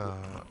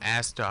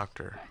 Ass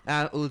doctor.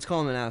 Let's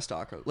call him an ass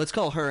doctor. Let's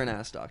call her an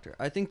ass doctor.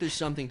 I think there's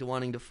something to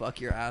wanting to fuck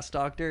your ass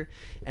doctor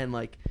and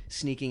like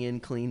sneaking in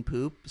clean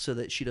poop so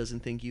that she doesn't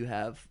think you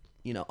have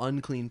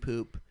unclean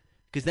poop.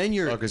 Because then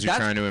you're. because you're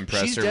trying to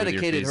impress she's her with your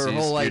dedicated feces. her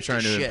whole life You're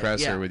trying to shit.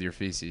 impress Yeah. her with your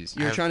feces.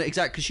 You're trying to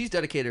because she's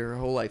dedicated her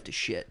whole life to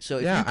shit. So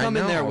if Yeah, you come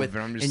I in there know, with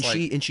but I'm just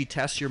and like- she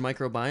tests your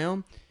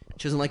microbiome,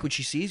 she doesn't like what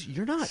she sees.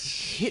 You're not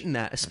hitting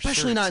that,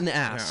 especially sure not in the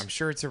it's- ass. Yeah, I'm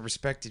sure it's a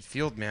respected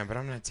field, man, but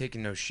I'm not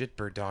taking no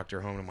shitbird doctor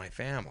home to my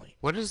family.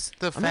 What is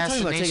the I'm not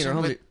talking about taking her fascination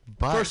home. with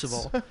butts? First of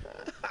all,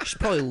 she's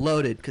probably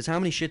loaded because how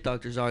many shit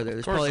doctors are there?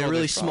 There's course, probably a oh,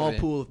 really there's small probably-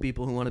 pool of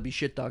people who want to be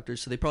shit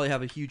doctors, so they probably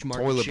have a huge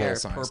market Toilet share bowl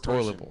size, per person.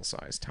 toilet bowl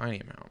size, tiny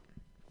amount,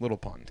 little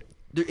pond.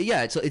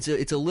 Yeah, it's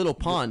a little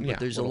pond, Yeah, but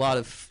there's a little lot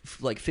pond. of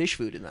like fish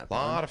food in that A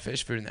pond. lot of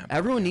fish food in that.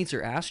 Everyone needs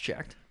their ass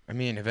checked. I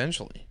mean,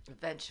 eventually.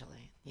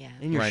 Eventually, yeah.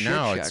 And your Right shit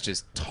now, checked. it's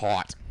just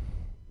taut.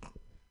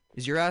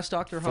 Is your ass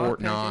doctor hot? Fort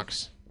Pancake?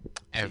 Knox.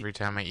 Every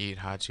time I eat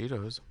hot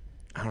Cheetos.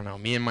 I don't know.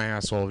 Me and my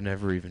asshole have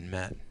never even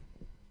met.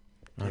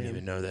 I don't Damn.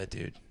 even know that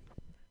dude.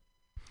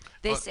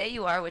 They say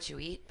you are what you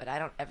eat, but I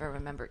don't ever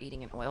remember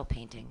eating an oil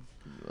painting.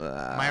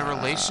 My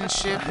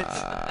relationship.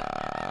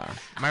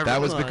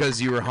 That was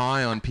because you were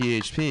high on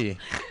PHP.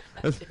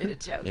 Made a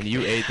joke. And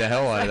you ate the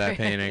hell out of that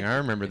painting. I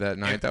remember that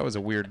night. That was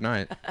a weird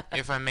night.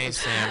 If I may,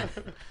 Sam,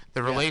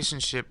 the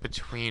relationship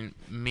between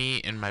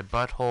me and my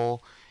butthole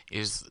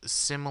is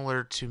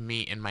similar to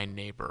me and my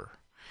neighbor.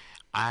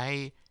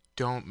 I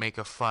don't make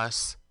a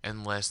fuss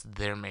unless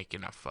they're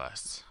making a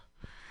fuss.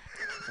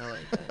 I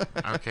like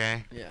that.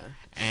 Okay. Yeah.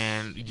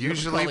 And You ever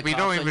usually call the we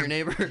cops don't on your even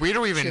neighbor? we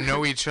don't even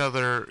know each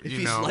other. If You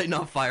he's know. lighting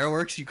off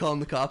fireworks, you call him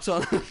the cops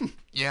on him.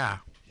 Yeah.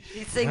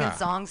 He's singing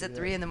songs at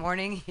 3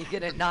 a.m. You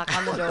get a knock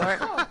on the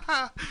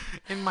door.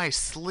 In my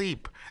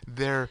sleep,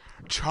 they're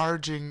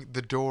charging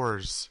the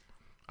doors.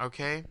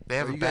 Okay, they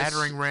have Are a you guys-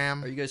 battering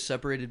ram. Are you guys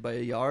separated by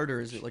a yard,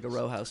 or is it like a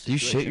row house? Do you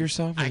shit situation?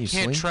 yourself when I you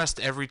can't sleep? trust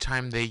every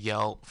time they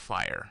yell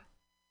fire.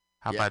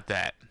 How about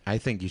that? I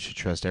think you should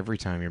trust every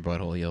time your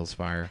butthole yells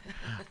fire.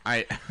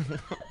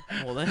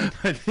 Well then,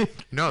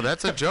 No,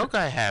 that's a joke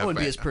I have. that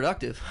wouldn't be as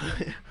productive.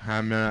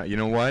 I'm you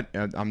know what?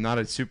 I'm not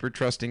a super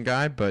trusting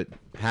guy, but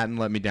hadn't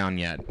let me down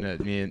yet.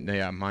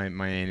 Yeah,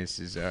 my anus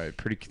is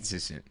pretty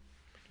consistent.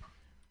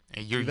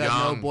 Hey, you're You've young.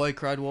 had no boy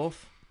cried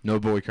wolf. No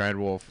boy cried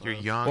wolf. You're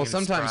young. Well, and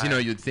sometimes spry.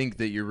 you'd think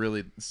that you're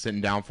really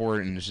sitting down for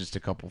it, and it's just a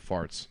couple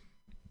farts.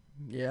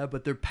 Yeah,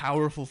 but they're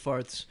powerful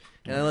farts,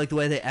 and I like the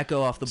way they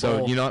echo off the So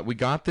bowl. you know what? We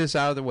got this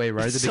out of the way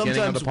right at the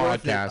beginning of the Sometimes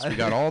worth it. podcast. We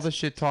got all the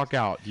shit talk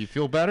out. Do you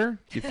feel better?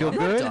 Do you feel I'm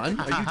good? not done.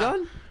 Are you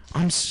done?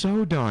 I'm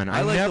so done.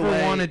 I like the never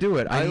way- want to do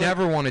it. I I like-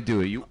 never want to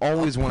do it. You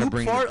always want to Poop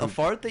bring fart, the a poop.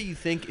 fart that you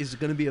think is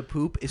going to be a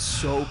poop is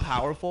so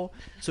powerful.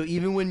 So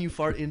even when you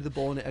fart into the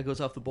bowl and it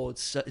echoes off the bowl,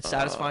 it's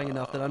satisfying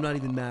enough that I'm not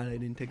even mad I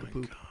didn't take a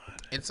poop.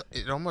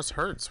 It almost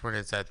hurts when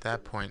it's at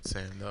that point,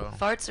 Sam. Though.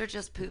 Farts are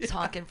just poops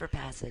honking for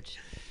passage.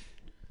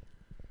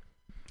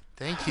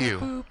 Thank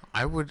you.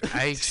 I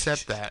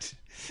accept that.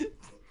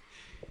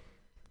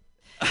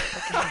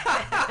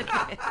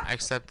 I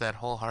accept that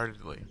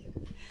wholeheartedly.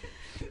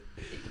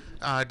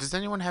 Does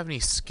anyone have any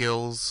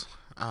skills?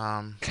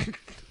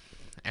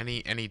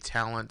 Any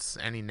talents?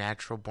 Any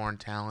natural born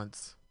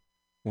talents?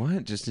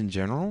 What? Just in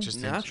general? Just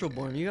Natural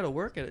born, you got to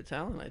work at a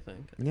talent, I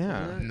think.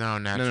 Yeah. Isn't it? No, No,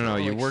 natural. no, no.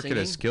 You Like work at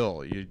a singing? skill.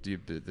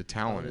 The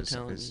talent the is,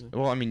 talent, is. yeah.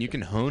 Well, I mean, you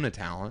can hone a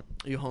talent.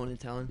 You hone a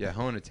talent. Yeah,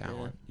 hone a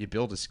talent. You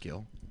build a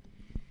skill.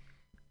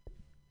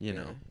 You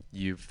know,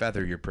 you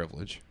feather your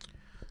privilege.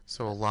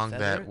 So along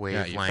Feather that it? Yeah,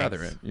 wavelength, you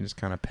feather it. You just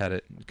kind of pet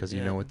it because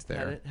you know it's Pet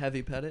there. it,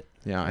 heavy pet it.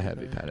 Yeah, I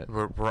heavy pet it.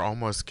 we're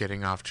almost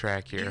getting off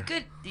track here.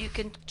 You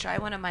can try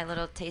one of my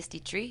little tasty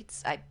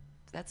treats.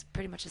 That's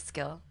pretty much a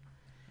skill.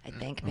 I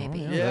think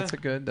maybe. Oh, yeah, that's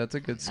a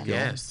good skill.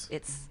 Yes.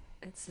 It's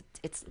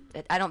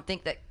I don't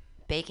think that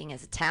baking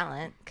is a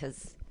talent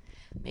because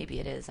maybe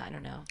it is. I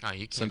don't know. Oh, you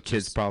can't Some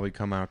kids just- probably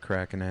come out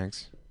cracking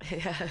eggs.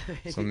 Yeah.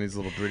 Some of these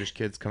little British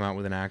kids come out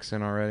with an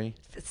accent already.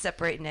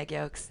 Separating egg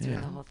yolks, doing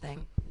Yeah. the whole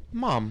thing.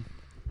 Mom,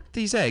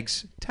 these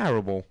eggs,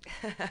 terrible.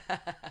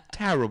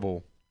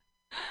 Terrible.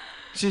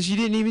 She says, you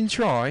didn't even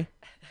try.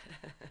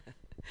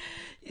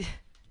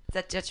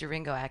 That's your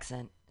Ringo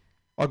accent.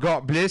 I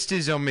got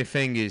blisters on my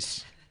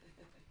fingers.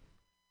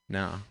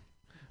 No.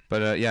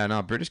 But, yeah,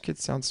 no, British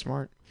kids sound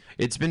smart.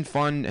 It's been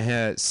fun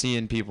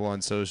seeing people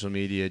on social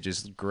media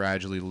just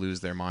gradually lose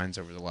their minds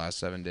over the last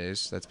 7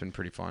 days. That's been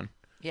pretty fun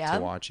Yeah.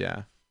 to watch,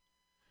 yeah.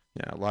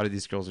 Yeah, a lot of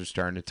these girls are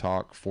starting to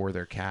talk for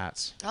their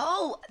cats.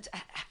 Oh,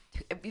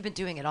 we've been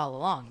doing it all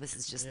along. This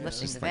is just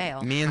lifting the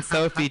veil. Me and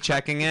Sophie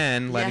checking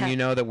in, letting Yeah. you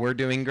know that we're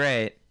doing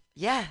great.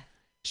 Yeah.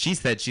 She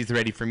said she's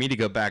ready for me to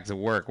go back to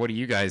work. What do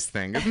you guys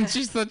think? Isn't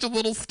she such a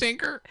little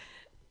stinker?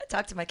 I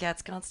talk to my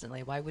cats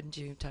constantly. Why wouldn't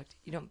you talk to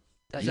you don't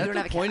Is you that don't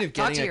the have a point cat. of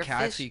Talk to getting a your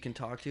cat fish. so you can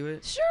talk to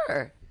it?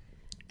 Sure.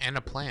 And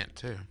a plant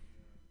too.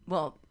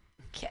 Well,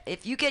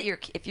 if you get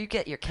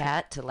your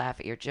cat to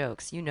laugh at your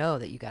jokes, you know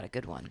that you got a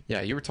good one.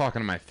 Yeah, you were talking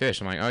to my fish.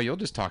 I'm like, oh, you'll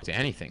just talk to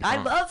anything. I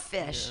huh? love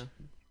fish.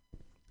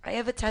 I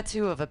have a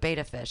tattoo of a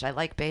beta fish. I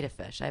like beta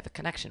fish. I have a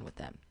connection with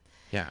them.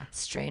 Yeah.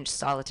 Strange,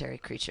 solitary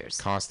creatures.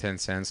 Cost 10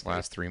 cents,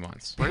 last 3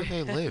 months. Where do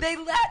they live?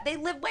 They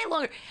live way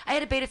longer. I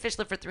had a beta fish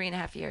live for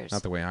 3.5 years.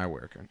 Not the way I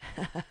work.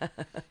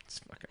 It's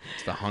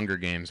the Hunger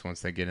Games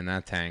once they get in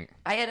that tank.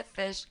 I had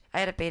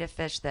a beta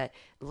fish that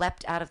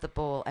leapt out of the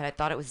bowl, and I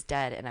thought it was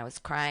dead, and I was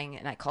crying,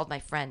 and I called my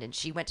friend, and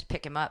she went to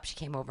pick him up. She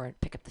came over and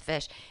picked up the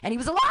fish, and he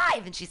was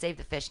alive, and she saved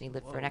the fish, and he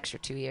lived for an extra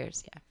 2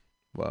 years. Yeah.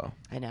 Whoa.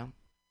 I know.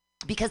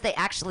 Because they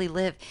actually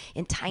live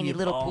in tiny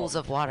little pools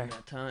of water.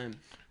 That time.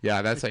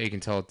 Yeah, that's how you can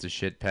tell it's a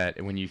shit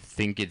pet when you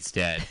think it's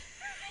dead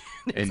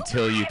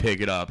until you pick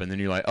it up, and then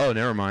you're like, oh,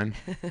 never mind.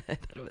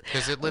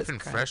 Does it live in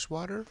fresh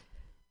water?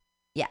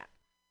 Yeah.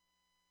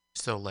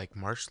 So like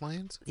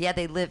marshlands? Yeah,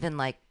 they live in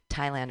like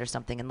Thailand or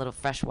something in little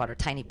freshwater,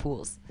 tiny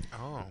pools.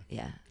 Oh.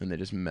 Yeah. And they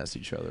just mess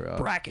each other up.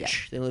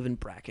 Brackish. They live in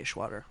brackish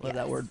water. Love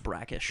that word,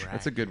 brackish.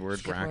 That's a good word,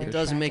 It's a good word. brackish. It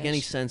doesn't make any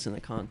Brackish. sense in the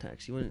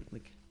context. You wouldn't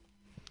like.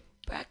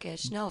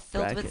 Brackish. No,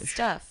 filled with Brackish.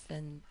 stuff.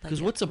 And Because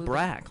like, what's a moving-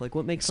 brack? Like,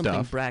 what makes something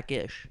Stuff.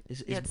 brackish?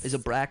 Is Yeah, it's- is a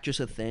brack just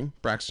a thing?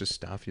 Brack's just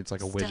stuff. It's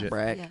like a stuff, widget.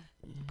 Brack. Yeah.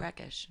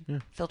 Brackish. Yeah.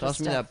 Filled with Toss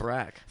me stuff. that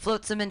brack.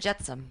 Flotsam and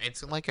jetsam.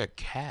 It's like a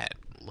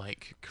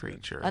cat-like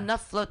creature.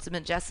 Enough flotsam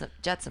and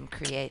jetsam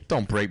create.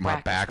 Don't break my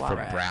brackish back for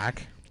water.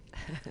 brack.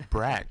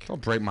 Brack.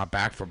 Don't break my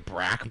back for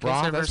brack, You bro.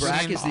 guys ever That's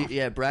Brack seen- is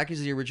the brack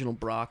is the original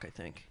Brock, I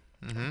think.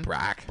 Mm-hmm.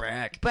 brack.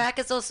 Brack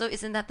is also,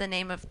 isn't that the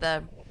name of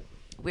the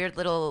weird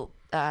little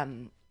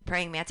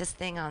praying mantis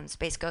thing on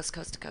Space Ghost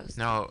Coast to Coast?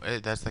 No,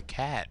 that's the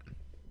cat.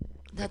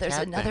 No, a there's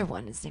cat another thing.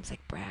 one. His name's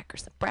like Brack or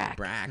something.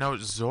 Brack. No,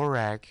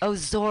 Zorak Oh,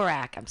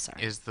 Zorak. I'm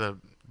sorry. is the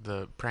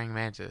praying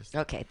mantis.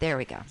 Okay, there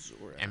we go.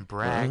 And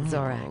Bragg.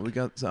 Zorak. We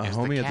got a Is the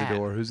homie at cat. the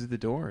door. Who's at the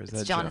door? Is It's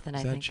that Jonathan, Joe?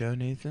 I Is that think. Joe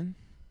Nathan?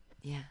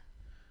 Yeah.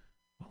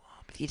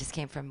 He just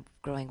came from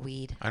growing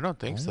weed. I don't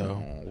think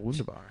so. Oh,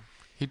 wunderbar.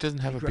 He doesn't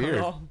have a Grow it beard.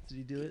 all? Did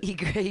he do it?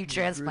 He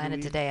transplanted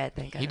weed? today, I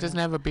think. I He don't doesn't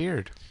know. have a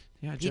beard.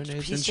 Yeah, He- Joe he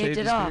Nathan shaved shaved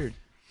it his off. beard.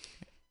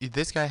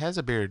 This guy has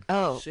a beard.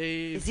 Oh,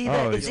 Shave. is he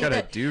Oh, the, he's is got he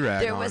a the,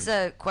 do-rag There on. was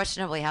a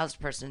questionably housed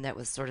person that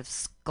was sort of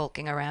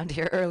skulking around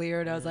here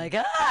earlier, and I was like,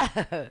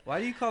 ah,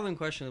 Why do you call them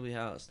questionably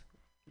housed?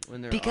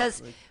 When they're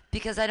because like,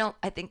 because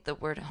I think the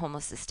word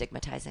homeless is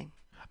stigmatizing.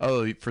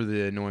 Oh, for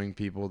the annoying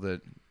people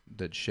that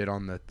shit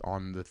on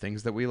the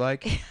things that we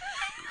like.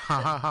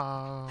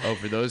 Oh,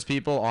 for those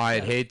people, oh,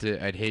 I'd hate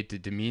to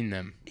demean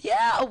them.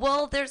 Yeah,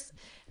 well, there's.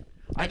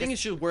 I think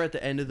it's just we're at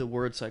the end of the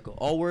word cycle.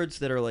 All words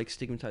that are like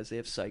stigmatized, they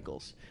have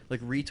cycles. Like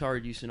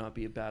retard used to not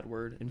be a bad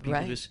word, and people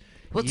Right. just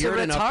Well, to hear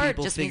it enough retard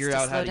people just means figure to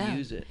out how slow to down.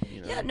 use it.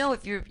 You know? Yeah, no,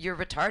 if you're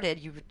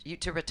retarded, you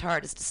to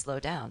retard is to slow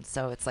down.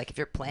 So it's like if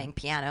you're playing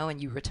piano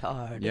and you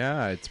retard.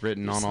 Yeah, it's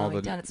written You're on all slowing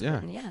the down, it's yeah,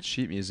 written, yeah.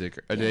 sheet music.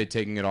 Are Yeah. they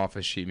taking it off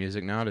as sheet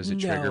music now? Does it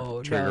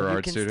No, trigger no, you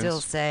art can students?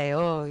 still say,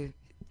 oh,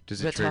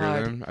 Does it retard.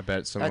 trigger them? I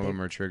bet some Are of they-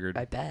 them are triggered.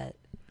 I bet.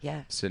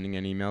 Yeah. Sending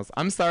in emails.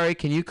 I'm sorry.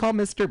 Can you call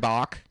Mr.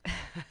 Bach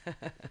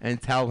and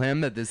tell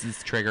him that this is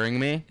triggering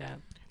me? Yeah.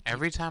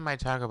 Every time I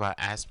talk about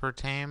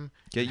aspartame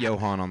Get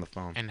Johan on the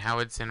phone. and how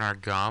it's in our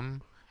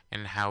gum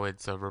and how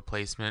it's a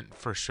replacement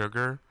for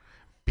sugar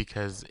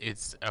because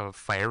it's a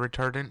fire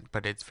retardant,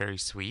 but it's very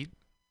sweet.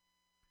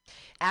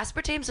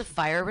 Aspartame's a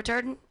fire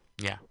retardant?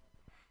 Yeah.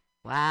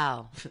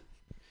 Wow.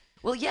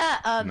 Well, yeah.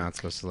 I'm not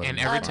supposed to let And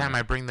him every know. time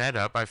I bring that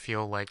up, I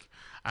feel like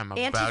I'm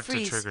about to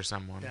Antifreeze. trigger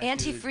someone.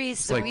 Antifreeze.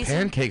 It's The like reason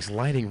pancakes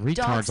lighting retards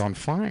dogs- on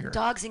fire.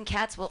 dogs and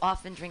cats will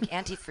often drink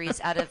antifreeze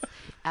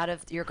out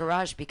of your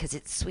garage because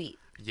it's sweet.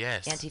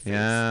 Yes. Antifreeze.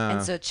 Yeah.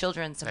 And so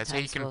children sometimes That's how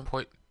you can will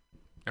put.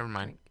 Never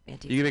mind.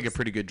 drink You can make a antifreeze.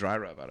 pretty good dry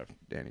rub out of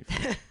Danny.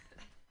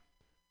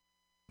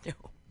 No.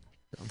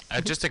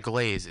 Just a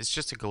glaze. It's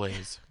just a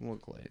glaze. A little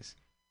glaze.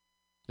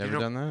 You Never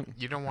don't- done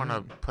that? You don't want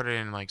to put it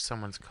in like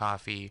someone's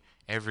coffee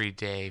every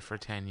day for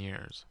 10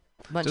 years.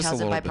 Just a Munchausen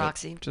little by bit.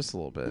 proxy. Just a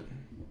little bit.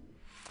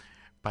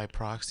 By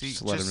proxy,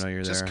 Just let 'em know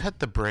you're just there. cut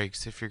the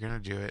brakes if you're gonna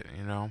do it.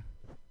 You know.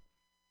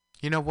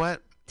 You know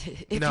what?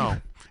 If No,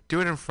 you-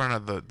 do it in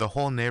front of the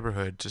whole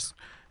neighborhood. Just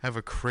have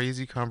a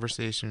crazy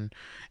conversation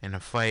and a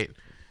fight.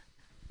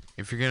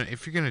 If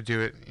you're gonna do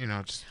it, you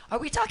know, just Are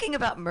we talking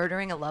about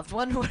murdering a loved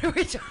one? What are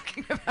we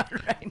talking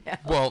about right now?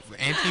 well,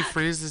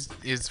 antifreeze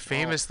is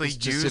famously It's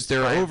just if used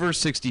they're by, over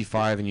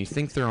 65 and you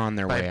think they're on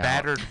their by way out.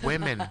 battered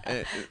women.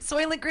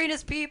 Soylent Green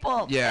is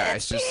people. Yeah,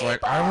 it's just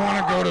like I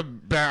want to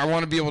go to I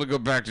want to be able to go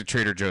back to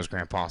Trader Joe's,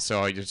 Grandpa.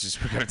 So we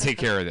gotta take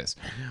care of this.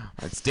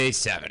 It's day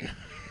 7.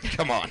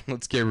 Come on,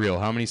 let's get real.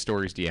 How many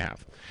stories do you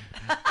have?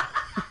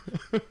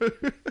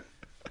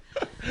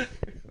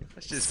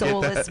 Let's just get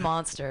Soulless that-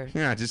 monster.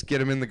 Yeah, just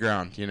get him in the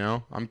ground. You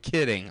know, I'm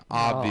kidding.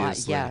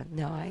 Obviously. yeah,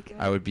 no, I.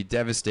 I would be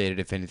devastated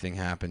if anything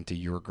happened to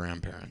your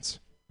grandparents.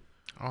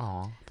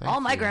 Oh,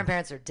 All my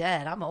grandparents are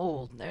dead. I'm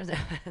old. They're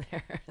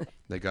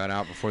They got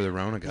out before the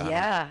Rona got 'em.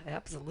 yeah,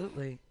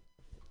 absolutely.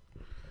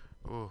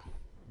 Ooh.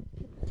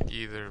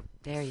 Either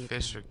There you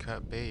fish or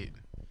cut bait.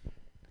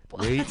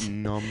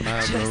 Waiting on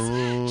my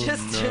Rona.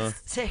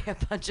 Just say a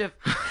bunch of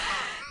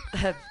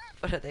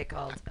what are they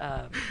called?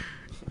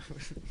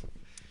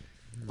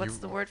 What's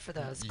the word for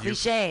those?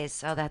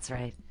 Cliches. Oh, that's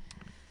right.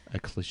 A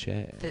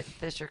cliche.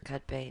 Fish or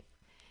cut bait.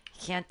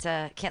 You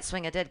can't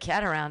swing a dead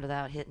cat around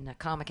without hitting a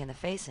comic in the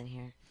face in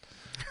here.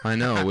 I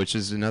know, which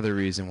is another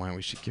reason why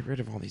we should get rid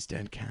of all these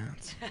dead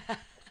cats.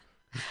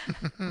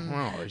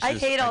 Well, it's I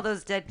just hate all like-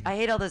 those dead. I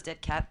hate all those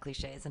dead cat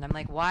cliches, and I'm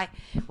like, why?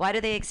 Why do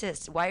they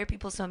exist? Why are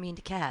people so mean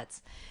to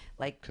cats?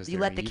 Like, 'Cause you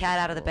they're let the cat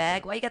evil. out of the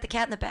bag. Why you got the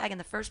cat in the bag in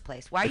the first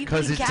place? Why are you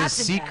Because putting it's a cats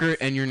in secret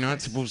bags? and you're not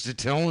supposed to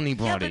tell Yeah,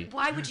 anybody. but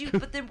why would you?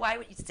 But then why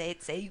would you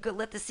say you could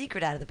let the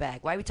secret out of the bag?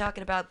 Why are we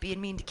talking about being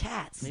mean to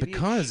cats? Maybe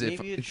Because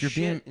maybe if you're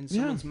being in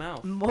someone's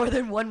mouth. More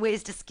than one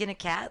ways to skin a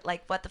cat?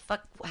 Like, what the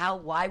fuck? How?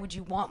 Why would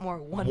you want more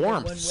one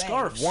warmth, one way?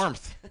 scarf,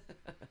 warmth,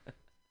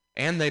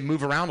 and they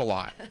move around a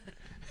lot.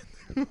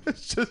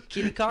 It's just,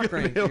 Kitty cock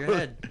ring for your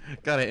head.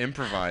 Gotta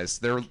improvise.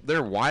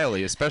 They're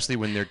wily, especially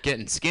when they're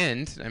getting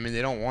skinned. I mean,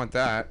 they don't want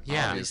that.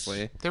 Yeah.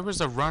 Obviously, There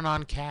was a run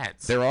on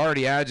cats. they're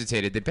already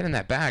agitated. They've been in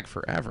that bag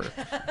forever.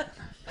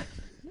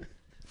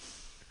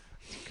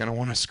 Gonna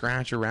want to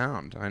scratch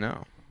around. I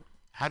know.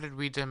 How did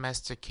we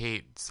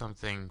domesticate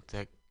something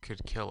that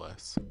could kill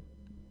us?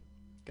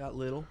 Got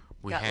little.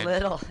 We Got had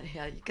little.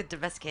 Yeah, you could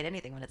domesticate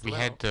anything when it's we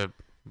little. had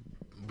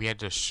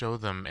to show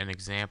them an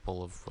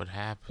example of what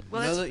happened.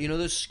 Well, you know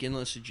those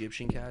skinless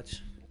Egyptian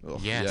cats? Ugh,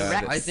 Yes. yeah,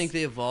 Rex. I think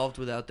they evolved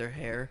without their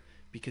hair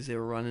because they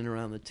were running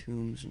around the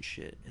tombs and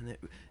shit,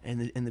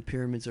 and the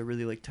pyramids are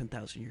really like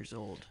 10,000 years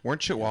old.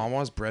 weren't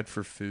chihuahuas bred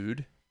for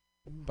food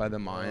by the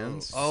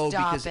Mayans? Oh,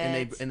 Stop because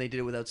it. and they did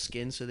it without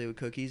skin, so they would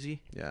cook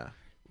easy. Yeah.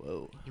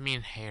 Whoa. You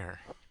mean hair?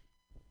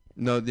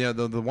 No, yeah,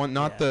 the one,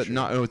 not Yeah, the, true.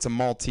 not. Oh, it's a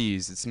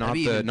Maltese. It's not That'd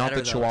be the, even not the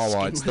better, though,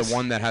 Chihuahua. It's the skinless.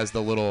 one that has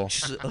the little.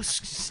 Just a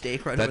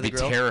steak right That'd over the be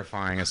grill.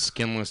 terrifying. A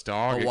skinless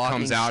dog. A It walking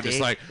comes out just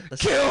steak. like, A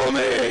kill me.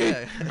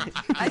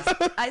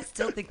 Yeah. I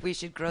still think we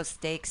should grow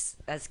steaks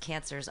as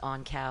cancers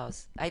on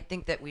cows. I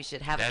think that we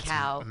should have That's a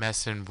cow.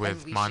 messing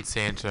with we should-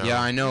 Monsanto. Yeah,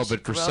 I know, We but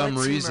should for grow a some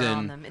tumor on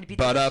reason, them. It'd be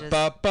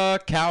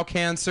cow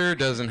cancer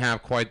doesn't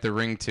have quite the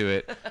ring to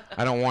it.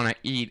 I don't want to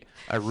eat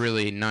a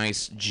really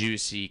nice,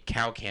 juicy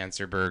cow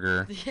cancer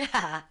burger.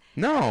 Yeah.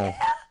 No,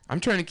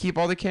 I'm trying to keep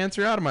all the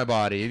cancer out of my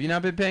body. Have you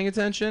not been paying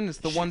attention? It's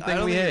the one I thing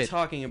don't we think hate. you're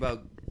talking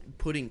about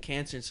putting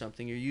cancer in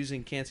something. You're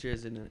using cancer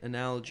as an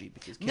analogy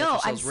because cancer No,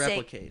 I'm cells saying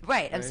replicate.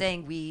 right. I'm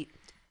saying we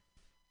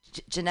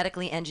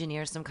genetically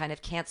engineer some kind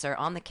of cancer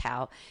on the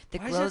cow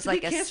that Why does it have grows to be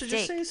like a cancer?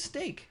 Just steak. say a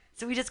steak.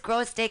 So we just grow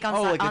a steak on,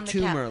 Oh, like a on the cow.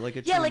 tumor, like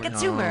a Yeah, like a tumor.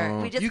 tumor.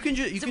 No. We just You can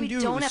so do we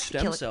it don't with have to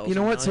stem kill it. cells. You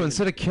know and what? not So even-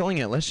 instead of killing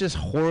it, let's just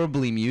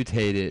horribly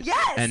mutate it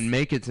Yes! and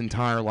make its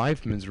entire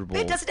life miserable.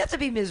 It doesn't have to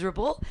be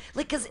miserable.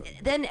 Like, cause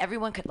then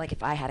everyone could, like,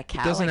 if I had a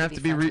cow, It doesn't I have could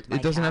to be. friends with my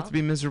It doesn't have cow. to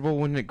be miserable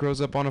when it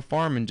grows up on a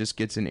farm and just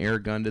gets an air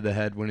gun to the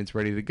head when it's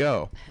ready to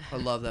go. I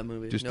love that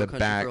movie. Just No a Country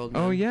bag. for Old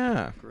Oh Men.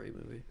 yeah, Great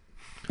movie.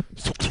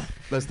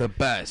 that's the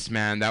best,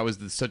 man. That was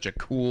such a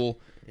cool,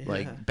 Yeah.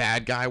 like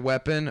bad guy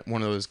weapon.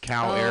 One of those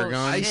cow Oh, air I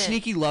guns.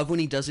 sneaky love when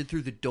he does it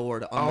through the door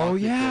to unlock Oh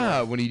the yeah,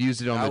 door. when he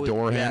used it on That the was-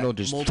 door yeah, handle,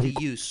 just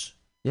multi-use.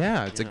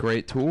 Yeah, it's a Yeah.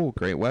 great tool,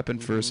 great weapon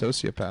for a Mhm.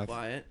 sociopath.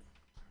 Buy it.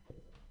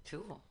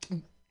 Tool.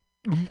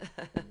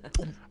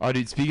 Oh,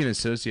 dude, speaking of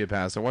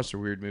sociopaths, I watched a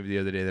weird movie the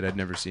other day that I'd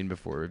never seen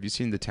before. Have you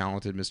seen The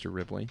Talented Mr.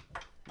 Ripley?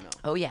 No.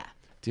 Oh yeah.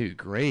 Dude,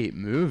 great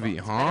movie,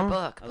 Better huh?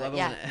 book, I but love it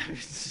yeah.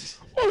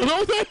 when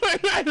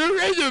I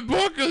read the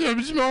book because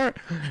I'm smart.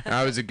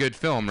 That was a good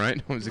film, right?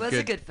 It was, It was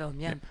a good film,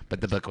 yeah. But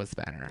the book was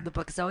better. The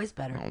book is always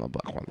better. Oh, the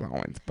book was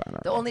always better.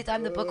 The only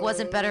time the book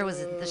wasn't better was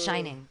in The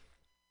Shining.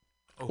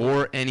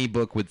 Or any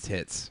book with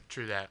tits.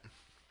 True that.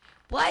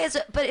 Why is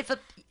it? But if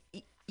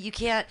you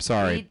can't.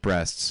 Sorry, read,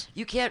 breasts.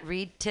 You can't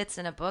read tits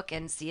in a book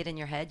and see it in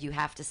your head. You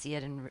have to see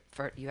it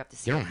you have to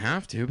see. You it. don't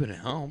have to, but it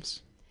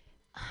helps.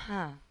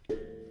 Huh.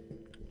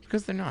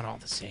 Because they're not all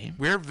the same.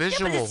 We're Yeah,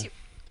 visual. but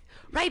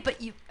right,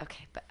 but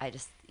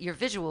you're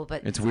visual,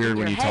 but It's in weird your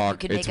when you head,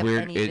 talk. You can It's make up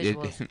weird. any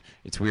visuals.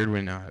 It's weird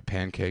when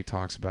Pancake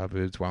talks about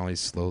boobs while he's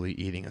slowly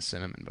eating a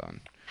cinnamon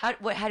bun. How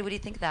do you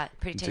think of that?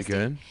 Pretty Is it tasty.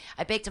 good?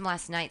 I baked them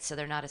last night, so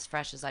they're not as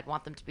fresh as I'd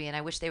want them to be, and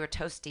I wish they were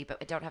toasty, but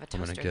I don't have a I'm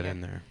toaster gonna get here.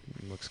 in there.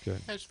 It looks good.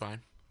 That's fine.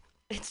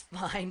 It's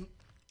fine.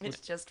 It's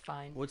just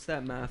fine. What's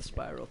that math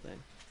spiral thing?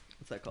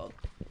 What's that called?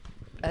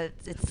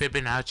 It's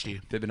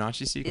Fibonacci.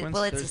 Fibonacci sequence.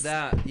 well, it's There's a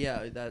that.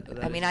 Yeah, that.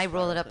 I is mean, a I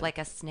roll it spiral up thing. like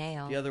a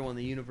snail. The other one,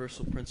 the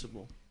universal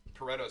principle.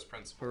 Pareto's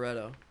principle.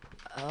 Pareto.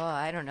 Oh,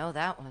 I don't know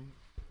that one.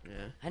 Yeah.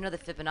 I know the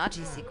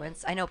Fibonacci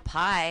sequence. I know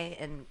pi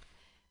and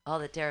all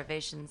the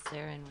derivations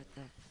therein with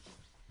the.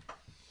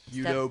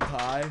 You Step- know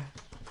pi?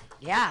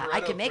 Yeah, I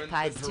Pareto can make prin-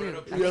 pies the too.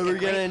 Pareto I You make ever a get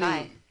great any?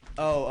 pie.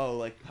 Oh,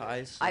 like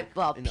pies. Like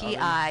Well, in the oven?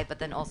 pi, but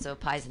then also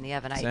pies in the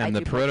oven. I Sam, do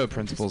the both of Pareto them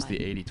principle is just the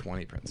fine.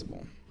 80-20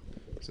 principle.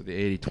 So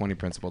the 80-20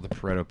 principle, the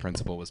Pareto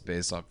principle, was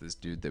based off this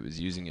dude that was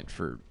using it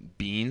for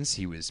beans.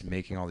 He was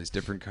making all these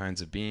different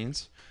kinds of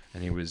beans,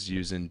 and he was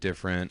using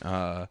different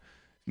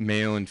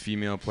male and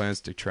female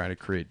plants to try to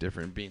create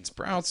different bean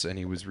sprouts, and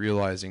he was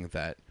realizing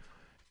that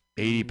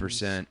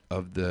 80%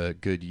 of the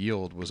good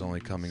yield was only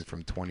coming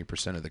from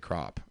 20% of the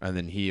crop. And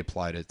then he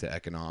applied it to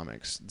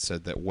economics and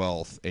said that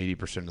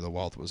 80% of the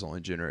wealth was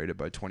only generated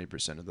by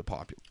 20% of the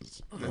populace.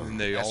 And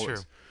they That's always,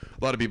 true.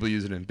 a lot of people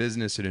use it in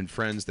business and in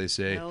friends. They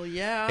say Hell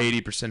yeah.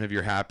 80% of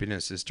your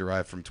happiness is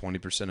derived from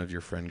 20% of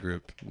your friend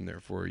group. And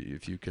therefore,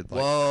 if you could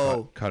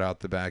Whoa. cut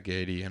out the back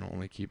 80 and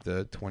only keep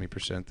the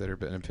 20% that are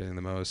benefiting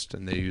the most.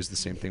 And they use the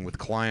same thing with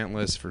client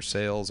lists for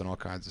sales and all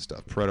kinds of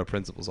stuff. Pareto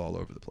principles all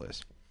over the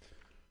place.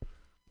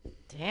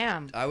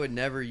 Damn. I would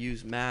never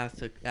use math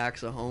to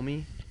axe a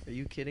homie. Are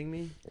you kidding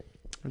me?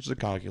 It's a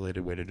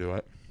calculated way to do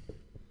it.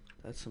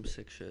 That's some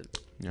sick shit.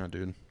 Yeah,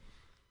 dude.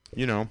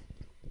 You know,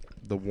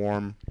 the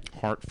warm,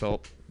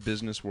 heartfelt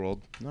business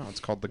world. No, it's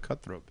called the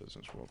cutthroat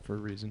business world for a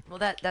reason. Well,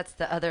 that's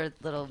the other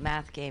little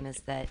math game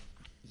is that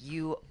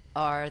you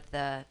are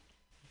the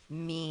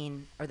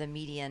mean or the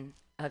median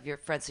of your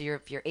friends. So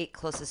if your 8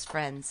 closest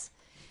friends,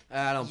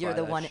 I don't you're buy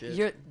the that one.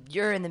 shit.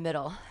 You're in the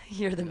middle.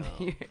 You're the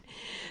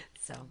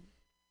so.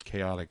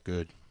 Chaotic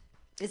good.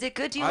 Is it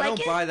good? Do you I like don't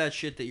it? buy that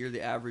shit that you're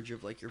the average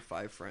of like your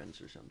 5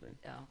 friends or something.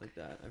 Oh. Like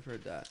that. I've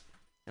heard that.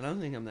 And I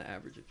don't think I'm the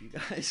average of you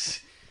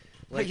guys.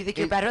 What, you think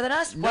you're better than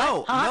us? No,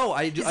 What? Huh? no,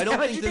 I Is don't that what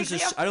think you there's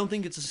think we are? I don't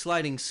think it's a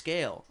sliding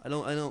scale. I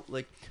don't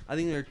like. I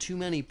think there are too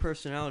many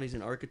personalities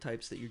and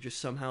archetypes that you're just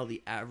somehow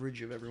the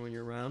average of everyone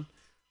you're around.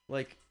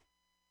 Like,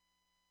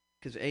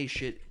 because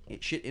shit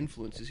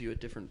influences you at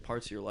different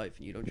parts of your life,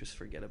 and you don't just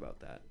forget about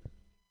that.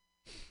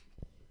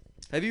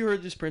 Have you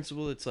heard this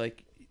principle? It's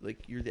like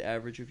you're the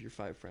average of your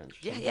 5 friends. or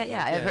Yeah, something yeah, like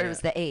yeah. that? I heard it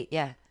was the 8.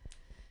 Yeah.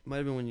 Might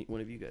have been when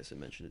one of you guys had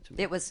mentioned it to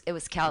me. It was I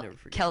never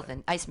forget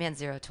Kelvin. Iceman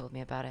Zero told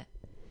me about it.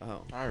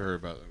 Oh. I heard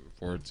about it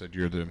before. It said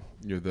you're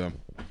the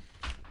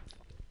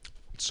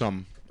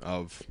sum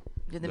of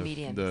You're the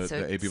median. The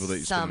so 8 people that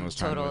you spend the sum most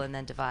time total with. and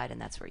then divide, and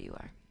that's where you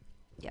are.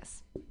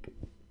 Yes.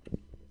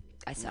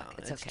 I suck. No,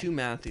 it's that's okay. too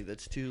mathy.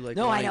 That's too like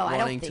No, I know. I don't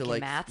wanting think to in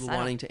like maths. I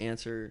wanting to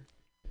answer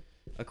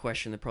a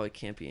question that probably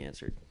can't be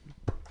answered.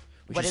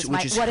 What is who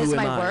my am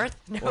I? worth?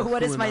 No, Or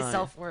what who is am my I?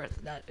 self-worth?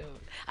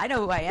 I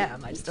know who I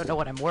am. I just don't know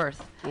what I'm worth.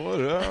 What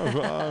have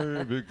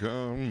I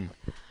become?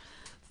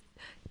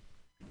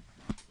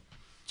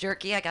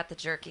 Jerky. I got the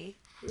jerky.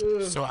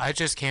 So I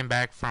just came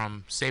back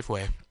from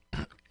Safeway.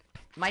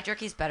 My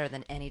jerky's better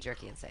than any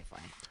jerky in Safeway.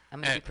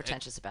 I'm going to be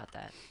pretentious about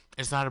that.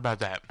 It's not about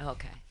that.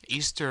 Okay.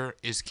 Easter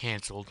is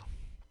canceled,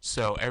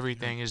 so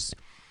everything is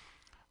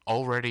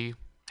already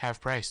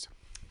half priced.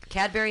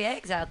 Cadbury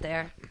eggs out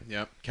there.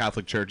 Yep.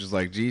 Catholic Church is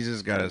like,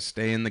 Jesus got to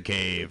stay in the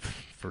cave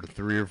for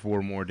 3 or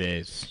 4 more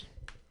days.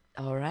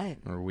 All right.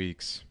 Or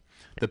weeks.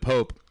 The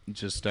Pope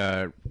just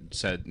said,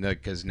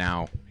 because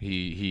now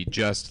he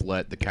just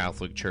let the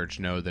Catholic Church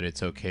know that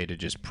it's okay to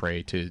just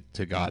pray to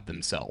God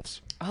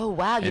themselves. Oh,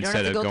 wow. You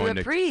instead don't have to of go going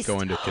through a priest.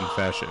 going to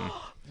confession.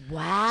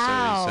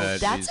 Wow. So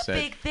That's a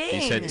big thing.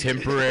 He said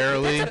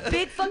temporarily. That's a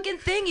big fucking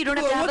thing. You don't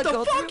have to have what a the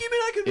go fuck? through. You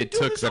mean I can It do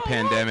took this the all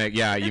along? pandemic.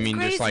 Yeah, you That's mean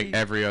just like crazy.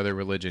 every other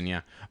religion,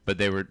 yeah. But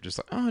they were just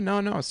like, oh,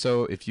 no.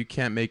 So if you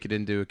can't make it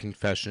into a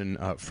confession,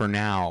 for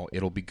now,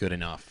 it'll be good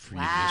enough for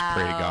you to just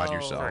pray to God Wow.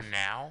 yourself. For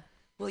now?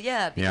 Well,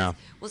 yeah. Because, Yeah.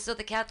 Well, so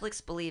the Catholics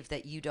believe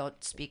that you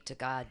don't speak to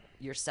God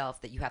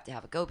yourself, that you have to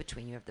have a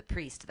go-between. You have the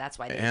priest. That's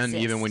why they And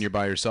exist. even when you're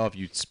by yourself,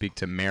 you speak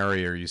to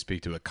Mary or you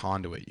speak to a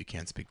conduit. You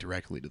can't speak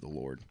directly to the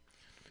Lord.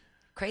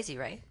 Crazy,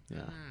 right?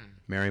 Yeah.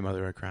 Mary,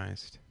 Mother of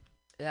Christ.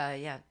 Yeah.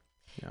 Yeah.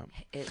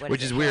 What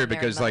Which is Hail weird Mary,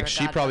 because Mother like of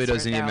she God, probably blessed art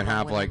doesn't thou even among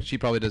have women. like she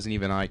probably doesn't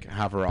even like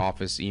have her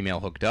office email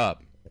hooked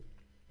up.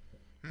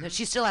 No,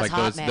 she still has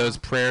Like Hotmail. those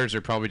prayers are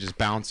probably just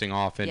bouncing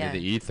off into Yeah. the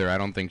ether. I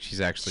don't think she's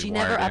actually She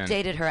wired never in.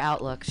 updated her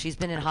Outlook. She's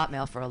been in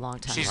Hotmail for a long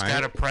time. She's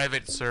got a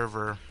private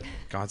server.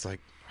 God's like,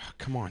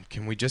 come on,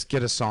 can we just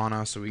get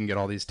Asana so we can get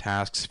all these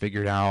tasks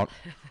figured out?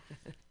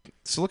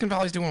 Silicon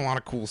Valley's doing a lot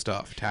of cool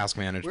stuff, task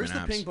management Where's the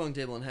apps. ping pong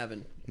table in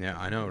heaven? Yeah,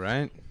 I know,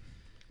 right?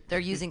 They're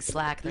using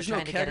Slack. They're There's no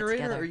trying to get it kegerator?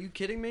 together. Are you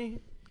kidding me?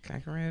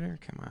 Calculator,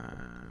 come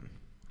on.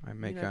 I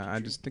make. have to I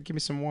just give me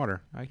some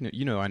water.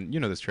 You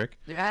know this trick.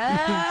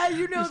 Ah,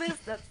 you know this.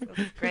 That's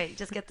great.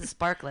 Just get the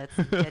sparklets.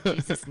 And get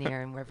Jesus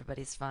near, and where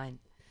everybody's fine.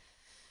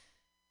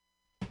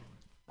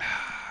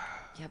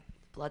 Yep,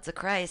 blood's of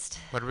Christ.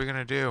 What are we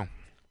gonna do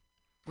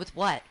With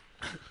what?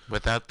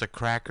 without the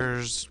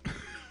crackers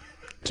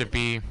to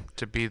be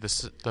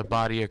the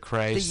body of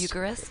Christ? The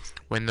Eucharist.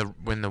 When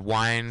the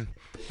wine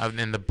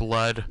and the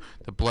blood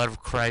of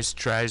Christ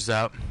dries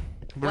up.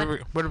 What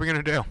are we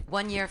gonna do?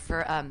 1 year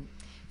for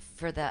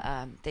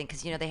the thing,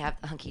 because they have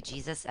Hunky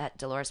Jesus at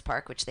Dolores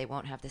Park, which they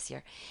won't have this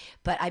year.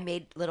 But I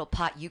made little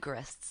pot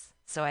Eucharists.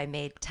 So I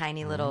made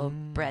tiny little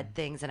bread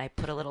things, and I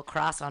put a little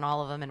cross on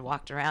all of them and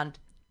walked around.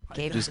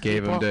 Gave them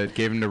to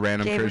them to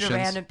random Gave them Christians. to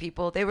random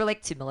people. They were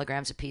like 2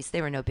 milligrams a piece.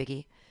 They were no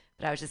biggie.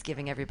 But I was just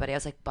giving everybody. I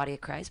was like, body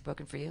of Christ,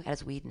 broken for you. It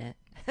has weed in it.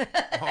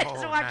 I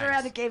just walked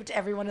around and gave it to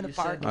everyone in the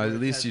park. At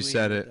least you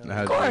said it.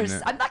 Of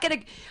course. I'm not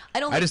going to.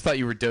 I just thought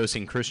you were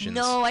dosing Christians.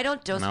 No, I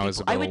don't dose and people. I I was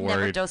a would little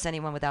never worried. dose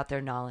anyone without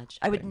their knowledge.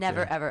 I would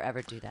never,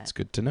 ever do that. It's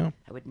good to know.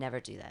 I would never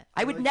do that.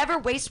 I would never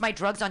waste my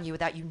drugs on you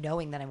without you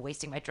knowing that I'm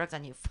wasting my drugs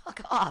on you.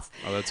 Fuck off.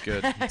 Oh, that's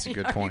good. That's a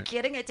good Are you point.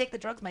 kidding? I take the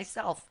drugs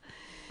myself.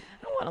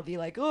 I don't want to be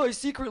like, oh, I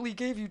secretly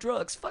gave you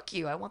drugs. Fuck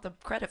you. I want the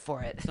credit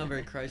for it. It's not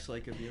very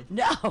Christ-like of you.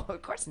 No,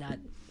 of course not.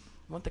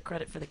 I want the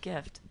credit for the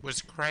gift.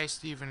 Was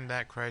Christ even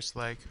that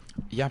Christ-like?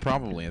 Yeah,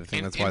 probably. I think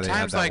In, that's why in they had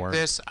times that like word.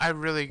 this, I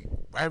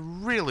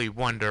really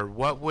wonder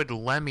what would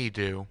Lemmy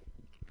do.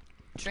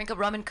 Drink a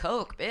rum and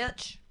coke,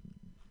 bitch.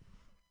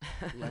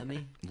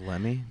 Lemmy?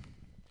 Lemmy?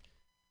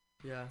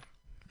 Yeah.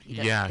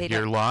 Yeah, They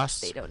you're don't-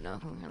 lost. They don't know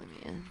who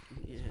Lemmy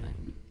is. Yeah.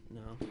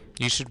 No.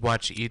 You should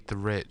watch Eat the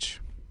Rich.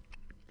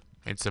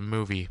 It's a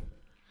movie.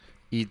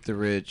 Eat the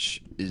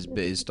Rich is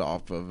based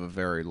off of a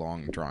very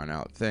long,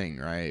 drawn-out thing,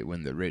 right?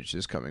 When the rich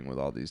is coming with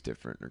all these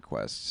different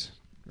requests,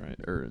 right?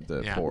 Or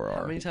the Yeah. poor are.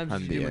 How many times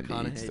and did you the do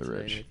end he McConaughey eats the today,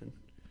 rich.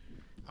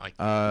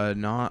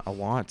 Nathan? Not a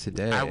lot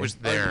today. I was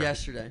there.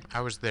 yesterday.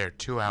 I was there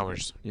 2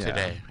 hours Yeah.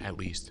 today, at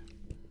least.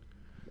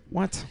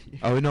 What?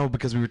 Oh no,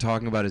 because we were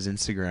talking about his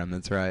Instagram.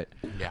 That's right.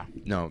 Yeah.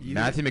 No, You-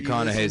 Matthew you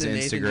McConaughey's listened to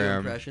Nathan do Instagram.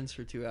 impressions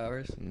for 2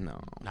 hours? No.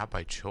 Not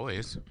by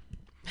choice.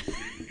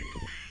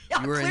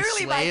 Yeah, You were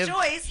clearly by enslaved?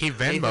 choice. He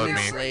Nathan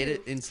Venmoed me.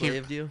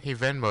 enslaved you? He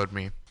Venmoed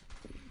me.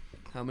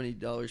 How many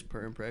dollars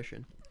per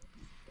impression?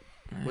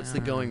 What's the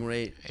going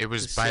rate? It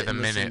was to by sit the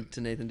and listen minute.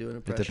 To Nathan do an It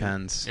impression.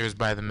 depends. It was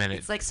by the minute.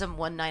 It's like some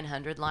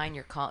 1-900 line.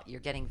 You're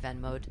getting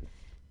Venmoed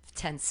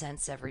 10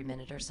 cents every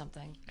minute or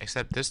something.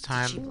 Except this It's a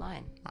time, cheap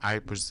line.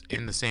 I was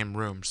in the same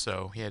room,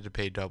 so he had to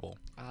pay double.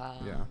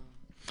 Yeah.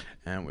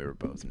 And we were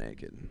both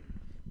naked.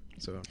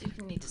 So You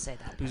didn't need to say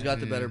that. Who's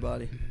got the better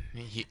body?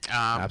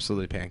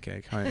 absolutely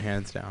pancake,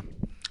 hands down.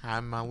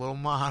 I'm a little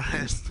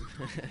modest.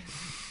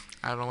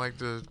 I don't like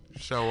to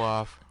show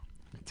off.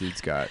 He's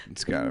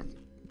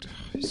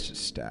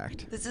just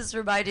stacked. This is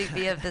reminding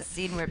me of the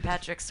scene where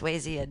Patrick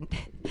Swayze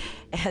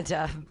and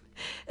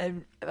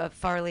and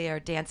Farley are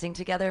dancing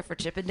together for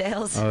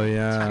Chippendales. Oh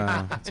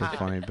yeah, that's a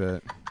funny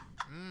bit.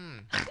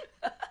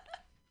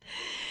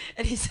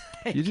 And he's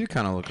like, You do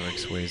kind of look like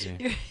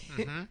Swayze.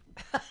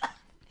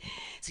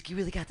 It's like, you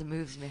really got the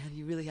moves, man.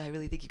 I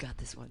really think you got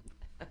this one.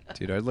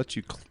 Dude, I'd let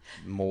you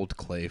mold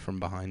clay from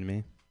behind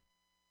me.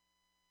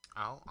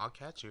 I'll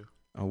catch you.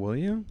 Oh, will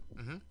you?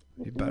 Mm-hmm.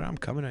 You better. I'm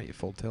coming at you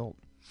full tilt.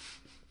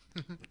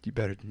 You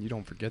better. You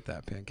don't forget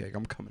that, Pancake.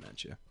 I'm coming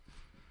at you.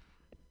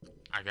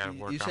 I gotta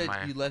work You on said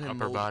my you let him upper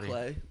mold body.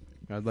 clay.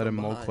 I'd let him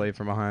mold behind. clay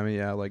from behind me.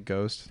 Yeah, like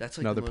Ghost. That's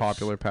like another the most-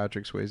 popular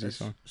Patrick Swayze That's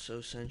song.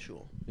 so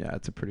sensual. Yeah,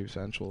 it's a pretty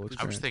sensual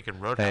experience. I was thinking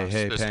Roadhouse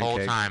Hey, this whole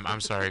Pancake. time.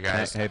 I'm sorry,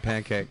 guys. Hey,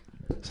 Pancake.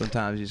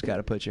 Sometimes you just got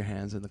to put your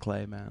hands in the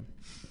clay, man.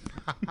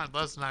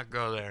 Let's not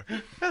go there.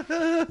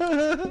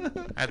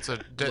 That's a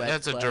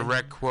clay.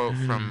 direct quote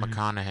from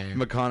McConaughey.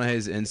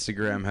 McConaughey's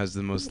Instagram has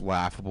the most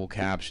laughable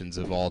captions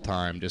of all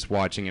time. Just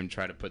watching him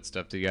try to put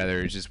stuff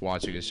together. He's just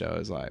watching a show.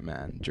 Is like,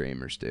 man,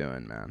 dreamers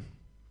doing, man.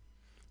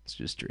 It's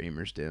just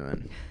dreamers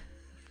doing.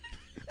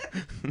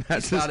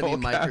 That's He's got to be whole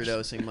caption.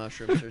 microdosing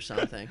mushrooms or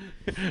something.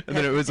 And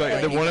then it was like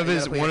Yeah, one of you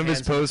his gotta put your one of his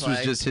hands in the posts was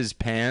clay. just his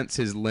pants,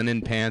 his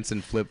linen pants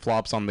and flip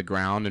flops on the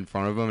ground in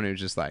front of him, and it was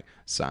just like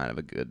sign of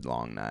a good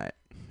long night.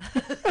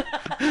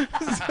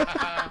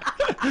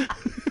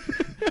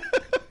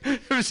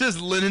 It was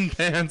just linen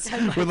pants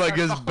with like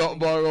his belt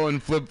buckle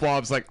and flip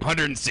flops, like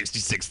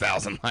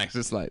 166,000 likes.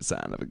 Just like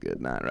sign of a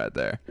good night right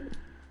there.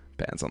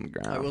 Pants on the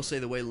ground. I will say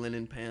the way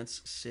linen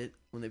pants sit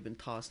when they've been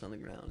tossed on the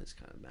ground is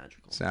kind of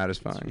magical.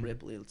 Satisfying. It's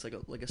ripply. It's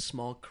like a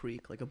small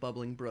creek, like a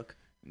bubbling brook.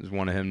 There's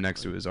one of him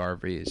next to his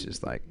RV. It's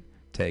just like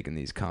taking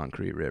these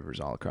concrete rivers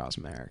all across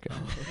America.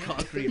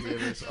 Concrete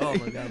rivers. Oh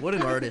my God, what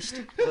an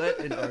artist! What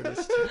an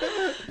artist!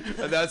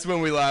 And that's when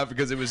we laughed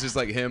because it was just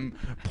like him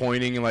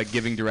pointing and like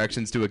giving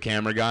directions to a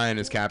camera guy, and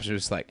his caption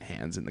was just like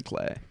hands in the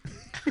clay.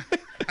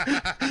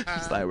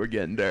 It's like we're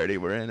getting dirty.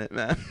 We're in it,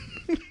 man.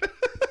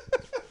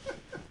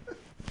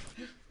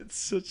 It's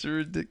such a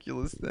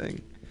ridiculous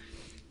thing.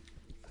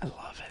 I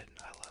love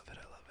it. I love it.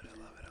 I love it. I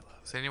love it. I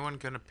love Is anyone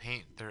gonna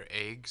paint their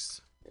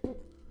eggs? it.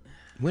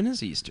 When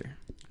is Easter?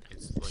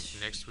 It's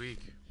like next week.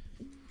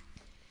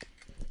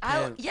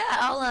 I'll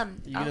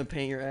You gonna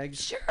paint your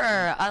eggs? Sure,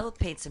 I'll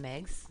paint some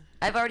eggs.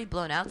 I've already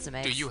blown out some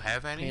eggs. Do you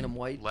have any? Paint 'em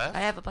white? left? I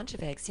have a bunch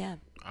of eggs. Yeah,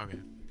 Okay.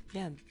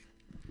 yeah,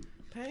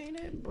 Paint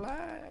it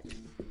black.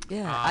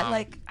 yeah. I Um,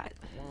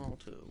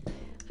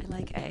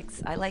 like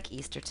eggs. I like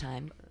Easter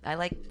time. I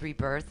like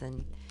rebirth,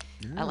 and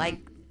I like,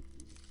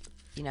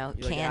 You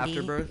candy. like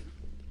afterbirth?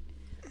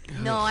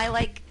 No, I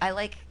like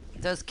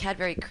those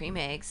Cadbury cream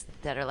eggs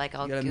that are like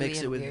all You gotta gooey mix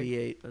and it with weird.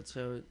 V8. That's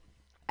how it.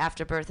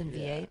 Afterbirth and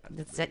Yeah,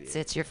 V8.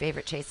 It's your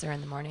favorite chaser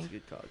in the morning. It's a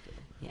good cocktail.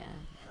 Yeah.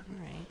 All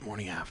right.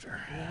 Morning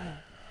after. Yeah.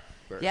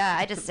 Birth. Yeah,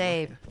 I just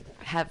say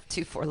have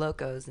 2 Four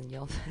Locos and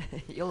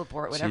you'll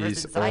abort whatever's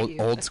Jeez, inside you.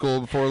 old school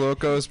before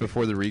Locos,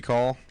 before the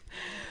recall.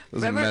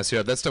 Doesn't Remember- mess you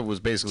up. That stuff was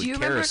basically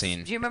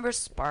kerosene. Do you remember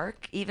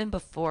Spark even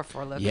before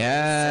Four Locos?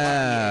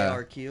 Yeah.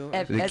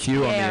 ARQ. The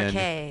Q on the end.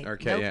 S-P-A-R-K.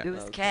 RK, Nope, yeah. it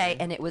was K,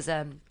 and it was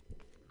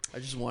I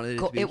just wanted it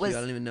go- to be it a Q. was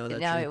I don't even know that.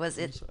 no, shit. it was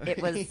I'm it sorry.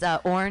 it was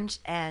orange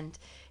and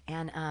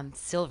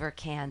silver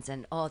cans,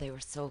 and they were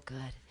so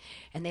good.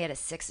 And they had a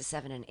 6 to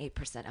 7 and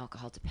 8%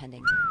 alcohol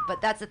depending.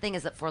 But that's the thing,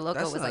 is that Four Loko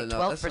That's was not like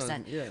enough. That's 12%.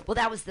 not- yeah. Well,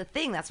 that was the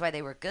thing. That's why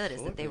they were good,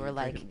 is that they Loko, were you're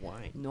like drinking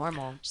wine.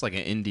 normal. It's like an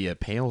India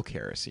pale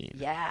kerosene.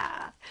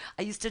 Yeah.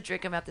 I used to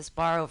drink them at this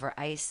bar over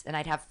ice, and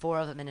I'd have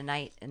 4 of them in a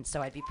night, and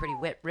so I'd be pretty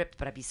ripped,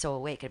 but I'd be so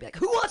awake. I'd be like,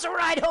 who wants a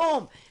ride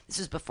home? This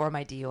was before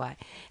my DUI.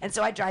 And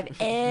so I'd drive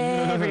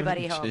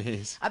everybody home.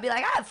 Jeez. I'd be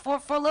like, I have four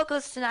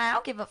Locos tonight. I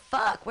don't give a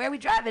fuck. Where are we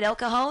driving? El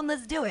Cajon?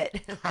 Let's do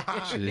it.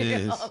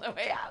 Jeez. All the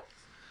way out.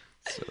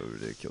 So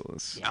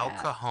ridiculous. Yeah. El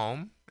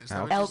Cajon? Is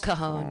that what El you said?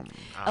 Cajon.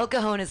 Oh. El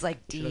Cajon is like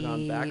Should've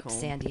gone back deep home.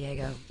 San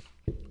Diego.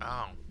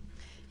 Oh.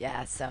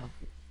 Yeah, so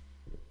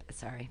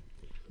sorry.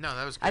 No,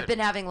 that was good. I've been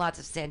having lots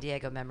of San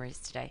Diego memories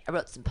today. I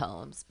wrote some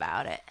poems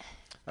about it.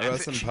 I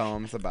wrote some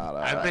poems about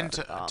it. I've been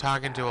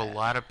talking to a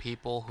lot of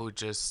people who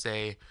just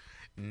say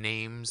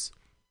names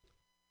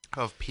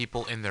of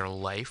people in their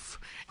life,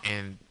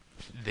 and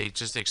they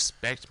just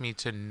expect me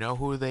to know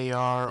who they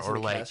are It's or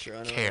in like Castro,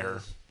 I know care.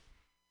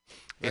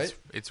 that is.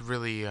 It's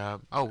really oh,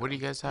 what are you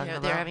guys talking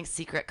about? They're having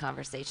secret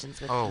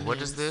conversations with Oh, what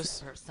memes is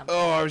this? or something.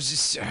 Oh, I was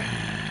just.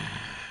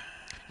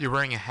 You're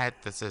wearing a hat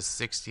that says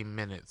 60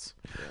 minutes.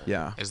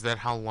 Yeah. Is that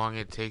how long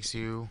it takes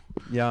you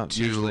Yeah.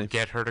 to Usually.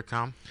 get her to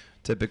come?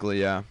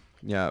 Typically, yeah.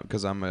 Yeah,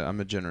 because I'm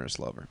a generous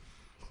lover.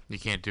 You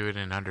can't do it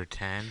in under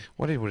 10.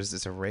 What is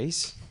this, a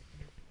race?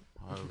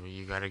 Oh,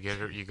 you gotta get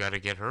her. You gotta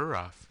get her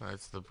off.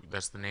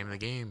 That's the name of the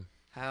game.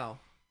 How?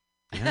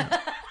 Yeah.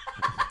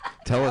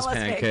 Tell us,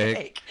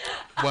 Pancake.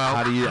 Well,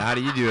 How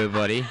do you do it,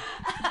 buddy?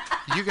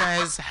 you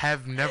guys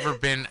have never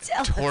been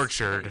Tell us,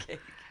 tortured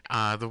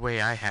the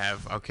way I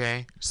have.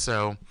 Okay,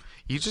 so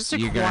you just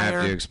You're gonna have to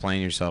acquire.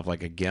 explain yourself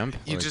like a gimp.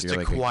 You Like just you're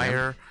like a gimp?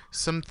 acquire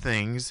some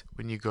things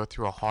when you go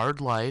through a hard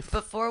life.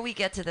 Before we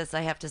get to this,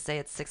 I have to say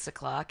it's 6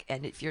 o'clock,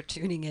 and if you're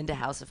tuning into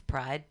House of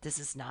Pride, this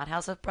is not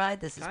House of Pride.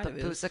 This is Kind of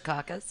is. Papusa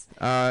Caucus.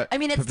 I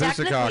mean, it's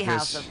technically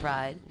House of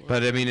Pride.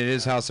 But I mean, it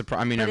is House of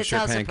Pride. I mean, But I'm it's sure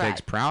House of Pancake's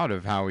Pride. proud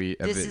of how he.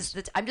 This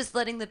is I'm just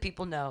letting the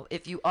people know,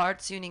 if you are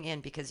tuning in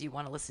because you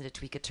want to listen to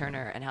Tweeka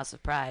Turner and House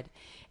of Pride,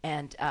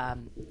 and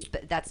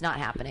that's not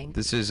happening.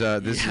 This is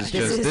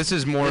this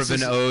is more this of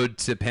an is- ode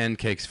to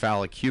Pancake's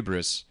phallic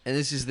hubris. And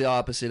this is the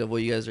opposite of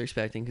what you guys are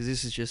expecting, because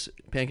this is just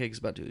Pancake is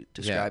about to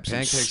describe some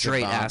Pancake's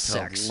straight about ass to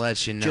sex.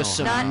 let you know just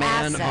some Not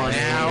man ass on sex.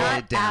 Now-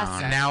 Not ass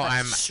sex. Now That's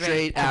I'm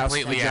straight ass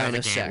completely out of the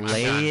vagina game. sex.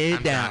 I'm done. Lay it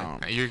I'm down.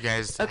 done. You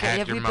guys Okay, had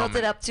have your we moment.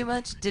 built it up too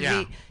much?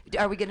 Yeah.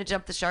 Are we going to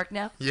jump the shark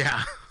now?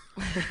 Yeah.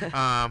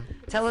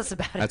 Tell us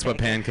about it. That's what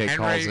Pancake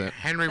calls it.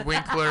 Henry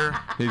Winkler.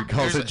 He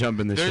calls There's it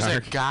jumping the There's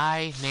shark. a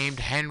guy named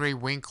Henry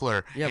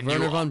Winkler. Yeah, and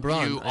Werner you, von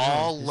Braun. You I know.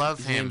 all His- love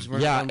his him. name's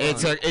Werner Yeah, von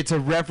Braun. it's a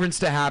reference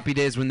to Happy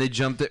Days when they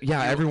jumped it.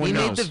 Yeah, everyone He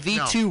knows. made the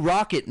V2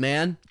 rocket,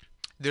 man.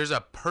 There's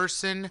a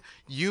person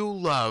you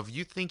love.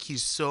 You think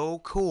he's so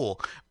cool,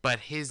 but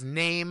his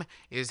name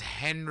is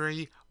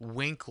Henry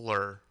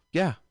Winkler.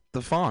 Yeah,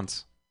 the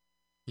fonts.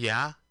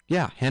 Yeah?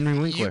 Yeah, Henry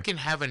Winkler. You can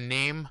have a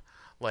name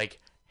like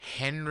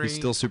Henry He's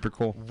still super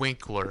cool.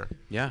 Winkler.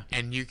 Yeah.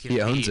 And you can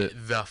He owns be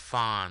it. the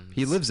Fonz.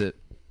 He lives it.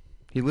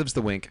 He lives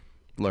the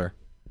Winkler.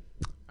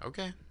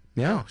 Okay.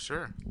 Yeah. Oh,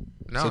 sure.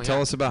 No, So yeah.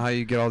 tell us about how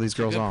you get all these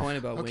girls Good off. point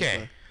about Okay.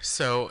 Winkler.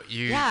 So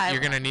Yeah, I- you're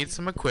going to need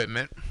some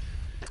equipment.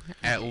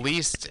 At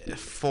least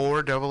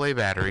 4 AA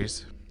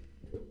batteries.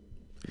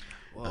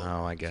 Whoa,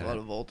 Oh, I get that's a it. lot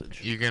of voltage.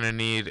 You're going to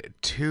need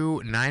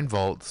 2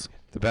 9-volts.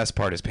 The best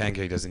part is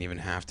Pancake doesn't even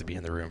have to be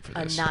in the room for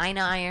A this.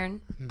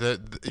 9-iron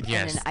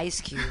Yes. and an ice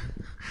cube.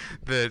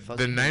 The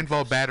Fuzzy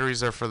 9-volt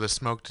batteries are for the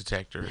smoke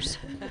detectors.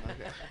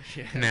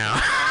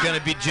 Now, It's gonna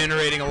be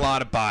generating a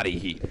lot of body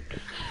heat.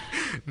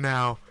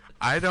 now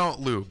I don't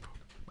lube.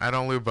 I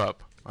don't lube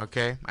up.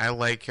 Okay. I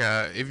like.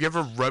 Have you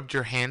ever rubbed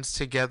your hands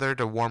together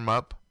to warm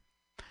up?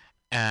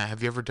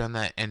 Have you ever done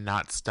that and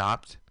not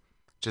stopped?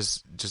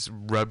 Just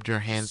rubbed your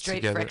hands Straight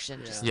together.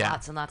 friction. Just Yeah.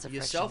 lots and lots of You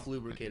friction.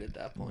 self-lubricate at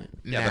that point.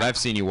 Yeah, but I've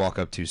seen you walk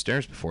up 2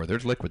 stairs before.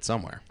 There's liquid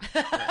somewhere.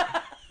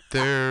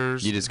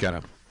 There's. You just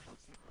gotta.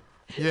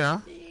 Yeah.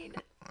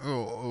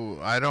 Oh,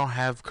 I don't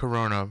have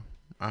corona.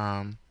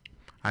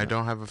 I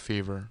don't have a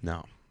fever.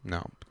 No.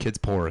 Kid's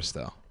porous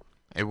though.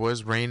 It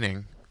was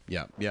raining,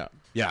 Yeah.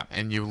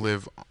 and you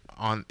live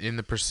in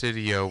the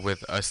Presidio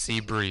with a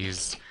sea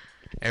breeze.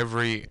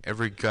 Every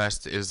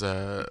gust is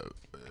a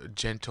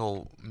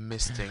gentle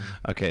misting.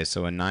 Okay,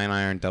 so a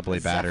 9-iron AA A zephyr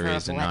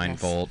batteries, a of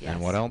 9-volt, wetness, and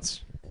yes. what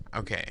else?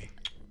 Okay.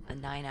 A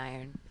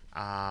 9-iron.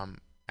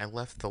 I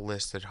left the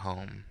list at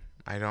home.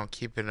 I don't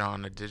keep it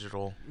on a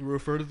digital.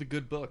 Refer to the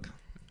good book.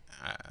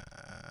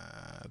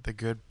 The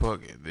good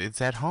book.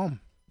 It's at home.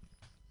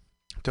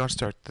 Don't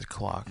start the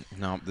clock.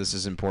 No, this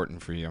is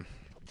important for you.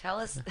 Tell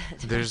us.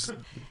 There's. Tell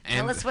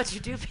and us what you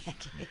do,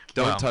 Pancake.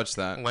 Don't Well, touch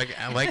that. Like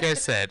I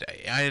said,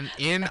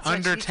 in That's what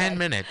under she 10 said.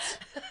 minutes.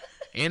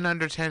 In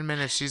under 10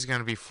 minutes, she's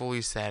gonna be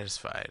fully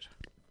satisfied.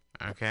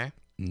 Okay.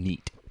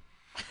 Neat.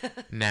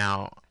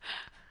 Now,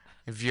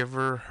 have you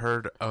ever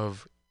heard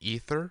of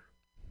ether?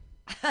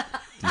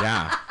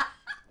 Yeah.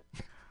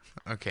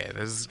 Okay,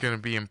 this is gonna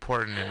be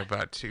important in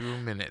about 2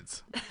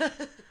 minutes.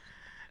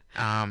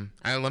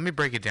 Let me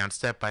break it down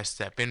step by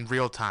step in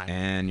real time.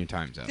 And your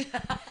time's up.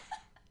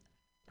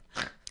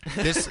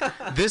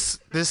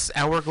 This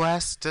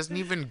hourglass doesn't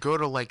even go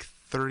to like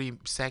 30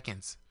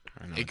 seconds.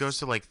 I know. It goes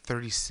to like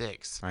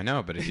 36. I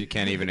know, but if you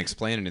can't even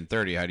explain it in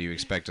 30, how do you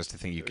expect us to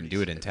think you can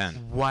do it in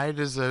 10? Why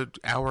does a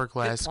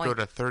hourglass Good go point.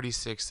 to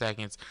 36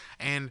 seconds?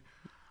 And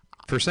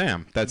For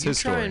Sam, that's you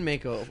his try story. and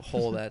make a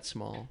hole that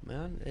small,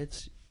 man.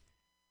 It's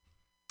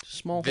a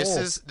small this hole.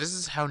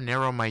 is how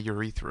narrow my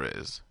urethra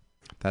is.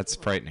 That's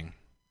frightening.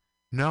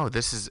 No,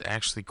 this is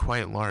actually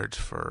quite large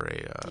for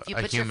a If you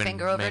a put your human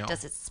finger over male. it,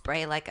 does it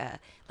spray like a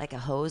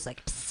hose?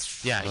 Like.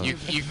 Yeah, Oh. you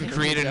can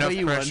create Is that enough what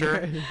you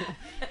pressure. wonder?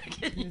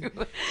 Can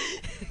you-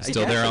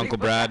 Still there, Uncle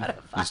Brad?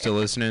 You still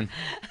listening?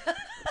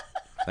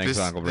 Thanks, This-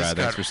 Uncle this Brad.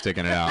 Thanks got- for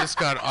sticking it out. This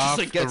got Just off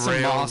like the get some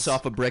rails. moss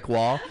off a brick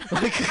wall.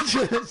 Like,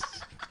 just-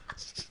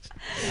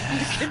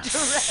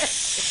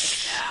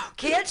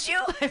 Can't you?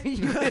 I mean,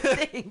 you would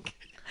think.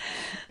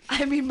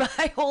 I mean,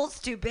 my hole's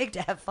too big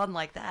to have fun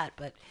like that,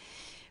 but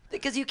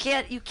because you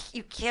can't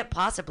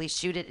possibly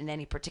shoot it in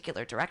any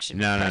particular direction.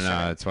 with No. pressure.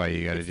 That's why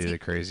you got to It's do the- the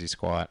crazy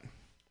squat.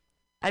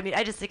 I mean,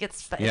 I just think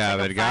it's. Yeah,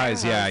 like a but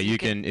guys, fire yeah, hose. you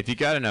can. If you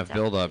got enough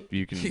buildup,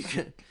 you can. You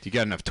can- You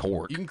got enough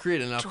torque. You can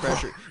create enough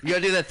pressure. You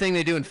gotta do that thing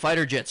they do in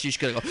fighter jets. You just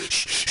gotta go.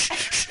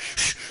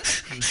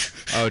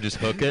 Oh, just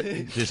hook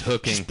it. Just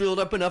hooking. Just build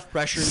up enough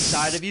pressure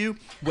inside of you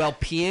while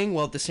peeing,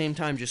 while at the same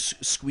time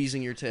just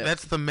squeezing your tip.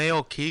 That's the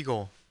male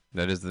Kegel.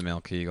 That is the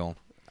male Kegel.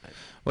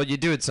 Well, you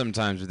do it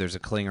sometimes if there's a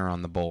clinger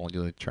on the bowl.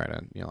 You try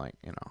to,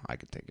 I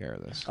could take care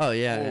of this. Oh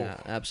yeah,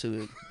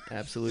 absolute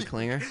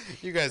clinger.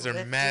 You guys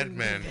are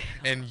madmen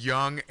and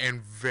young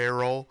and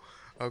virile.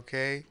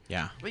 Okay.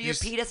 Yeah. Well, your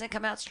pee doesn't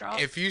come out strong.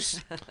 If you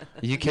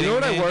You You know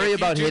what I If worry you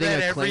about do hitting that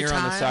a every clinger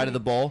on the side time- of the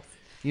bowl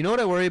You know what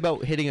I worry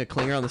about hitting a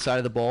clinger on the side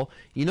of the bowl?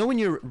 You know when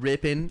you're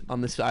ripping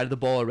on the side of the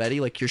bowl already,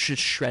 like you're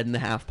just shredding the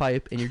half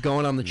pipe, and you're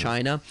going on the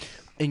china,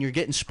 and you're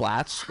getting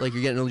splats, like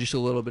you're getting just a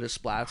little bit of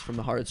splats from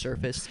the hard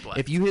surface.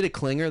 If you hit a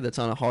clinger that's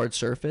on a hard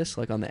surface,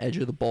 like on the edge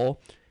of the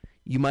bowl,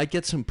 you might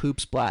get some poop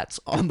splats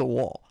on the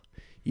wall.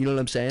 You know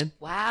what I'm saying?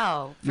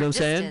 Wow. You know what I'm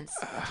saying?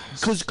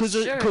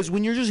 Because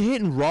when you're just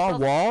hitting raw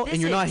wall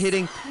and you're not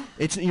hitting,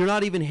 you're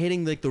not even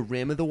hitting like the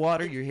rim of the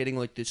water. You're hitting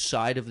like the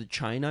side of the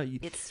china.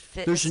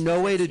 There's no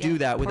way to do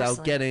that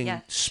without getting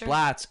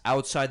splats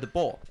outside the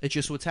bowl. It's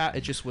just what's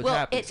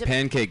happens.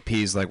 Pancake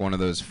pea's like one of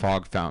those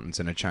fog fountains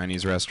in a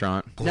Chinese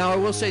restaurant. Now I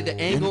will say the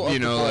angle of the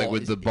ball like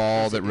with the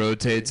ball that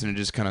rotates and it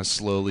just kind of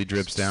slowly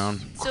drips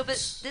down. So, but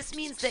this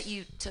means that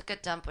you took a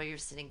dump while you're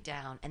sitting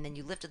down, and then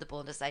you lifted the bowl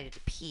and decided to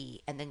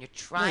pee, and then you're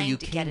trying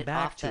to get it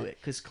off to it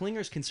because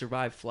clingers can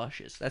survive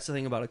flushes. That's the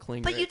thing about a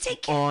clinger. But you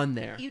take care on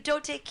there. You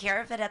don't take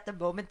care of it at the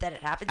moment that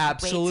it happens.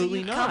 Absolutely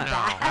you wait till you not. Come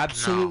back.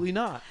 Absolutely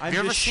not.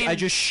 I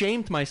just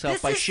shamed myself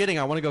by shitting.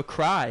 I want to go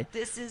cry.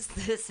 These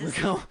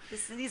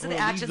are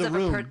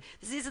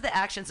the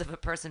actions of a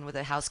person with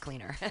a house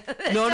cleaner. No.